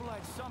 Those people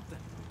had something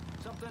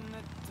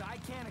that I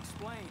can't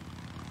explain.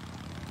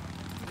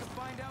 If we could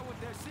find out what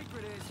their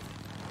secret is,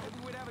 maybe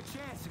we'd have a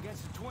chance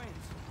against the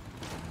twins.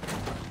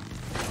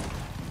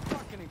 I'm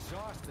fucking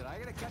exhausted. I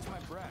gotta catch my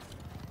breath.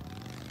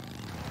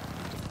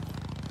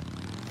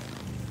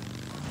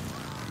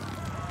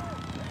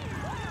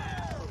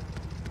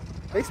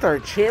 They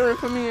started cheering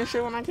for me and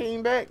shit when I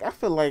came back. I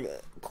feel like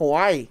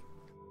Kawhi.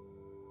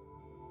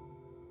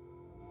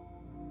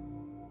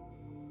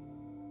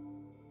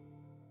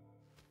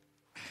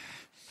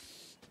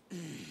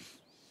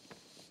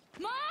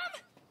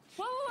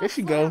 There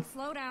she go.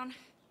 Slow down.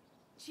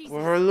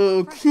 With her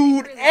little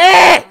cute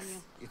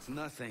ass. It's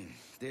nothing.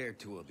 Dare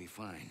to will be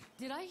fine.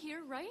 Did I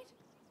hear right?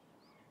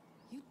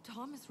 You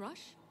Thomas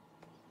Rush?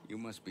 You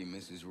must be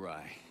Mrs.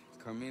 Rye.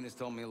 Carmina's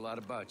told me a lot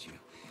about you.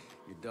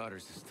 Your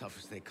daughter's as tough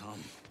as they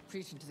come.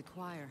 Preaching to the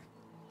choir.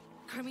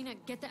 Carmina,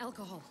 get the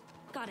alcohol.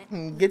 Got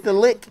it. Get the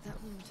lick. That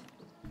wound.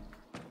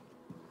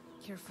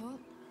 Careful.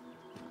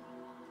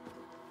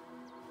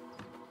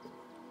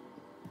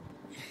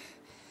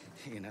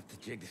 You're gonna have to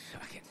jig the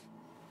socket.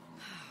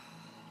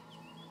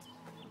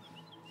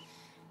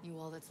 You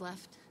all that's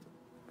left?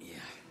 Yeah.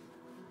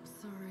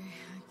 Sorry,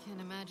 I can't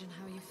imagine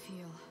how you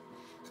feel.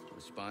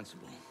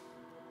 Responsible.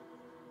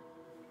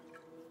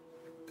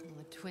 Well,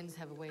 Twins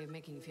have a way of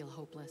making you feel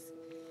hopeless.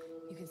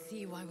 You can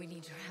see why we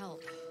need your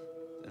help.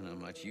 There's not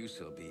much use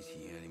will be to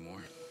you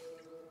anymore.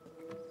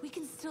 We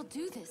can still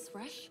do this,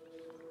 Rush.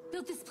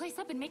 Build this place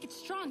up and make it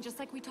strong, just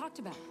like we talked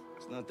about.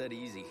 It's not that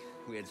easy.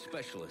 We had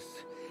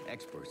specialists,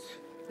 experts.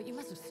 But you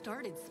must have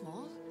started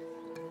small.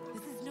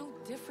 This is no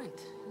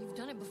different. You've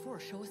done it before.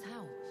 Show us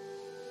how.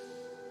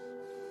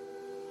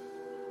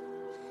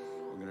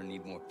 We're gonna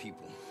need more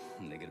people,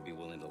 and they're gonna be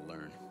willing to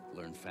learn.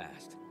 Learn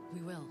fast.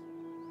 We will.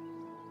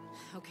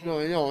 Okay. No.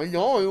 Yeah.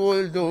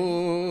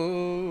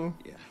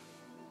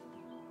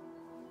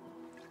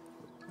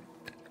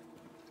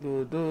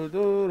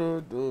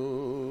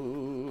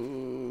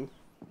 Do.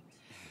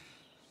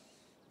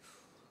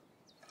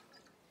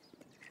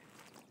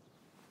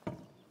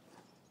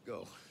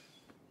 Go.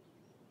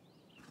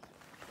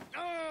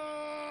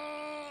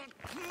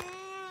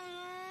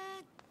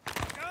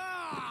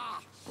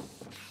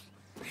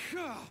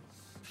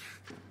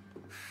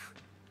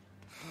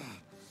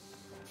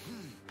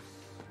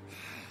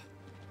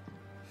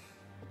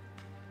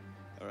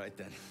 All right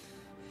then,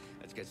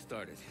 let's get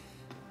started.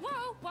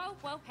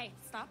 Whoa. Hey,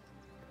 stop.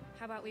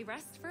 How about we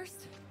rest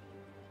first?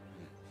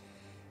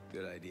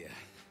 Good idea.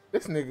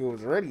 This nigga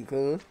was ready,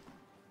 cuz.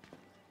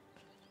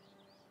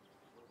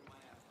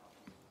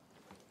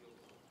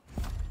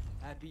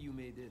 Happy you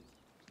made it.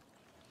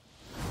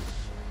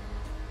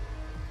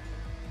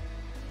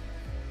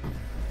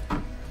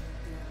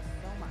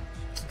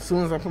 As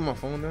soon as I put my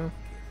phone down,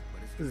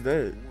 it's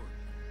dead.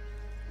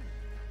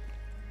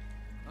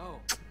 Oh,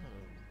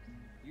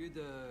 you're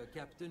the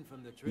captain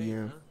from the train,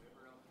 Yeah. huh?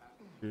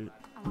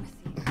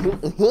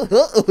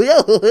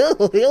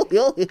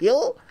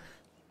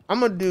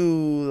 I'ma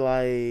do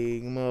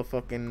like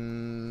motherfucking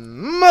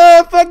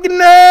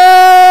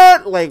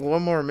nut. Like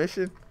one more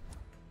mission.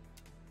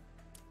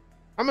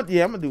 I'ma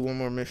do one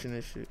more mission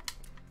and shit.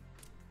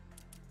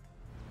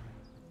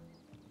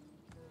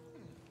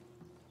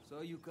 So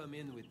you come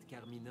in with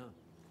Carmina.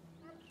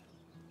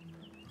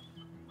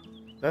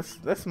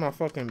 That's my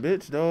fucking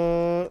bitch,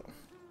 dog.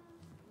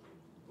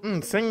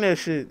 Sing that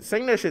shit.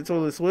 Sing that shit,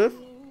 Taylor Swift.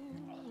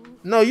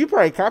 No, you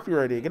probably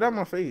copyrighted. Get out of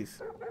my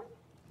face.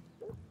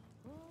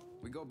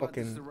 We go about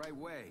this Fucking the right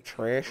way.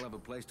 trash. We'll have a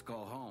place to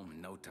call home in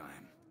no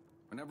time.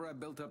 Whenever I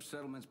built up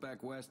settlements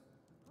back west,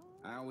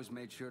 I always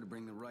made sure to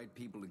bring the right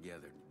people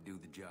together to do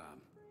the job.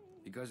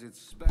 Because it's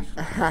special.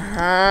 This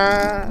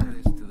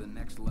to the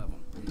next level.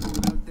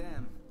 Without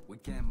them, we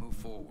can't move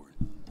forward.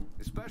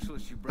 The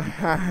specialists you brought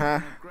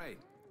are great.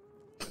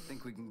 I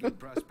think we can give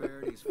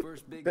Prosperity's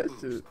first big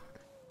boost. Shit.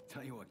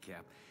 Tell you what,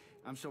 Cap,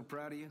 I'm so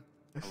proud of you.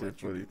 That I'll shit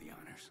let you funny. do the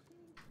honors.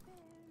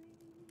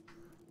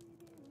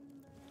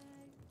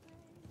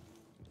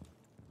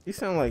 You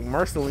sound like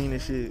Marceline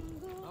and shit.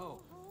 Oh,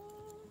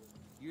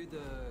 you're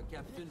the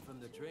captain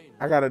from the train.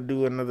 I gotta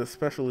do another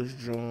specialist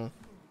joint.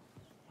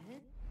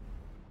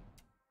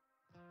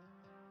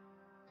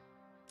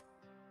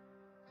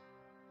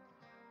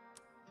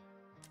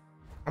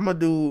 I'm gonna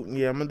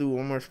do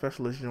one more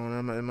specialist joint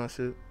in my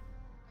shit.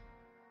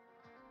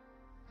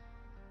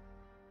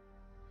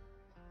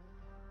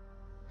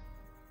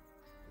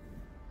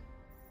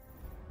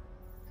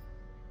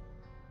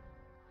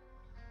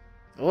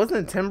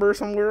 Wasn't Timber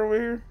somewhere over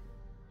here?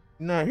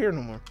 Not here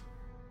no more.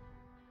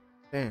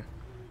 Damn.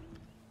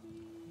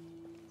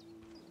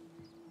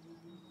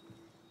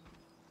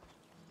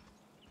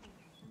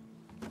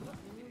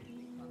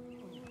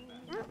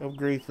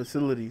 Upgrade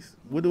facilities.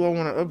 What do I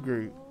want to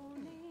upgrade?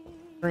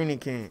 Training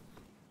camp.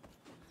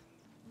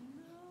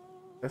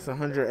 That's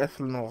 100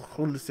 ethanol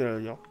wholesale,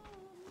 y'all.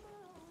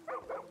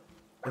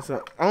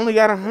 I only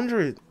got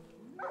 100.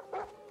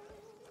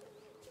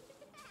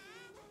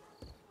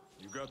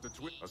 You got the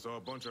twist. I saw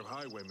a bunch of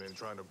highwaymen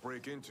trying to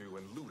break into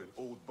and loot an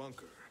old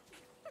bunker.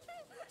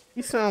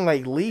 You sound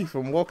like Lee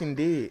from Walking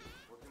Dead.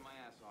 Working my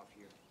ass off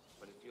here,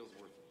 but it feels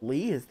worth it.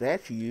 Lee, is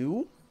that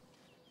you?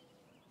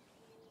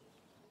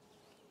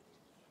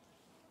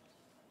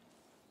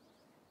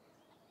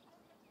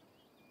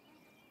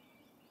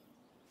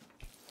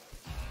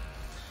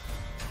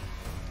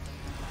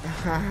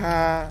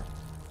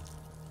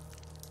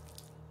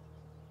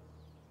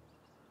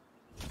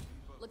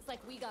 Looks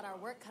like we got our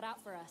work cut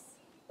out for us.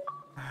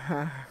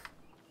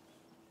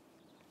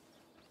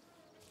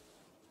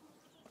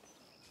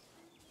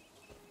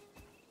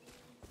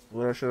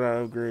 What should I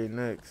upgrade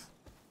next?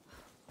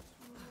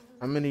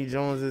 How many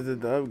Jones is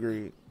it to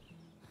upgrade?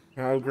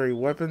 Can I upgrade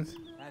weapons?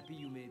 Happy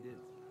you made it.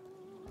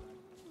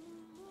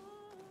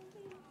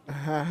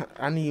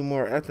 I need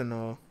more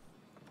ethanol.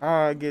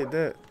 How I get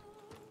that?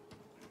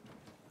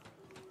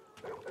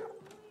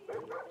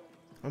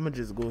 I'ma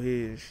just go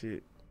ahead and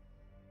shit.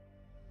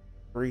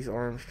 Grace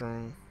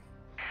Armstrong.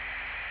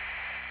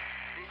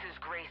 This is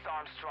Grace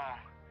Armstrong.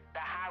 The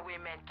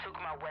highwaymen took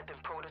my weapon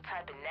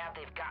prototype and now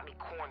they've got me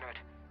cornered.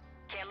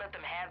 Can't let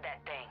them have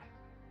that thing.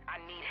 I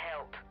need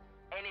help.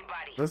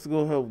 Anybody. Let's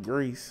go help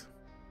Grace.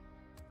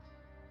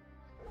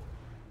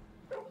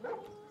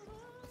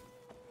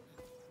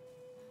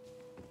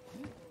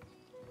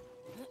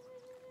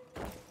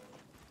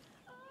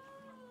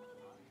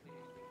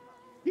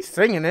 He's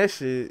singing that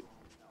shit.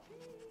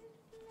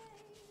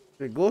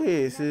 Hey, go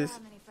ahead, sis.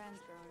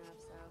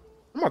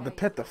 I'm about to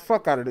pet the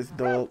fuck out of this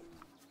dog.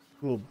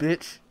 Little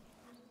bitch.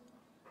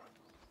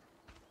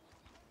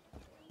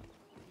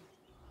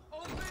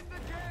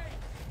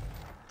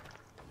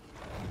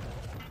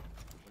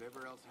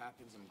 Whatever else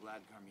happens, I'm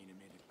glad Carmina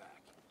made it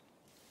back.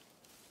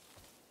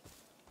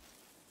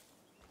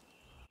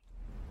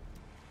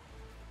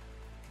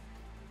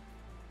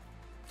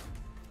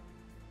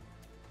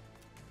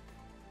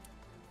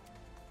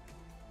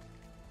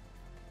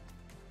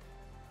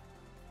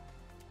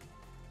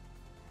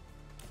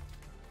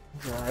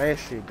 Oh, that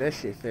shit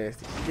fast as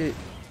shit.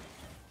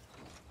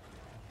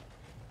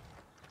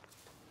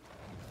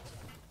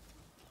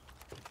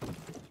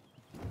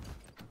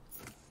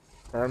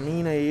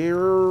 Carmina,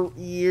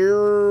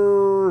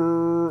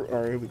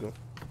 Alright, here we go.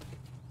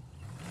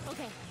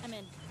 Okay, I'm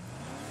in.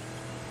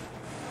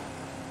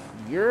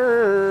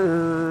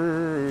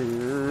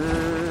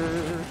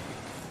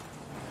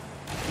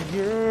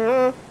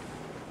 Yeah.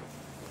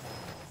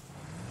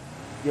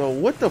 Yo,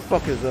 what the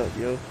fuck is up,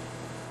 yo?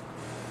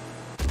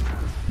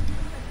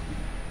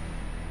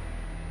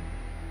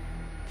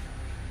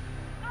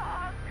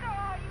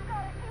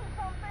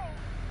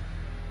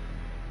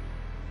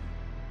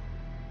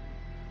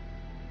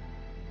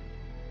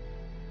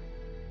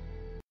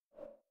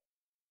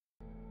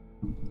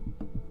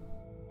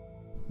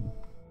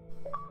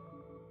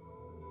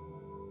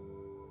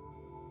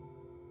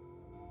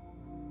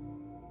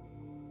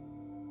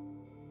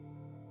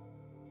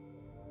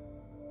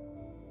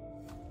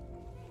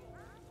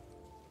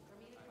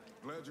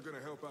 Glad you're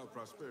gonna help out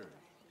Prosperity.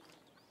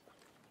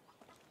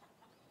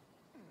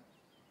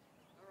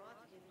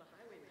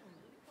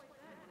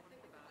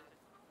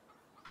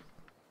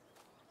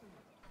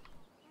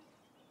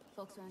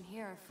 Folks around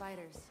here are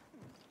fighters.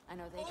 I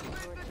know they can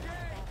endure just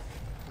that.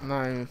 I'm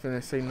not even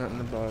finna say nothing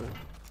about it.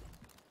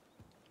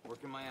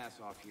 Working my ass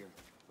off here,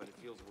 but it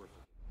feels worth it.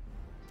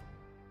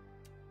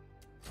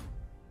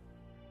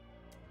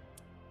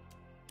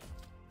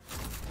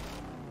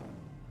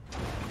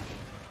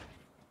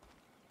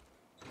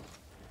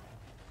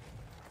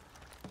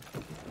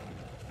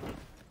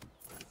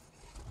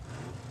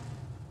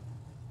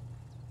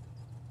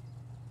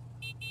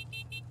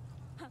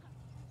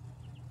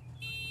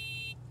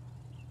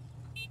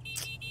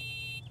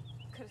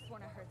 Could've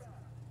sworn I heard something.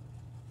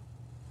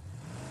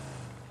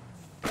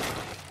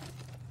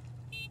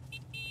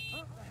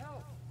 What the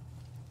hell?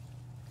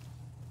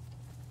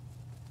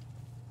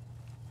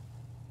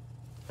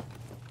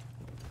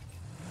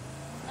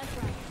 That's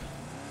right.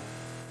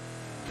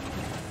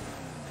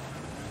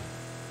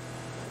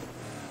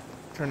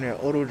 Turn that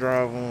auto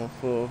drive on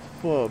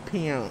for a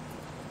PM.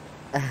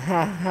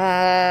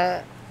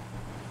 Somebody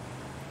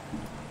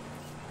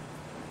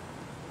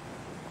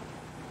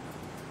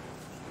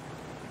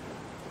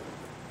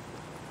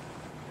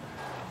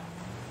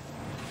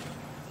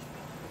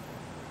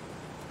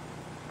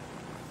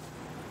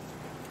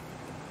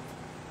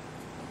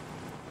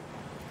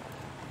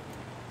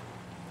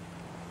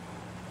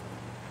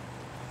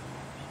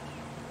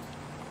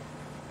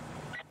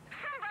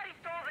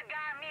stole the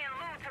guy me and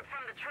Lou took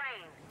from the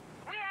train.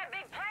 We had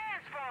big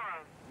plans for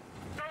him.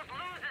 Those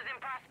losers in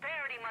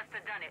Prosperity must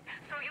have done it.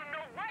 So you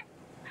know what?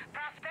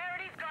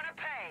 Prosperity's gonna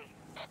pay.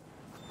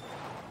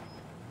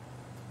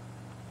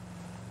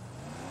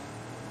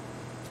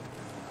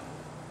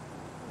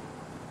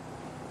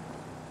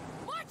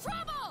 More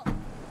trouble!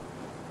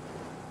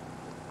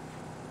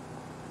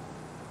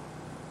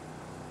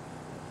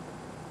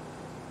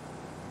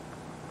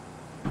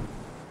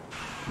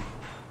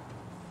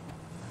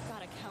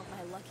 Gotta count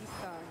my lucky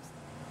stars.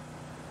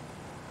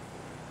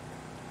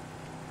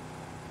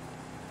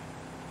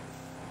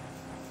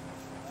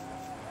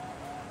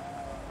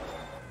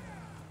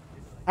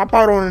 Hop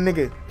out on a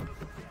nigga.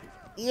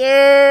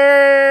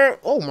 Yeah.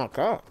 Oh my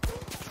god.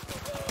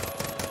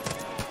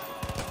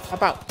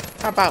 Hop out.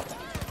 Hop out.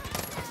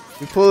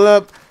 You pull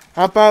up.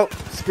 Hop out.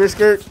 Skirt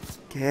skirt.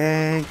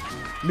 Gang.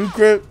 New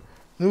grip.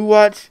 New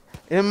watch.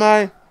 In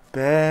my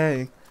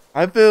bag.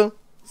 I feel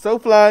so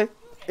fly.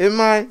 In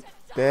my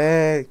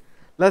bag.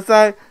 Left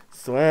side.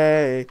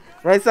 Sway.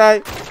 Right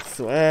side.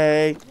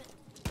 Sway.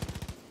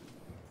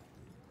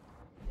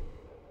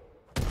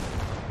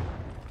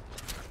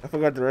 I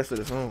forgot the rest of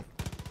the song.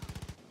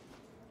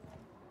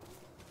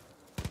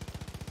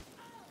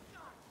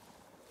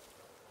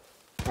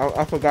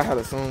 I forgot how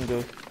the song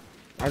goes.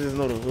 I just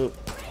know the hook.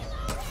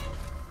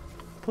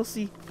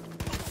 Pussy.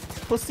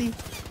 Pussy.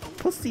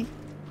 Pussy.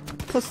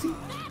 Pussy.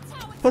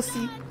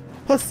 Pussy.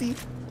 Pussy.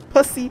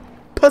 Pussy.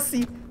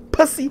 Pussy.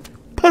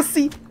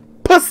 Pussy.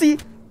 Pussy. Pussy.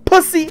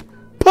 Pussy.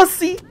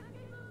 Pussy.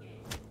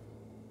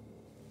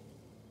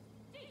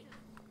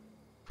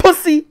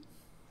 Pussy.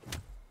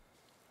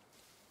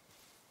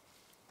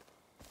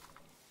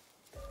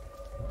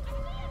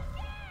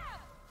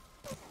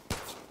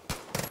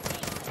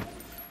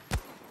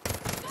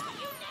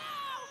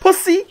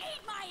 Pussy,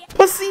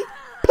 pussy,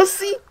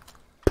 pussy,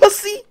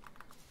 pussy,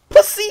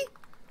 pussy,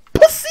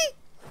 pussy.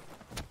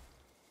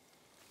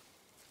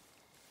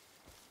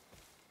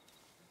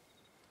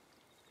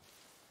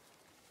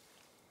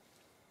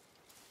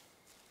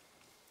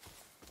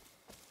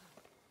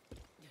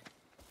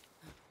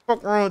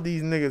 Fuck wrong with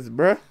these niggas,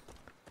 bruh?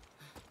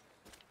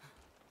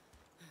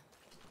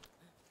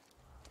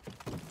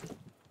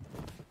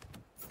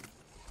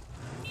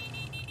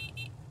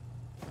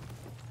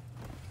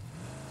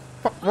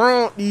 Fuck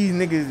wrong with these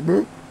niggas,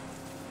 bro?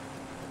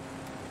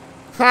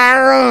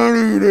 Fire on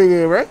these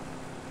niggas, bro?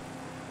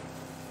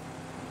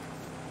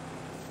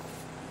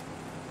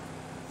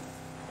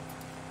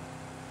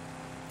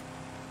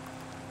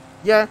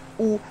 Yeah,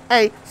 ooh,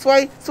 hey,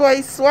 sway,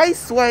 sway, sway,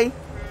 sway.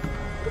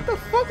 What the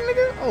fuck,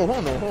 nigga? Oh,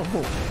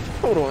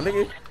 hold on,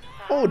 nigga.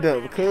 Hold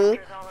up, cuz.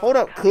 Hold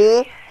up,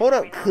 cuz. Hold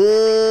up,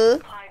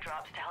 cuz.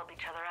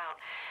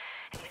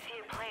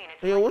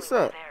 Yo, what's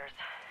up?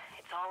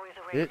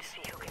 Bitch.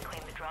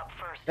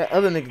 That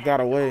other nigga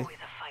got away.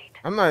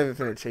 I'm not even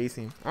finna chase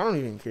him. I don't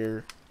even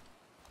care.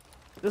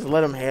 Just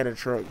let him have the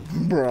truck.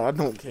 Bro, I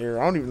don't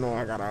care. I don't even know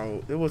I got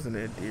out. It wasn't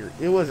that dear.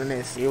 It wasn't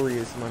that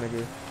serious, my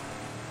nigga.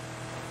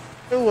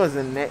 It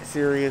wasn't that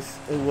serious.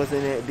 It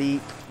wasn't that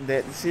deep.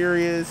 That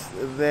serious.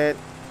 That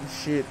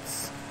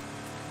shit's.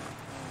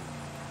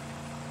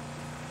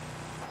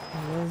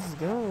 Let's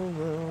go,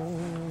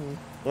 bro.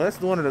 Well, that's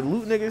one of the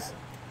loot niggas.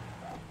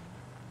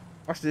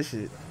 Watch this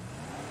shit.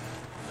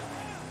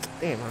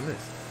 Damn, I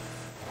missed.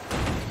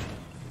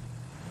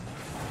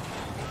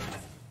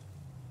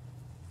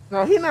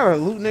 No, he not a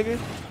loot nigga.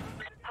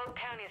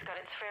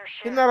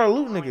 He's not a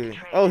loot nigga.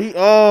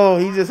 Oh,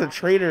 he's just a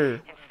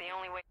traitor.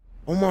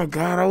 Oh my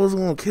god, I was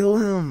gonna kill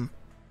him.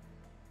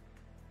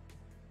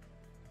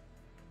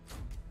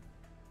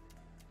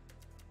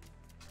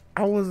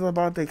 I was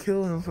about to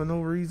kill him for no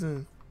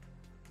reason.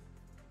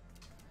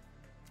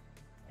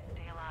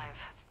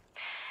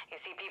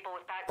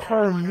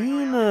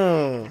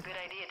 Carmina.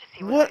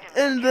 What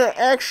in the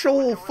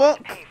actual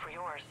fuck?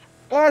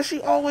 Why is she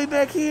all the way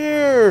back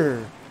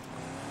here?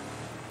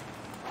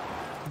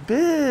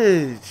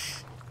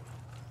 Bitch.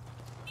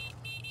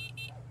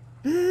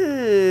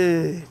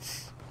 Bitch.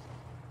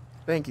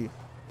 Thank you.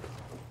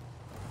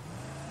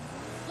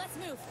 Let's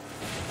move.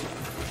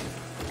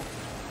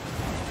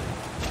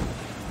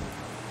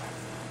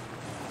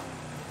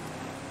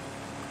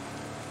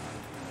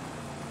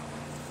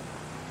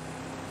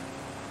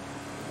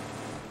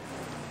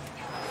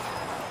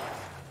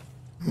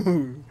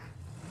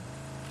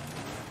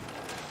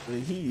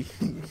 he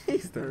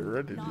started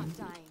running. Not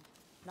dying.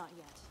 Not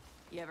yet.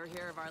 You ever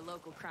hear of our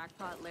local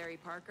crackpot, Larry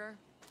Parker?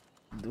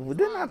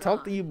 Didn't I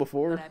talk to you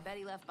before? But I bet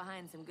he left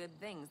behind some good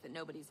things that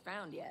nobody's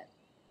found yet.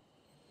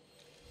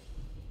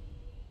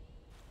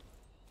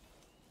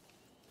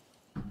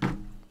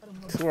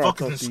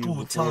 Fuckers in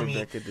school telling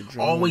me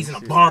always in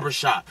a barber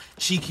shop.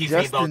 She keeps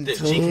me about this.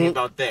 She keeps me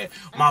about that.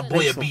 My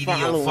boy a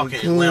BDL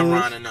fucking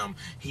Lemron and them.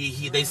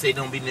 They say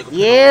don't be nigga put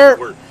no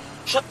work.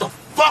 Shut the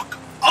fuck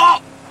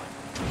up!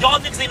 Y'all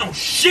niggas ain't no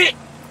shit!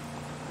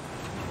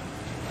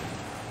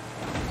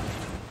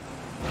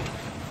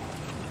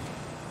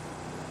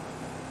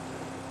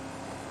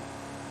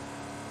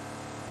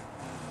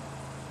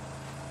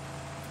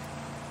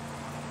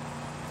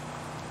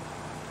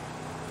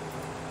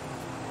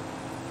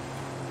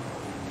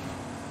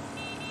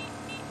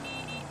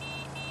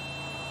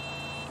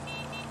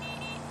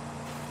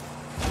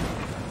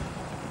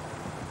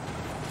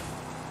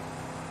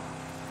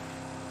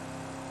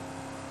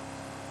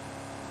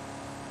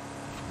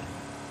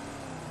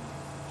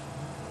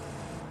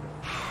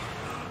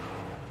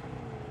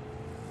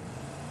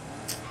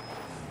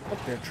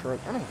 Fuck that truck.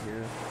 I don't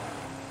care.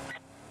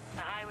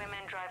 The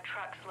highwaymen drive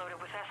trucks loaded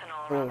with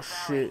ethanol around Oh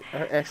shit.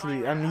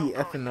 I need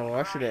ethanol.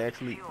 I should have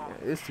actually.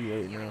 It's too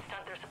late now.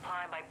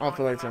 I don't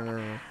feel like turning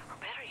around. Or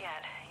better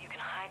yet, you can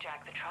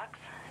hijack the trucks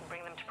and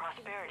bring them to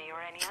Prosperity or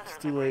any other It's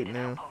too late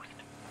now. outpost.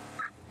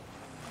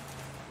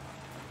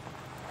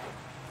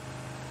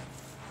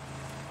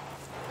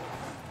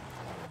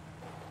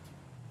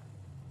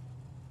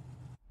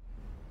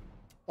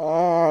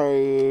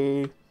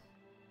 Alright.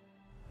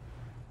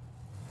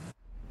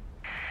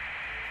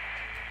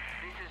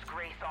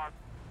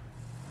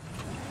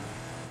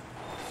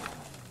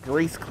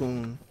 Grace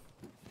Coon.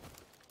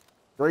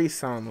 Grace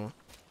Sama.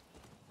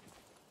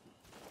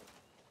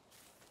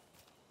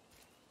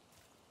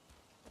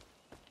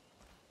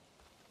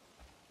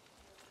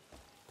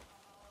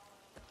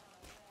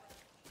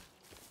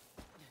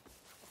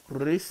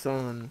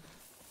 Grayson.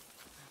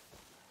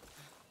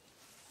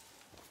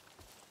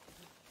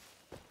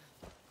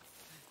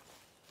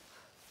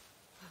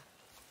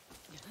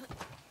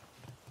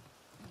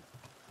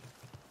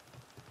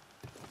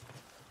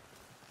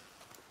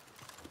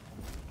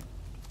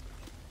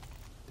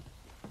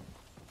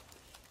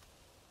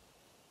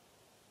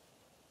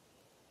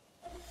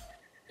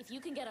 If you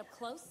can get up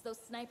close, those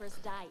snipers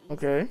die easy.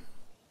 Okay.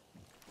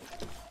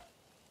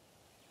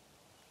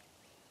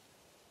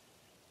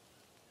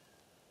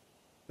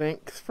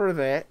 Thanks for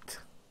that.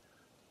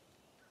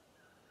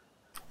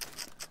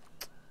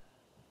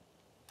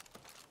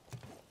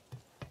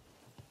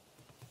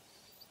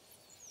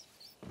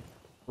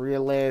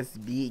 Real ass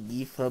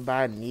big for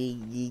by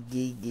knee.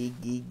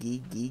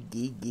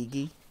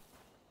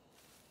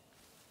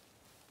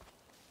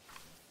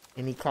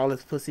 And he call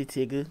his pussy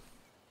Tigger.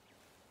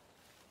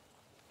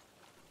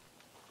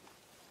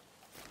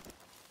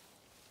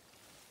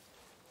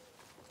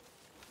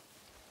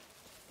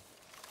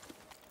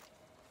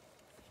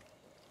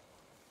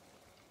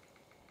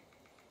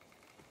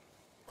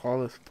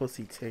 Call us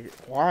pussy Tigger.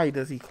 Why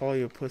does he call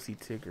you a pussy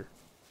Tigger?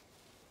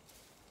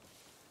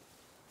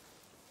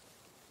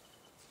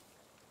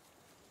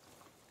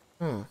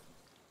 Huh.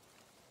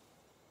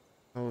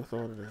 I never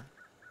thought of that.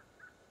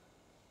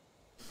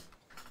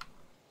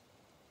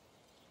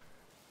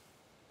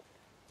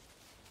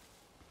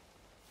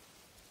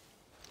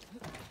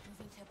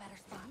 Moving to a better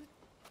spot.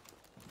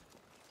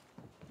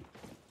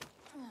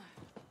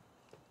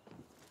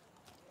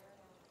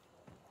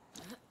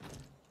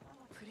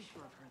 Pretty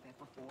sure I've heard that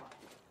before.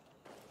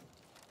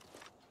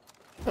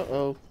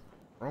 Uh-oh.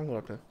 Wrong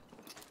weapon.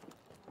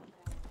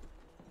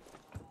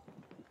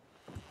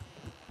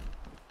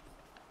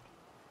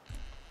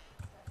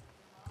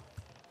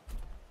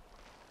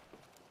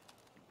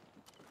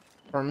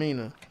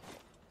 Armina.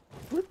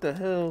 What the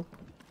hell?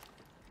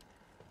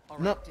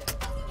 No.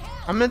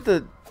 I meant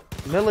the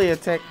melee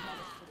attack.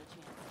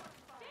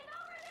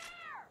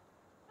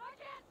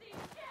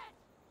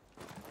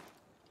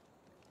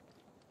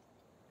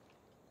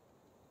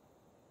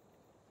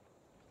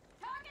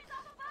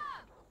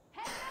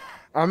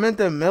 I meant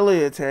the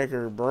melee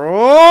attacker,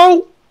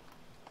 bro.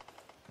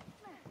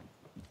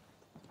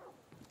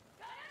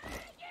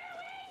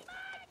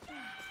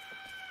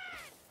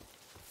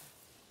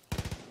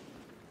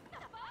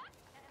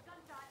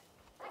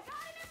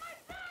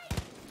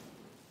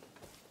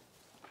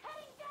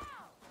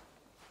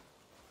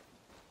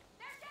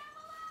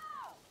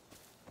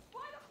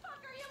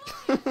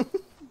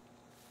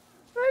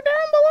 Right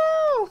down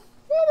below.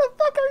 Why the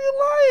fuck are you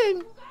lying?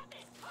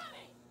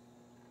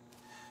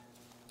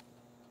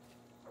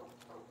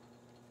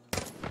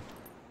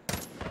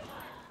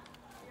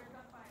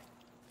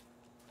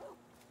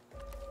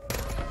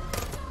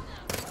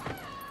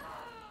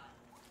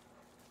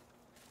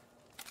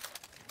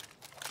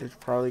 Bitch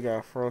probably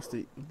got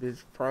frosted.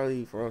 Bitch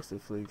probably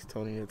frosted flakes.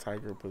 Tony a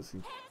tiger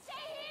pussy.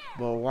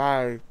 But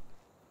why?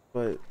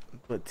 But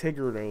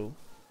Tigger though.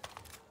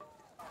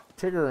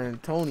 Tigger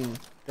and Tony,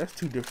 that's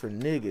two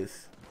different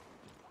niggas.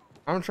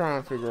 I'm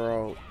trying to figure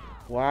out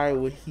why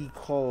would he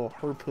call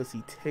her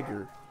pussy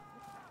Tigger?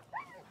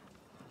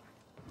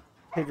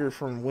 Tigger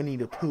from Winnie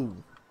the Pooh.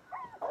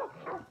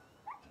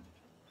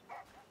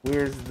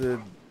 Where's the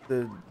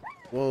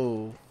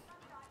whoa?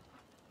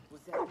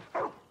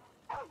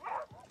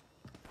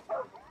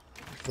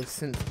 What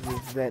sense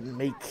does that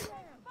make?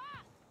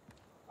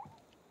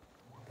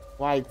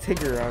 Why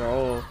Tigger out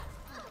of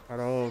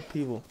all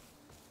people?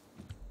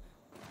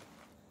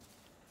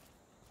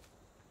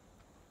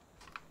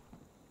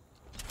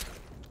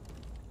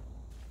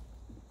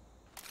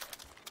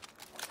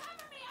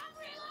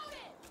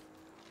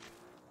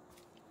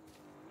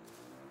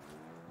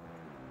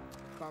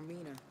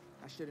 Carmina,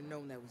 I should have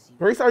known that was you.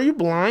 Grace, are you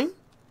blind?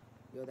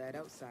 You're that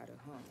outsider,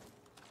 huh?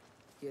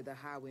 Hear the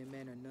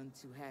highwaymen are none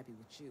too happy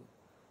with you.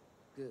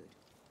 Good.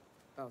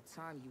 About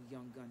time you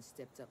young gun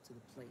stepped up to the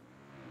plate.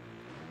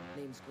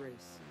 Name's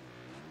Grace.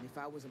 And if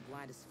I wasn't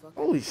blind as fuck...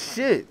 Holy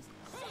shit.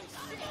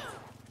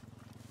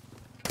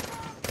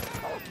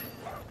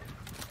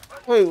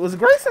 Wait, was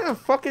Grace in a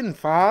fucking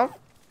 5?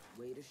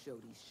 Way to show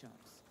these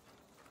chumps.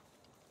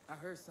 I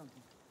heard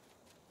something.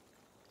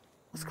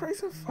 Was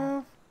Grace in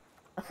 5?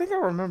 I think I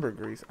remember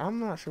Grace. I'm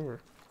not sure.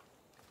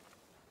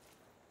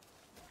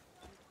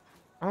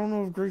 I don't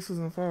know if Grace was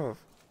in 5.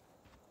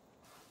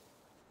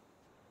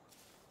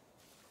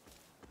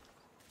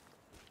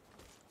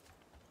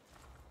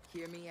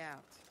 Hear me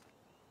out.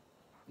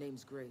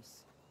 Name's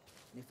Grace.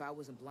 And if I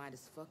wasn't blind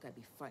as fuck, I'd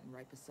be fighting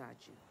right beside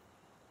you.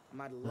 I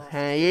might have lost.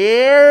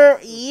 Yeah.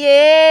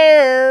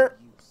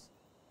 Once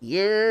I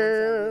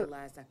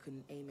realized I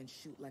couldn't aim and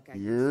shoot like I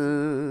used to,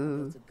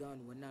 I built a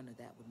gun where none of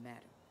that would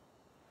matter.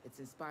 It's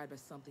inspired by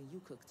something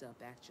you cooked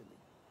up, actually.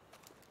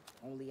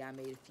 Only I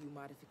made a few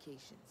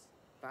modifications.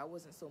 If I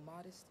wasn't so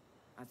modest,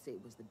 I'd say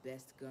it was the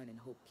best gun in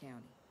Hope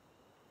County.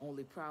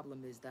 Only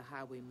problem is the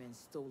highwaymen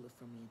stole it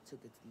from me and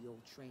took it to the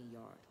old train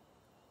yard.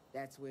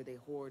 That's where they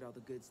hoard all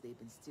the goods they've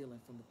been stealing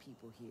from the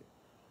people here.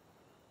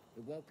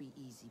 It won't be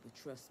easy, but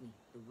trust me,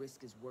 the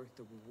risk is worth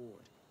the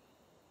reward.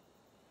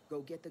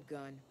 Go get the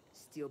gun,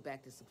 steal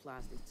back the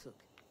supplies they took,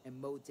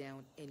 and mow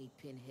down any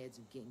pinheads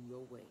who get in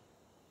your way.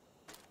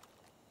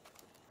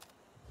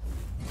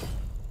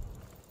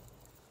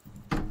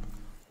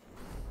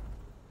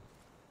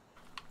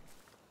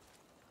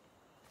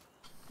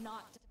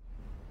 Not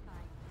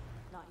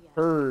yet.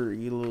 Her,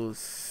 you little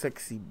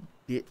sexy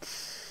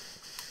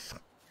bitch.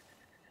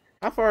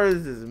 How far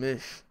is this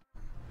mission?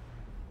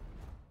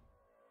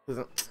 Cause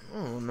I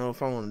don't know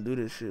if I want to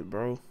do this shit,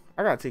 bro.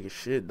 I gotta take a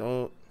shit,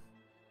 dog.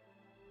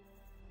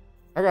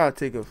 I gotta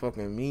take a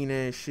fucking mean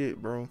ass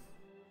shit, bro.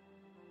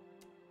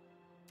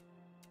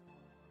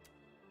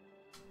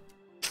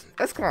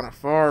 That's kind of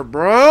far,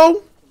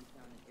 bro.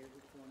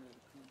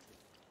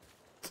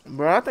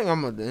 Bro, I think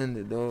I'm gonna end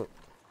it, dog.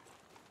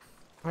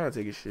 I gotta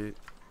take a shit.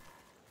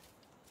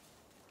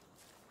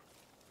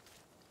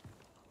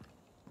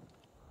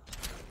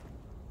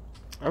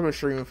 I've been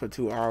streaming for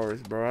 2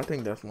 hours, bro. I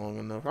think that's long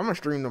enough. I'm gonna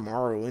stream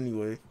tomorrow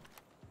anyway.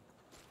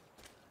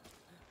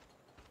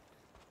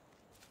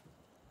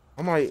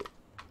 I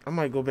I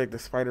might go back to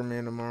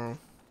Spider-Man tomorrow.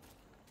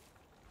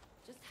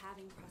 Just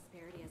having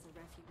prosperity as a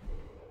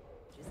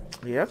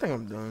refuge. Yeah, I think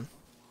I'm done.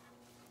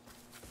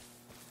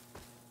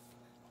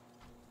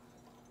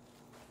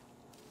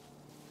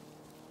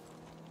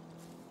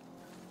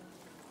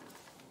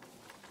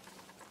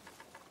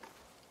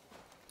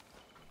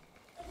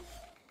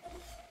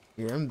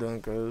 Yeah, I'm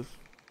done, cuz.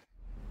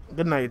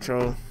 Good night,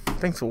 y'all.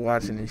 Thanks for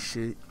watching this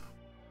shit.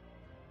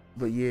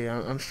 But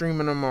yeah, I'm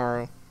streaming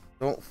tomorrow.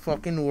 Don't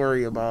fucking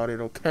worry about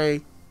it,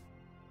 okay?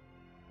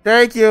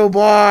 Thank you,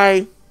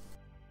 bye!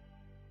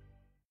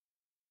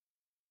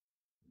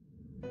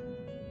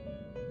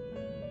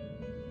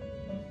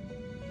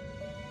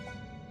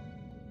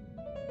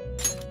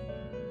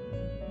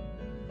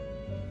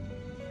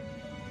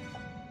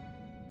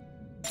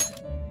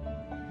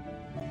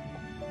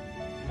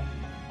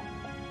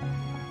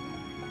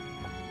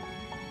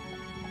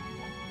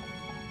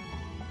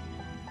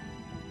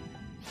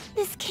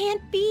 This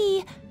can't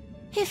be.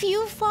 If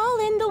you fall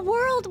in, the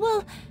world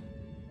will...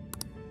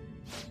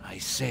 I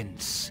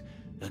sense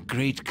a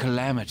great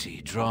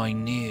calamity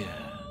drawing near.